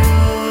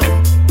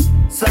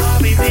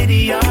 Sorry,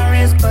 VDR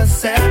is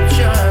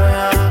perception.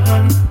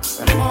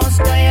 The most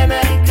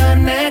dynamic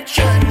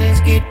connection is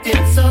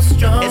getting so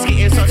strong. It's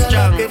getting so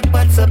strong. Take a look at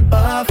what's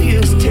above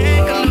you. Just take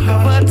a look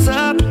at what's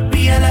up.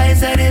 Realize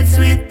that it's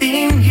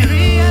within you.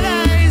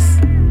 Realize.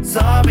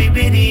 Sorry,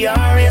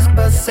 VDR is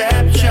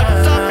perception.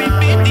 Sorry,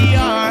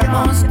 VDR. The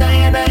most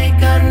dynamic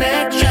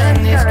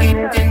connection is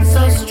getting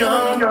so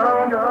strong.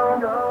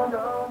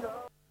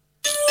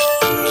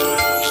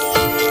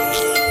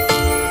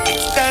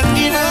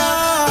 Standing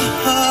up,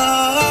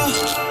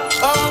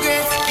 oh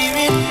great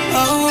spirit,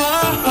 oh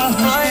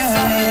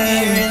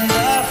here in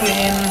the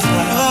wind,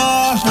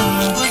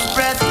 whose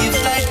breath gives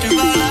life to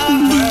all our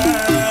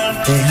world.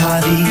 They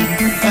are the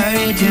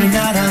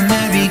original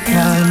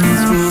Americans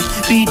who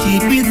beat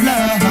it with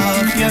love,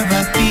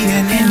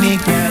 European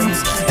immigrants,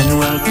 and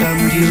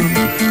welcomed you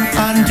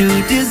onto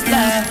this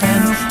land.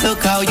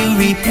 Look how you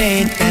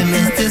repaid them,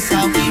 is this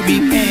how we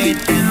repaid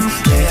them?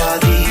 They are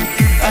the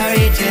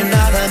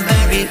original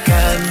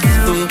Americans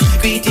who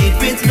beat it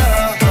with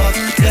love,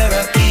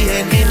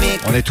 European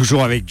immigrants. On est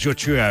toujours avec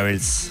Joshua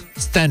Wells,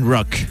 Stand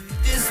Rock.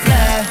 This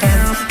land,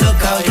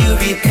 look how you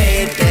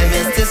repaid them,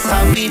 is this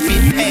how we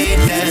repaid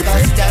them?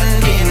 By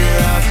standing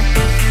rock,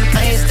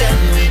 I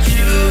stand with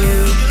you,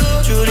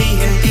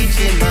 truly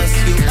indigenous,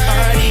 you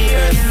are the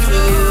earth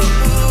too.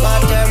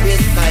 Water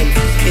is life,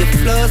 it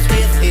flows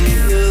within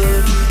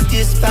you.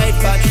 Despite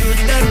what truth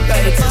and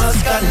right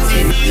must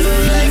continue.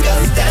 Like a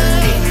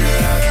standing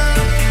rock,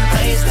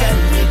 I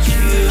stand with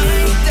you.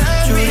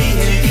 Truly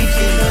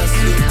indigenous,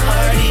 you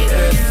are the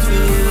earth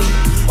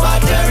too.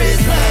 Water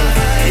is life,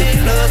 it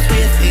flows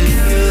within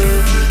you.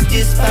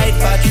 Despite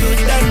what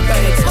truth and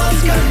right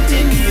must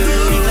continue.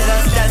 With a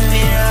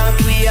standing rock,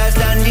 we are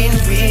standing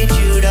with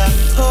you. The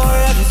poor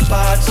of is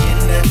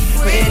watching and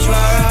wage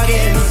war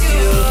against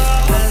you.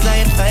 As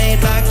I fight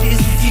back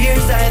these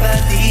tears, I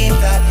believe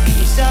that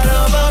we shall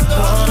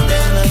overcome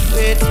them. The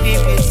great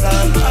spirits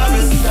on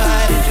our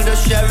side. To the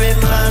sheriff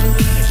man,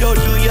 yo,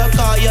 do you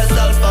call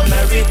yourself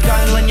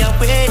American when you're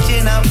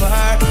waging a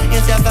war?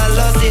 Yes, you're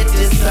fellow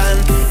citizen.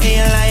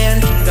 Ain't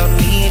lying to the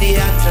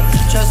media to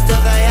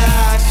justify your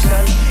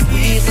action.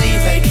 We see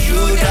right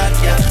through that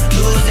you're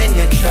losing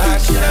your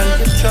traction.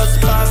 You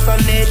trespass on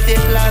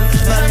native land,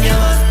 man, you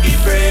must be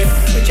brave.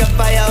 With your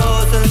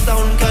firehouse and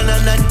sound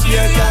cannon and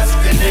tear gas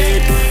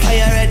grenade. Are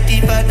you ready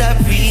for the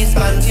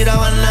response? You don't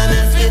want to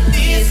mess with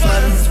these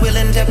ones.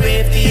 Willing to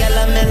brave the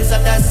elements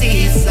of the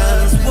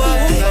seasons.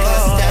 Like a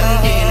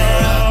standing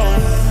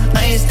rock,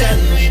 I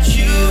stand with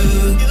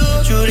you.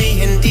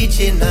 Truly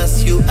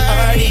indigenous, you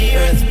are the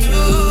earth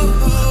too.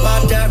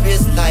 Water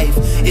is life,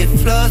 it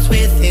flows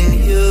within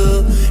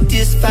you.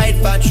 Despite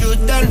what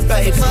truth and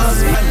right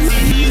must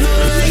continue.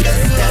 Like a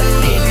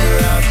standing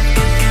rock,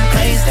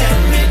 I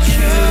stand with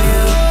you.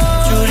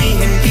 Truly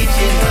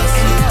indigenous,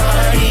 you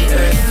are the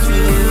earth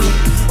too.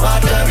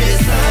 Water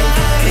is life,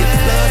 it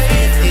flows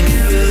within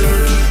you.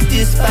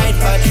 Despite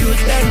what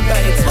truth and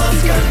right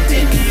must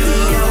continue.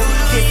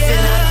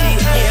 Kissing at the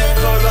air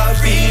for a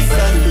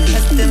reason.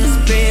 Let them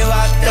spray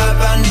water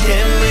on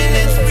them when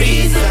it's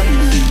freezing.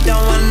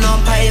 Don't want no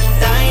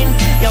pipeline,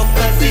 yo,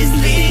 cause it's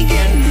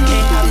leaking.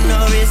 They have no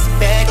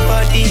respect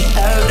for the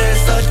elders,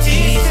 so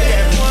teach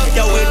them.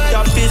 Yo, with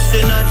the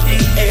fishing at the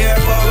air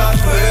for a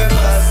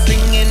purpose.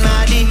 Bringing my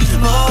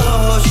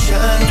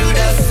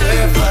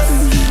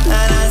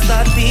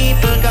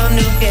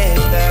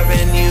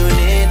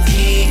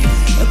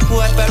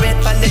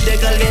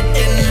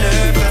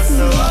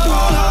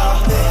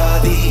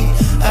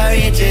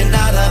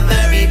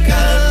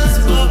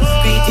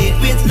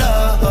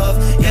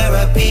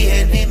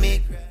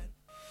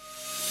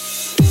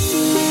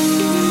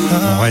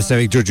reste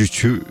avec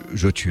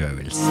Joshua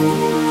Wells.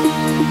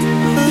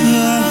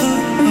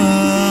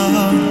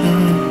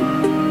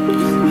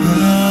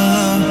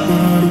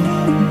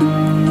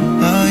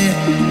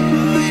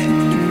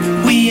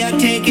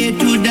 Take it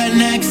to the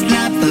next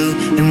level,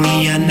 and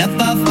we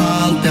never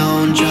fall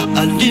down. Jah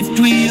lift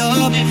we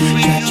up,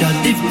 Jah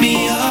lift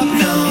me up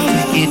now.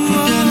 Take it to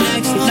the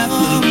next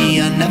level, we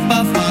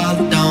never fall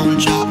down.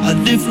 Jah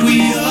lift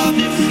we up,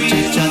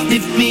 Jah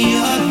lift me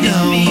up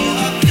now.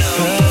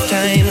 Rough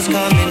times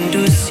come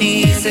into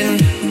season,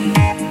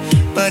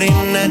 but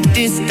in the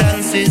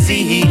distance is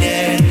he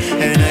there,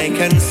 and I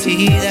can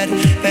see that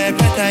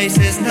paradise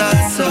is not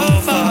so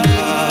far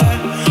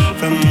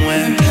from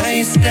where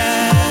I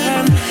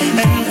stand.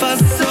 And for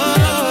so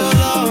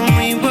long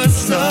we were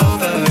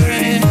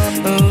suffering,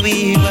 but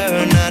we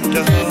were not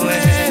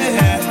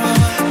aware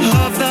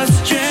of the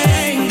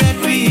strength that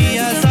we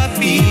as a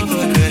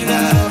people could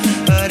have,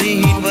 but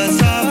it was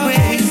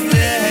always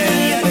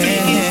there.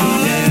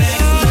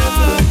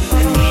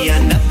 And we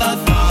never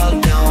fall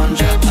down.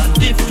 Jah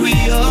lift we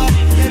up,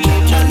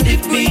 Jah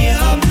lift me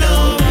up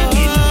now.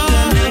 Get to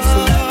the next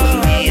level,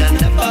 we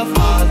never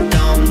fall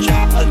down.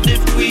 Jah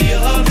lift we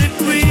up,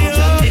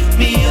 Jah lift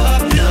me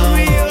up now.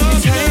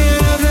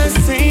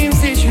 Same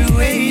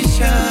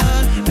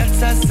situation,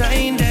 that's a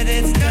sign that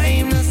it's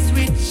time to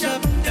switch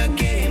up the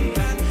game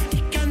plan.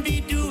 You can't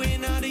be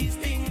doing all these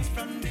things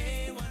from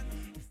day one.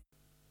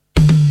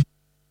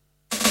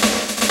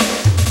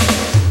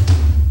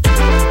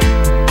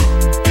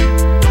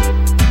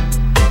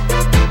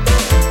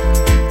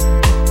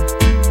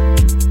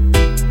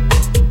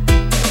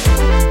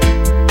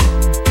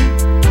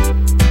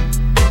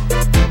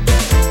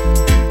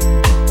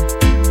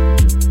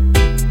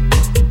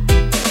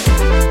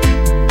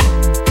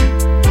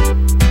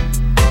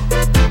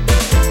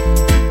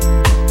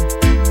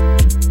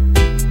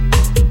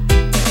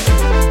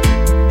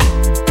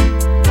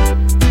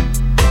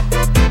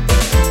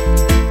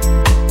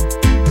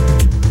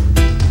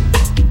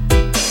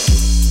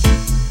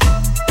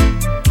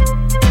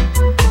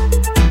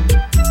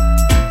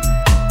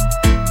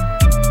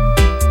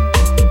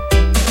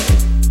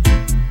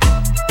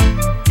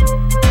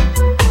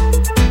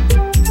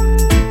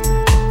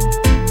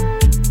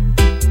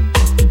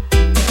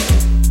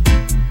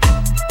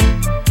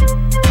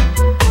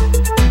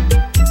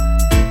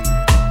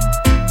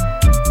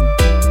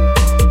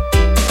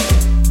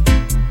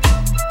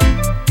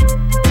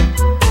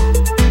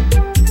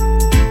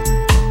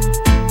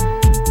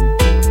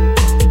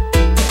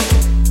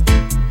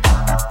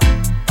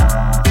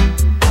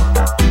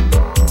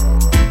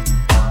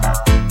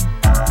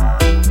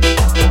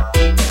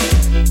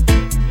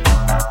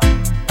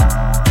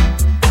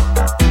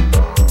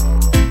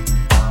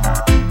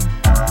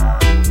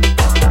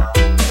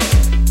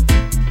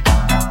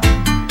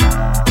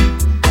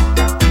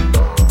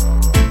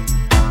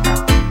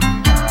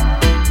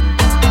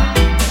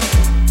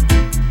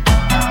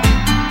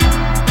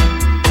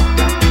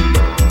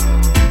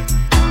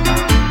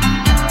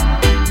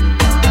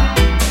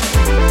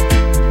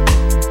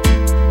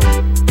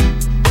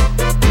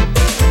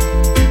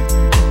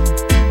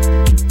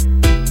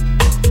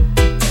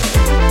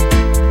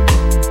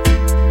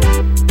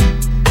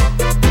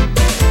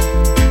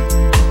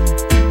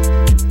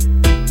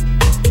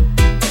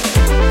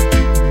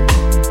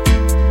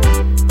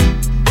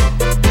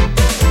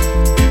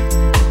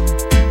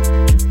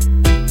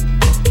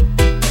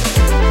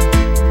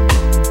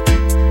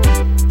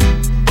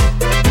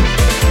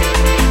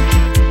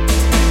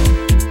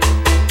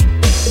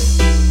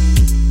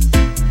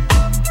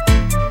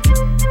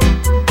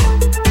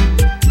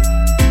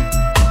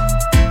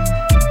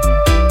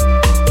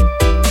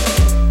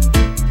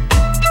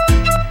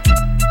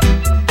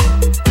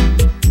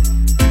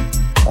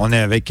 On est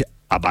avec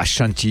Abba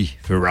Shanti,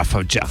 The Wrath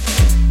of Jah.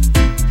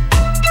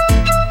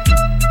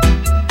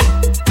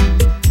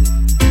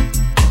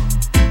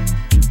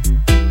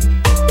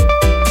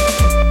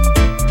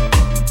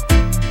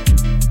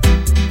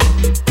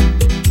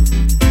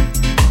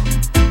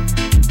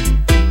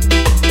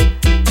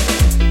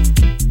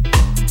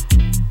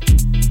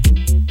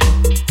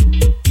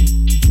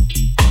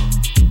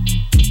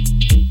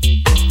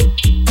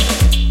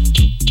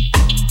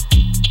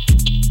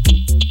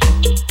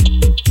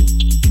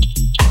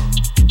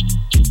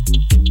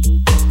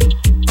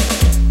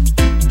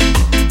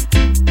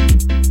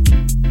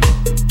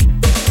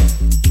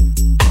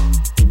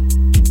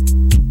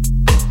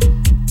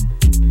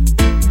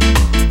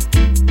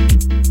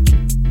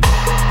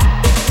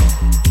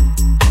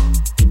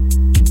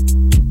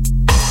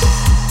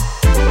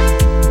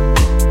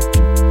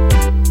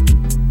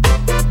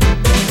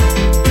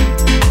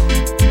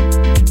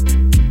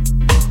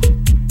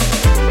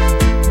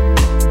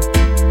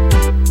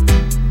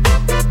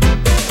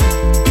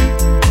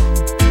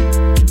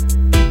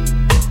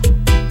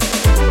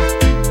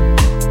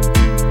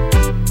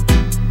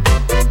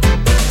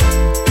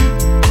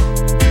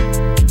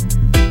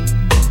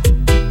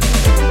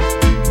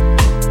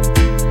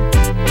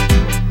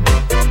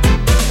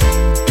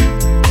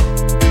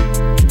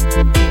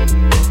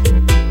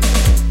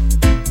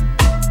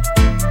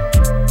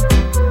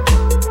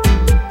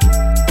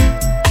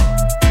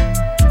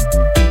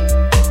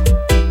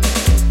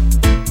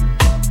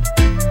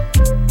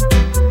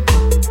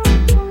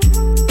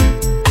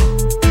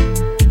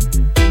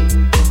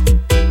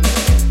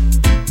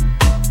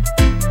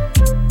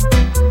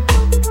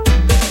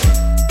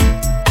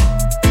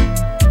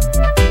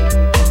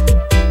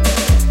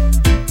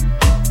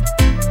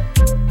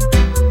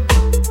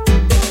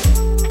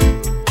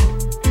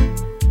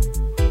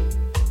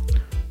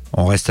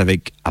 On reste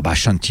avec Abba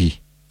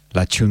Shanti,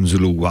 la tune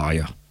Zulu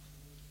Warrior.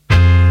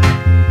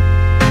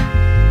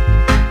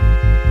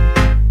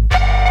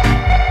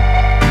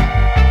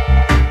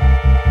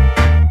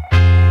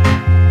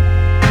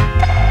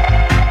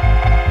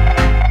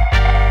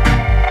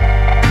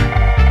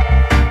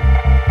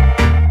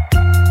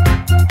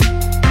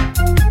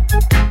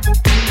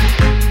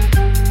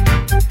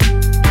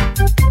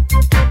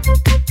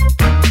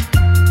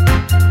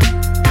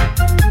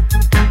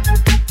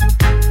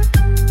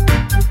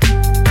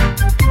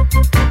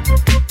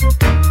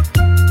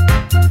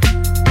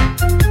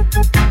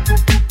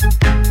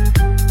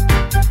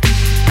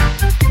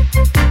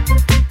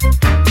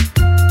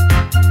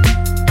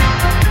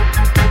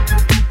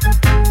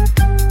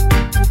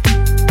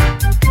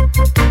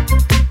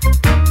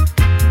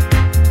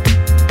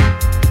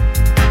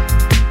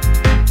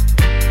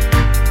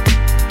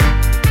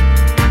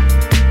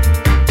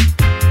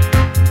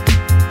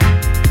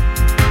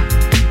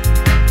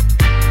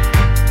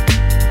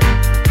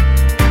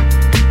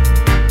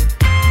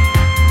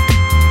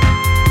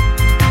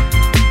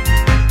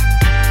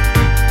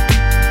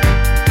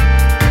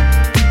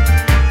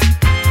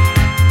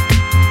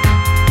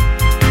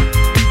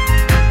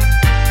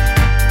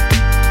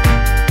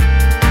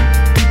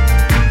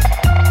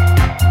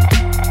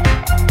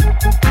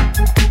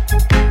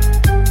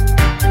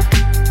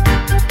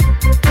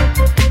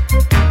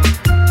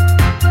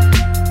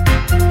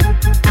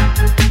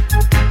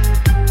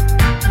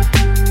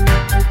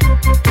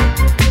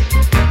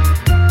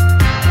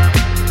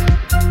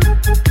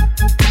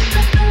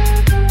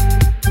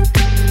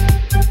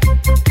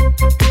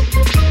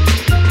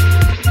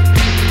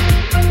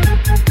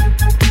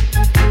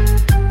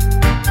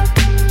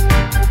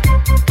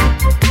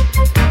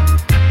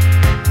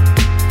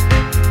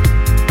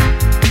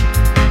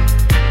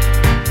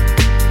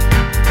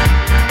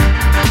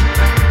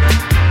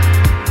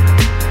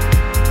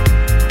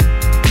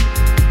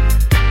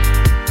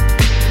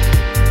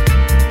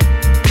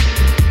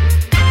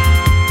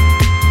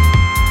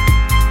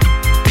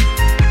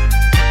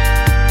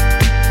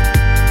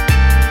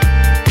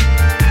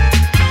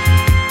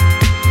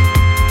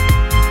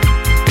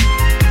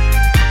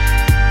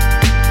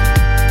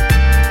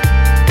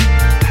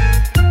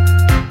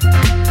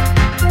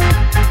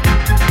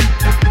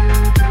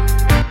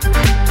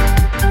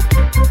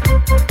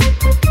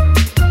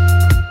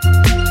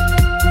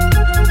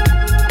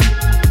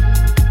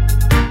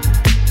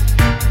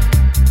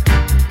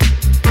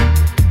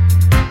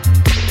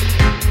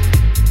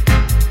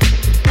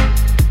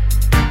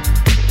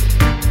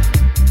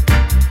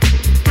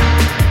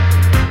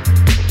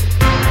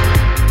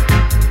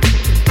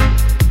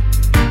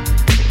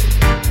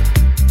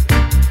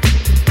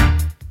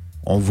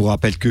 On vous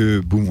rappelle que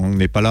boum, on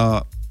n'est pas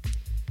là.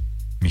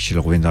 Michel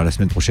reviendra la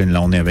semaine prochaine.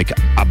 Là, on est avec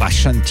Abba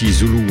Shanti,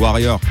 Zulu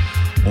Warrior.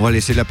 On va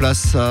laisser la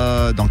place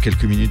dans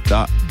quelques minutes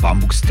à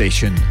Bamboo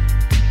Station.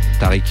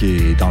 Tariq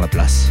est dans la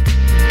place.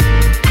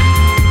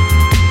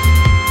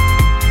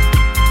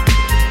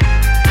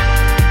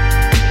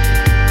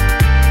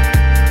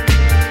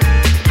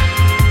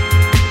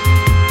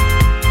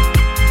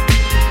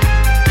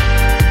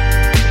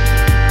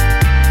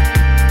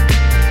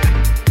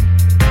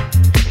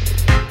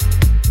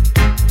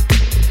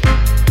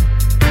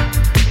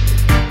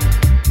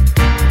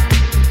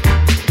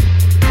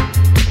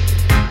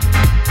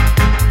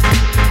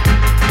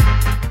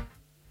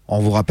 On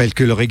vous rappelle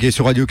que le reggae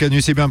sur Radio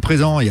Canus est bien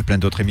présent. Il y a plein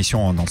d'autres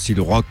émissions dans le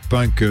style rock,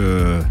 punk,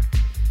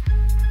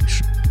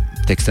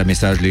 texte à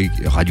message, les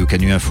Radio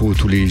Canus Info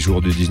tous les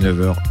jours de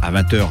 19h à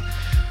 20h.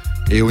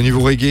 Et au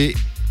niveau reggae,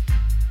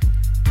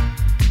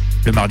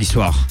 le mardi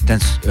soir,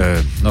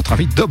 notre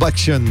ami Dub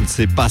Action,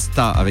 c'est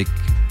Basta avec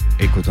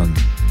Ekoton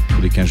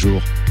tous les 15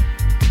 jours.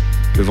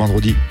 Le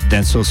vendredi,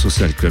 Dancehall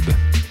Social Club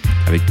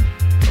avec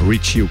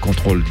Richie au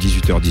contrôle,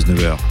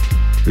 18h-19h.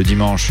 Le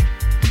dimanche,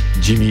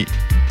 Jimmy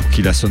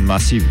qui la sonne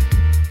massive,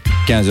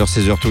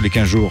 15h-16h tous les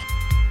 15 jours.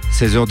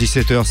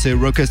 16h-17h c'est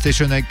Rocket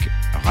Station avec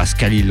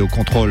Rascalil au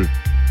contrôle.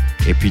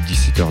 Et puis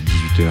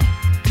 17h-18h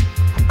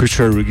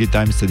Cultural Reggae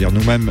Time, c'est-à-dire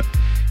nous-mêmes.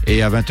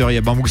 Et à 20h il y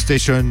a Bamboo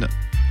Station.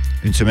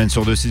 Une semaine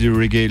sur deux c'est du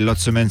reggae,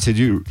 l'autre semaine c'est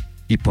du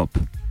hip-hop.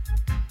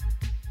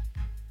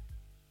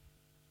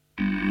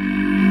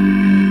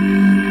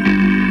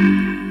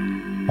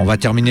 On va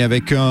terminer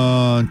avec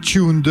un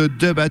tune de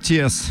The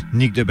Batiers,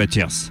 Nick The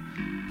Batiers,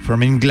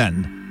 From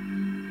England.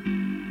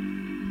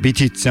 Beat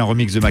It, c'est un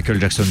remix de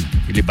Michael Jackson.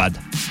 Il est bad.